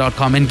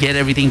tilakma.com and get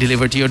everything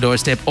delivered to your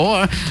doorstep,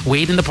 or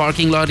wait in the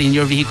parking lot in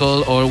your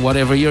vehicle or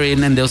whatever you're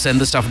in and they'll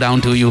send the stuff down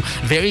to you.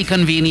 Very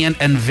convenient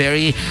and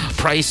very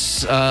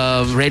price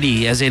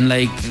ready, as in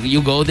like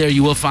you go there,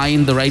 you will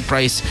find the right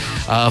price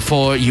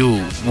for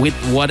you with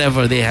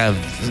whatever they have,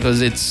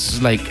 because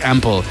it's like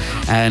ample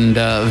and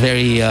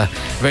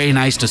very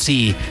nice to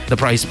see the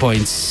price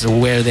points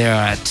where they're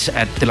at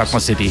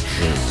Tilakma City.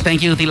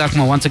 Thank you,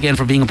 Tilakma, once again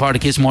for being a part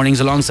of Kiss Mornings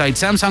alongside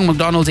Samsung,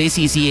 McDonald's,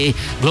 ACCA,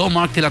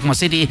 Glowmark, Tilakma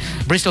City,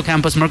 Bristol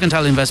Campus,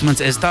 Mercantile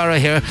Investments, Estara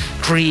Hair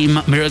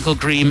Cream, Miracle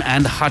Cream,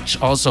 and Hutch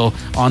also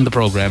on the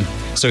program.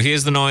 So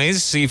here's the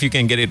noise. See if you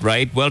can get it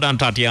right. Well done,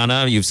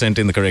 Tatiana. You've sent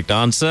in the correct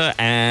answer.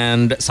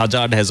 And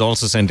Sajad has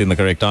also sent in the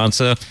correct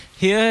answer.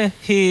 Here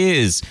he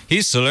is.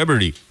 He's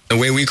celebrity. The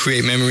way we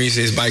create memories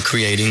is by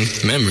creating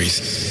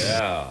memories.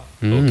 Yeah.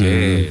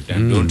 Okay.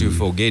 And don't you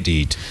forget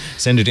it.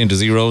 Send it into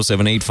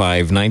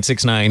 0785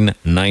 969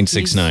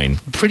 969.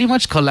 Pretty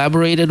much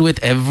collaborated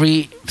with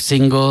every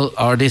single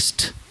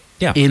artist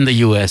in the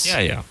US.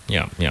 Yeah.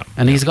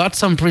 And he's got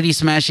some pretty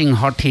smashing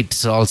hot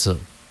hits also.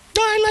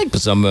 I like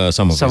some of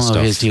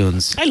his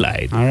tunes. I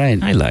lied. All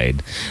right. I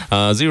lied.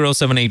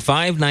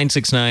 0785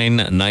 969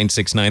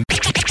 969.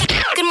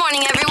 Good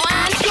morning, everyone.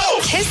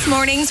 Kiss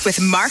Mornings with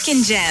Mark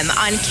and Jem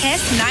on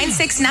Kiss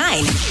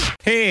 969.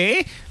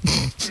 Hey.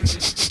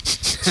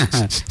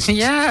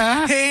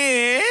 Yeah.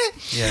 Hey.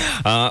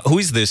 Yeah. Who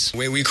is this? The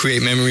way we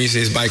create memories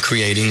is by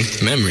creating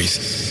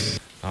memories.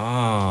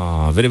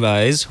 Very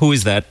wise. Who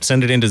is that?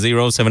 Send it into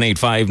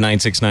 0785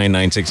 969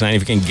 969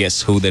 if you can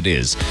guess who that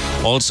is.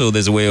 Also,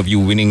 there's a way of you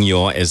winning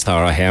your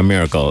Estara Hair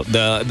Miracle.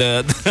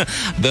 The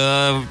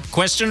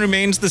question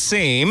remains the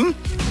same.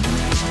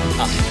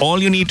 All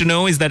you need to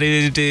know is that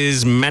it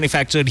is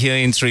manufactured here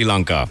in Sri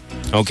Lanka.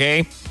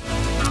 Okay?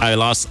 I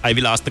will ask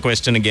the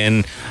question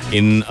again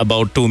in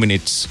about 2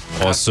 minutes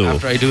or so.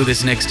 After I do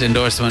this next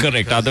endorsement.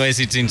 Correct. Otherwise,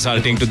 it's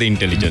insulting to the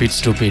intelligence. A bit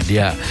stupid,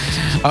 yeah.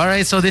 All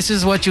right, so this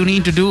is what you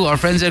need to do. Our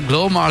friends at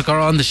Glowmark are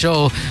on the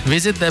show.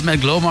 Visit them at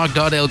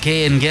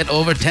glowmark.lk and get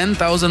over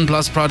 10,000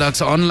 plus products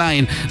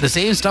online. The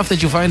same stuff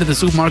that you find at the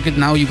supermarket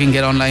now you can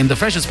get online. The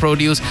freshest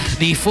produce,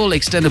 the full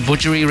extended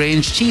butchery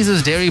range,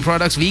 cheeses, dairy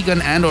products,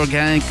 vegan and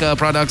organic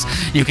products.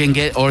 You can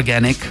get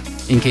organic.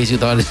 In case you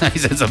thought I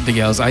said something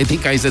else. I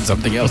think I said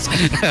something else.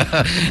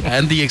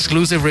 And the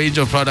exclusive range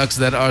of products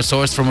that are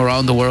sourced from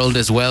around the world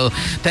as well.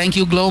 Thank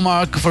you,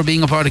 Glowmark, for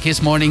being a part of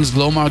Kiss Mornings.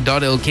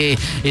 Glowmark.lk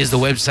is the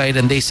website,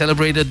 and they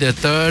celebrated their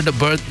 3rd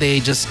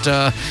birthday just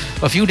a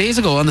few days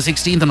ago on the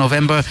 16th of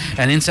November.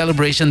 And in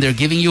celebration, they're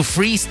giving you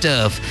free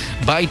stuff.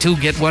 Buy 2,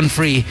 get 1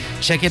 free.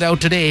 Check it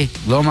out today,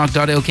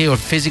 glowmark.lk, or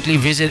physically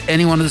visit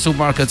any one of the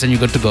supermarkets and you're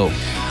good to go.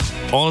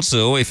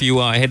 Also, if you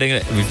are heading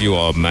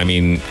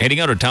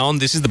out of town,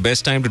 this is the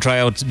best time to try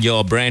out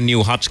your brand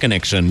new Hutch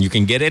connection. You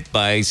can get it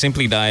by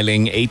simply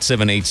dialing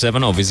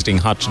 8787 or visiting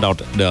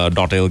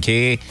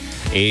hutch.lk.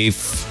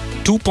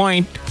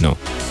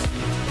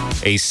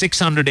 A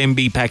 600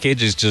 MB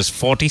package is just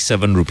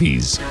 47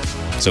 rupees.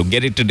 So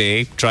get it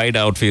today, try it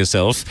out for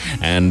yourself,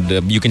 and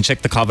you can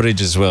check the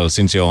coverage as well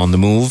since you're on the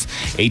move.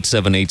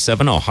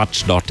 8787 or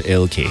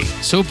hutch.lk.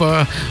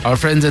 Super. Our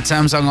friends at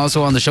Samsung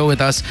also on the show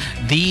with us.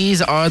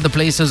 These are the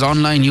places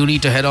online you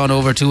need to head on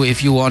over to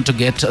if you want to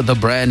get the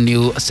brand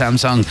new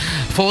Samsung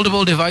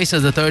foldable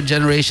devices, the 3rd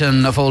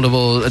generation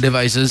foldable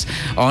devices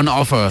on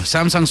offer.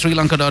 Samsung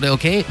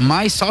SriLanka.lk,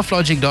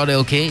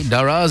 mysoftlogic.lk,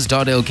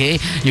 daraz.lk.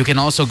 You can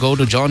also go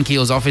to John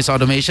Keel's Office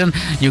Automation.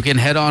 You can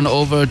head on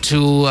over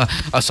to a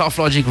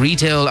SoftLogic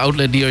retail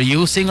outlet near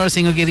you.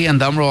 Singagiri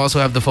and Damro also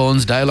have the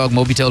phones. Dialog,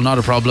 Mobitel, not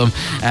a problem.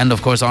 And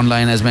of course,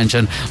 online, as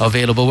mentioned,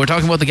 available. We're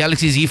talking about the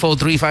Galaxy Z Fold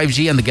 3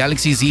 5G and the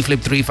Galaxy Z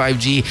Flip 3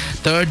 5G.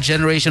 3rd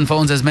generation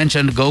phones, as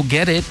mentioned. Go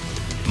get it.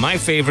 My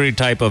favorite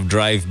type of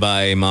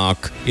drive-by,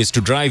 Mark, is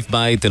to drive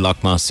by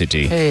Tilakma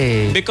City.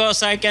 Hey.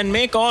 Because I can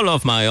make all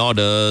of my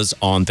orders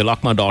on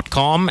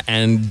tilakma.com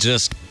and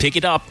just pick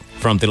it up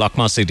from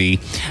Tilakma City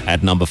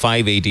at number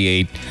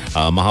 588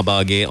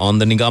 Mahabagi on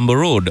the Nigambo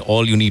Road.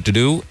 All you need to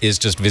do is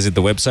just visit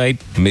the website,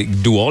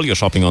 do all your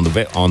shopping on the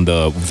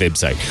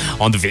website,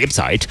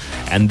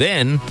 and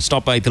then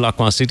stop by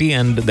Tilakma City,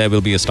 and there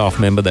will be a staff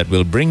member that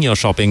will bring your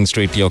shopping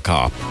straight to your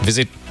car.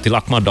 Visit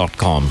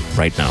tilakma.com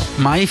right now.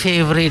 My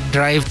favorite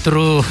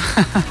drive-through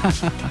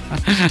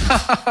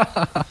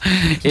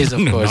is,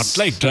 of course...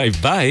 Not like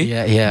drive-by.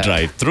 Yeah.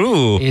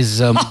 Drive-through.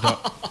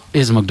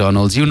 Is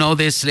McDonald's. You know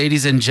this,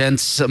 ladies and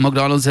gents.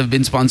 McDonald's have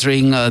been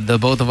sponsoring the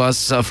both of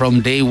us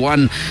from day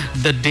one.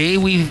 The day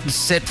we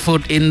set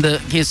foot in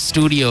the KISS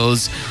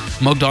studios,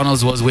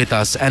 McDonald's was with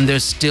us, and they're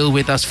still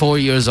with us 4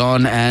 years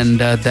on,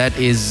 and that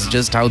is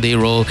just how they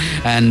roll.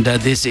 And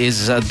this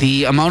is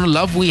the amount of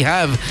love we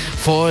have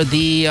for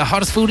the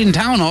hottest food in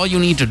town. All you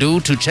need to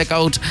do to check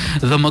out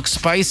the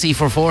McSpicy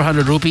for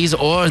 400 rupees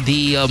or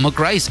the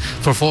McRice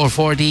for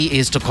 440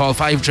 is to call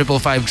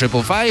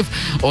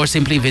 555-555 or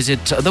simply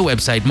visit the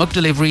website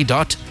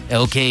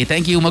mcdelivery.lk.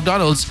 Thank you,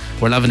 McDonald's.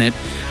 We're loving it.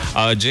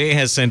 Jay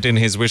has sent in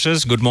his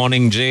wishes. Good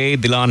morning, Jay.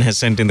 Dilan has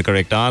sent in the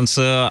correct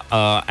answer.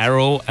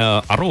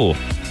 Arosh,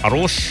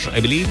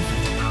 I believe.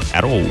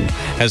 Arrow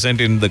has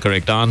sent in the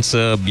correct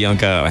answer.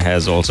 Bianca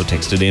has also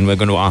texted in. We're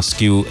going to ask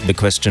you the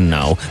question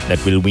now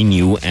that will win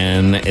you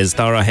an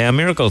Estara hair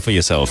miracle for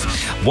yourself.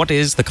 What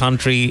is the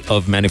country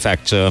of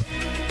manufacture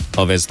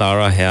of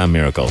Estara hair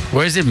miracle?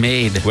 Where is it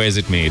made? Where is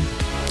it made?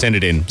 Send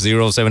it in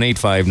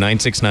 0785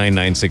 969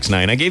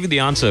 969. I gave you the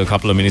answer a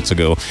couple of minutes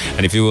ago,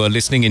 and if you were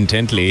listening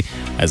intently,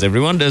 as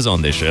everyone does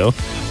on this show,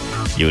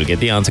 you will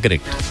get the answer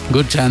correct.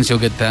 Good chance you'll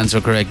get the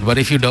answer correct. But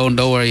if you don't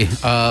worry.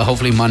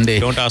 Hopefully Monday.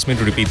 Don't ask me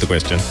to repeat the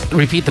question.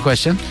 Repeat the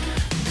question.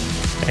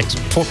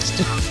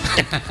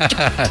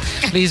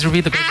 Please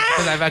repeat the question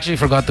because I've actually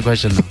forgot the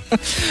question.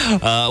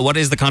 What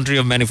is the country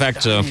of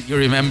manufacture? You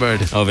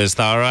remembered. Of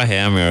Estara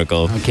hair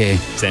miracle. Okay.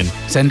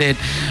 Send it.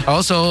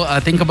 Also,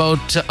 think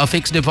about a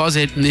fixed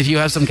deposit. If you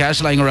have some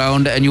cash lying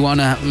around and you want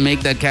to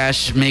make that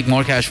cash, make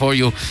more cash for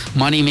you.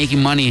 Money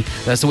making money.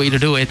 That's the way to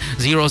do it.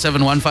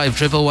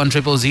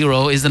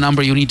 0715-111-000 is the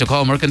number you need to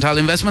call Mercantile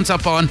Investments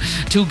up on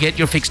to get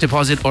your fixed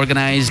deposit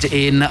organized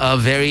in a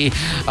very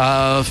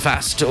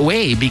fast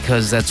way,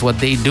 because that's what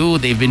they do.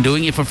 They've been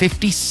doing it for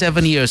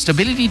 57 years.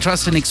 Stability,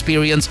 trust, and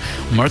experience.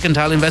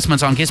 Mercantile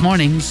Investments on KISS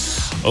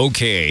Mornings.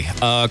 Okay.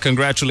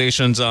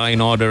 Congratulations are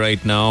in order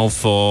right now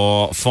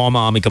for former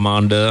Army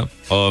Commander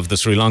of the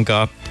Sri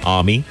Lanka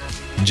Army,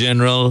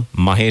 General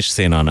Mahesh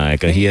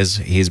Senanayake.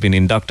 He's been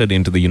inducted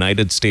into the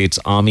United States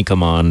Army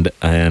Command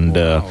and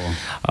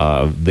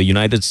the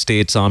United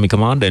States Army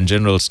Command and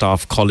General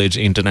Staff College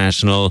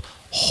International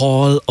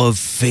Hall of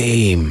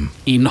Fame.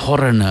 In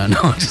Horana.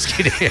 No, just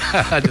kidding.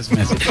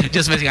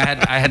 Just messing.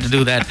 I had to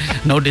do that.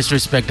 No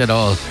disrespect at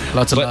all.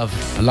 Lots of love.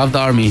 I love the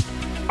Army.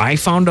 I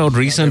found out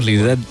recently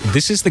that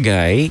this is the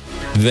guy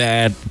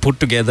that put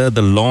together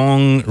the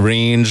Long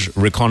Range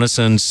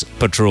Reconnaissance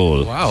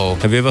Patrol. Wow.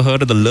 Have you ever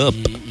heard of the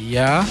LRP?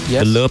 Yeah.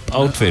 Yes. The LRP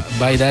outfit.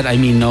 By that I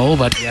mean no,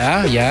 but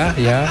yeah.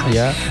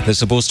 They're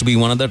supposed to be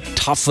one of the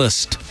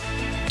toughest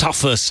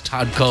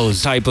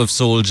hardcores type of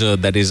soldier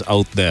that is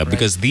out there,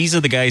 because these are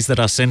the guys that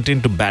are sent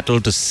into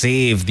battle to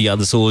save the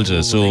other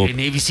soldiers. So like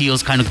Navy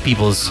SEALs kind of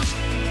peoples.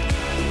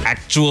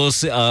 Actual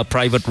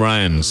Private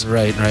Ryans.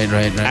 Right.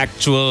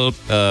 Actual,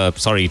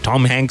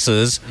 Tom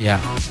Hanks's. Yeah.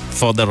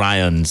 For the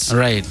Ryans.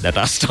 Right. That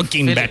are stuck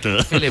in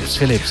battle.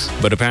 Phillips.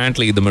 But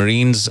apparently the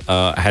Marines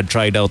had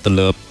tried out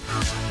the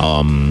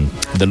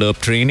LRP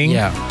training.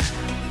 Yeah.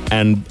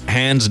 And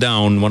hands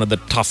down, one of the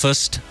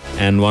toughest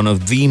and one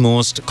of the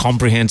most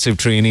comprehensive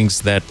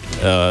trainings that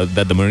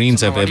the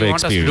Marines have ever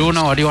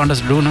experienced. What do you want us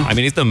to do now? I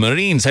mean, it's the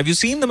Marines. Have you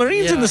seen the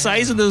Marines and the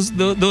size of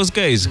those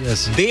guys?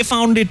 Yes. They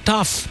found it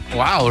tough.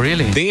 Wow,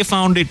 really? They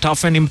found it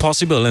tough and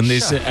impossible. And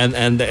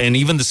and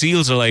even the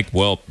SEALs are like,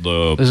 well,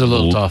 this is a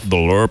little tough. The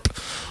LRP.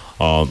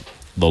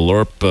 The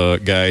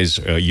LRP guys,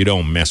 you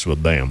don't mess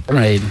with them.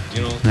 Right.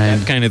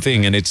 That kind of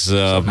thing. And it's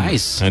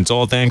nice. And it's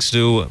all thanks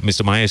to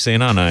Mr. Mahesh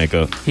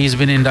Senanayake. He's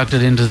been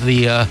inducted into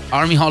the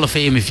Army Hall of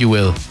Fame, if you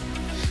will.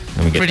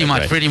 Pretty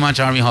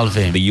much Army Hall of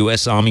Fame. The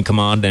U.S. Army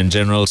Command and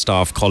General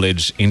Staff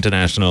College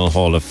International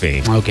Hall of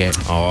Fame. Okay.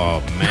 Oh,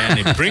 man,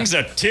 it brings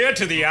a tear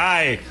to the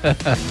eye.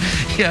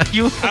 Yeah,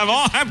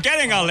 I'm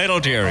getting a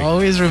little teary.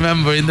 Always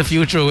remember in the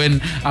future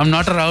when I'm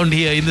not around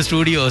here in the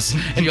studios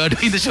and you're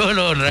doing the show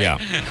alone, right? Yeah.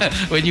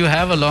 When you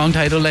have a long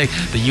title like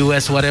the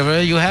U.S.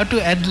 whatever, you have to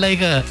add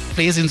like a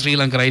place in Sri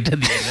Lanka right at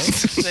the end,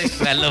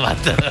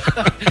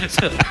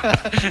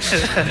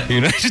 right?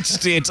 United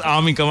States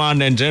Army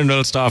Command and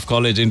General Staff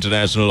College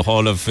International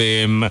Hall of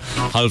Fame,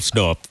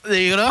 Halfsdorp.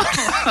 You know,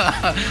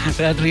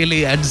 that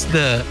really adds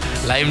the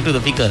lime to the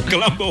pickle.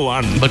 Colombo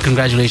 1. But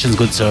congratulations,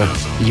 good sir.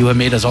 You have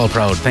made us all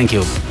proud. Thank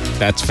you.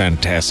 That's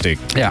fantastic.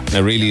 Yeah.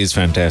 That really is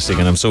fantastic,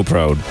 and I'm so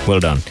proud. Well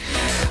done.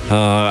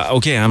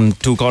 Okay, I'm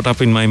too caught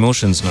up in my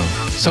emotions now.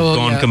 So I've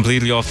gone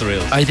completely off the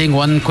rails. I think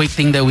one quick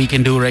thing that we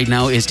can do right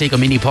now is take a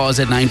mini pause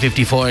at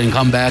 9:54 and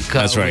come back.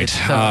 That's right.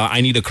 I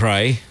need a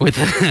cry. With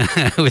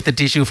the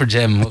tissue for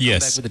Jem. We'll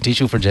yes. Come back with the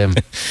tissue for Jem.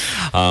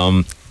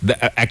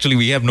 Actually,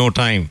 we have no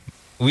time.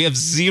 We have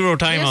zero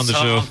time on the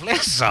show.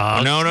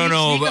 No.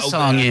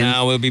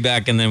 Now we'll be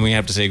back, and then we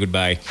have to say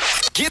goodbye.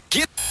 Get up.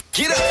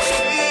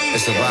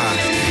 It's the vibe.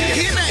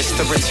 It's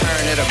the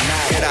return of the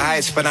Mac. The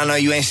heights, but I know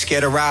you ain't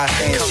scared to ride.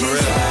 Come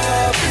real.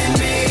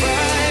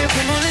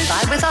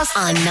 with us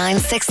on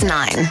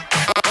 969.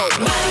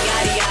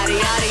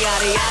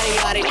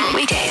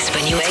 Weekdays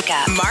when you wake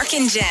up. Mark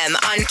and Jem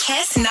on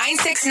Kiss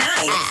 969.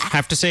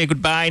 Have to say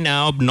goodbye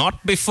now,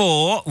 not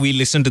before we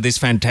listen to this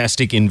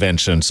fantastic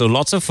invention. So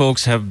lots of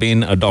folks have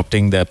been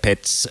adopting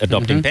pets,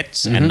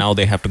 and now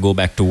they have to go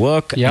back to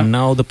work. Yeah. And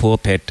now the poor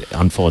pet,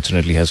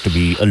 unfortunately, has to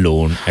be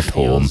alone at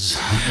home.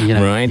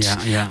 Right?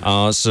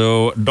 Yeah.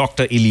 So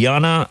Dr.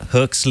 Ileana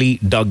Herxley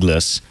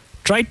Douglas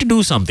tried to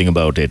do something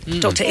about it.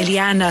 Dr.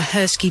 Ileana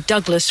Herxley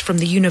Douglas from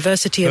the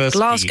University of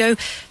Glasgow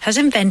has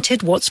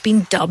invented what's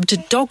been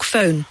dubbed dog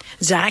phone.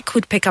 Zach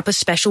would pick up a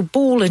special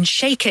ball and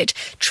shake it,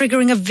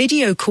 triggering a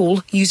video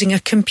call using a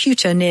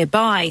computer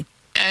nearby.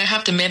 I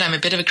have to admit, I'm a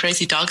bit of a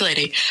crazy dog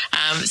lady.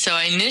 So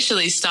I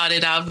initially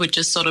started out with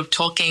just sort of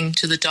talking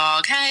to the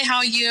dog. Hey, how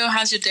are you?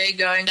 How's your day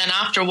going? And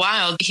after a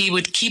while, he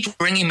would keep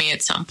ringing me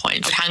at some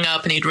point. I'd hang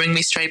up and he'd ring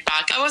me straight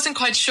back. I wasn't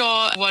quite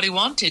sure what he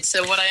wanted.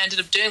 So what I ended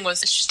up doing was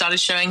started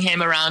showing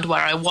him around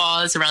where I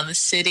was, around the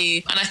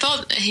city. And I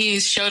thought he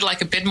showed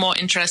like a bit more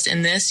interest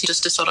in this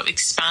just to sort of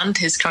expand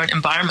his current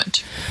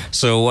environment.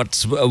 So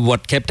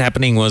what kept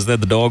happening was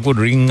that the dog would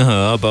ring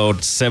her about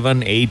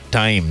 7-8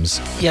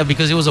 times. Yeah,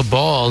 because it was a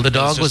ball. The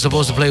dog was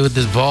supposed to play with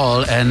this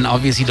ball, and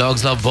obviously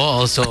dogs love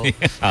balls. So,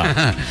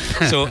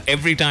 so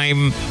every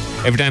time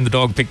the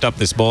dog picked up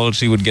this ball,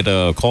 she would get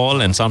a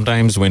call, and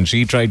sometimes when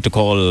she tried to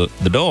call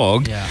the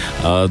dog,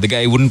 the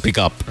guy wouldn't pick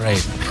up.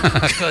 Right,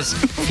 because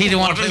he didn't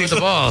want to play with the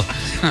ball.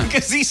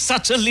 Because he's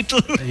such a little.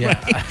 Yeah,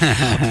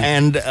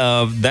 and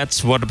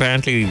that's what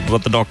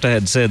the doctor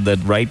had said, that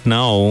right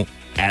now,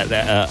 at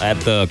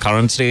the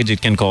current stage,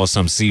 it can cause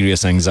some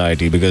serious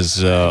anxiety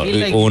because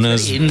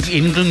owners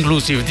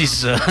inconclusive.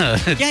 This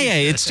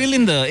it's still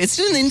in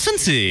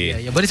infancy.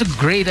 Yeah, but it's a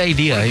great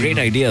idea. Great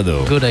idea,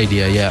 though. Good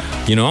idea, yeah.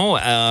 You know,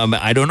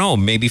 I don't know.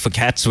 Maybe for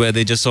cats, where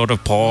they just sort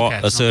of paw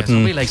a certain.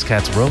 Nobody likes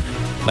cats, bro.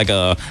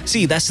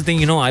 See, that's the thing.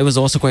 You know, I was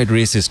also quite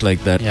racist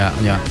like that. Yeah.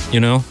 You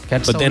know,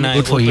 cats are only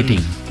good for eating.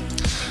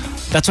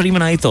 That's what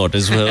even I thought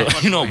as well.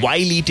 You know, while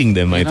eating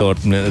them, I thought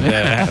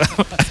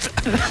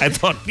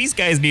these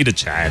guys need a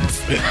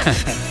chance.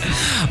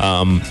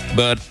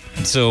 But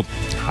so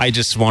I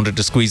just wanted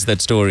to squeeze that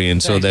story in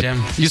so that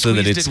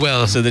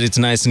it's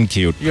nice and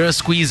cute. You're a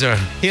squeezer.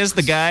 Here's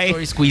the guy.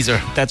 Story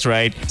squeezer. That's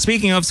right.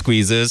 Speaking of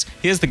squeezers,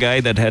 here's the guy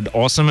that had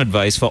awesome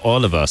advice for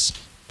all of us.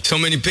 So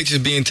many pictures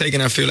being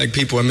taken, I feel like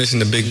people are missing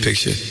the big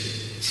picture.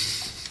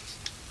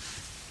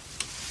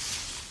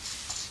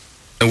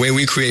 The way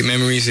we create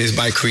memories is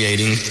by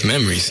creating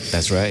memories.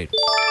 That's right.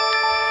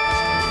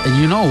 And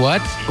you know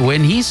what?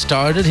 When he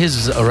started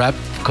his rap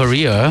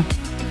career,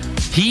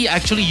 he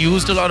actually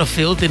used a lot of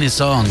filth in his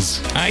songs.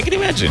 I can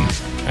imagine.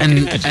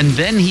 And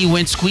then he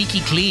went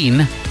squeaky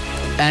clean,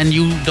 and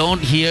you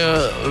don't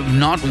hear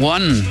not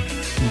one.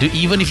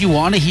 Even if you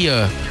want to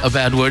hear a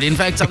bad word. In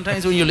fact,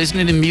 sometimes when you're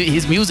listening to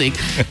his music,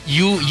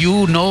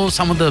 you know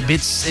some of the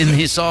bits in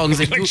his songs.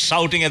 Like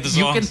shouting at the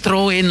songs. You can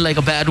throw in like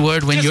a bad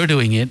word when you're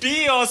doing it.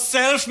 Be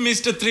yourself,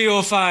 Mr.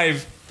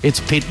 305. It's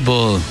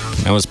Pitbull.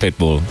 That was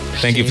Pitbull.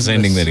 Thank you for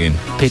sending that in.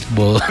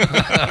 Pitbull.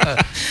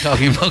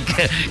 Talking about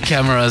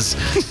cameras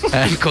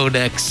and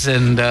codecs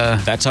and...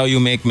 That's how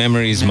you make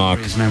memories, Mark.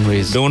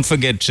 Memories. Don't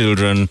forget,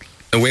 children.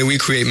 The way we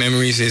create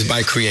memories is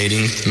by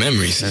creating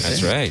memories.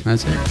 That's right.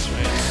 That's it.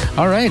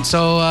 All right,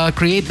 so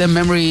create them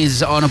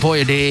memories on a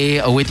Poya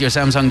day with your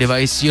Samsung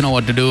device. You know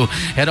what to do.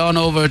 Head on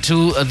over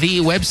to the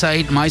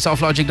website,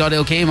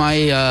 mysoftlogic.lk.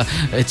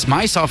 It's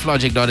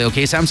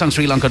mysoftlogic.lk,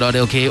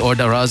 samsungsrilanka.lk, or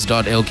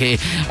daraz.lk.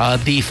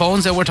 The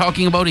phones that we're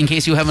talking about, in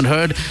case you haven't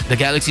heard, the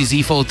Galaxy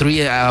Z Fold 3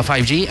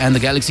 5G and the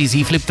Galaxy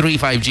Z Flip 3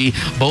 5G,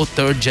 both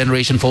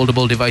third-generation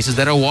foldable devices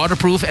that are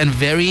waterproof and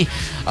very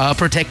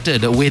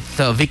protected with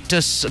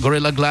Victus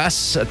Gorilla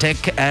Glass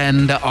tech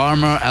and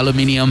Armor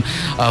Aluminium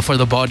for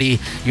the body.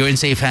 You're in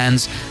safe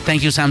hands.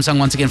 Thank you, Samsung,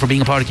 once again for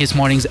being a part of Kiss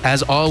Mornings.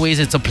 As always,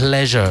 it's a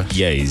pleasure.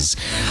 Yes.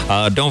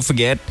 Don't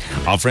forget,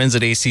 our friends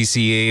at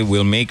ACCA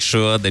will make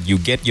sure that you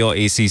get your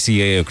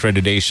ACCA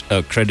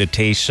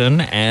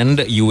accreditation,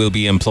 and you will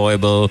be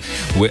employable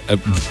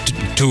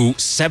to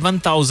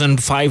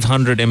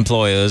 7,500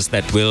 employers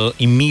that will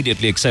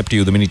immediately accept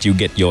you the minute you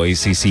get your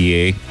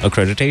ACCA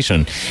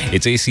accreditation.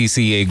 It's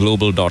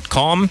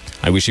acccaglobal.com.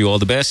 I wish you all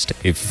the best.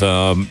 If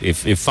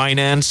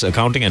finance,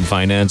 accounting and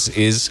finance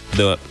is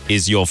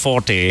your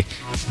forte,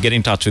 get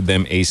in touch with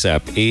them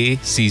ASAP.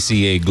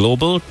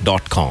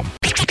 acccaglobal.com.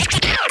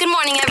 Good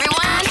morning,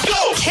 everyone.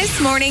 Kiss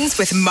Mornings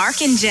with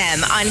Mark and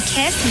Jem on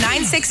Kiss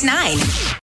 969.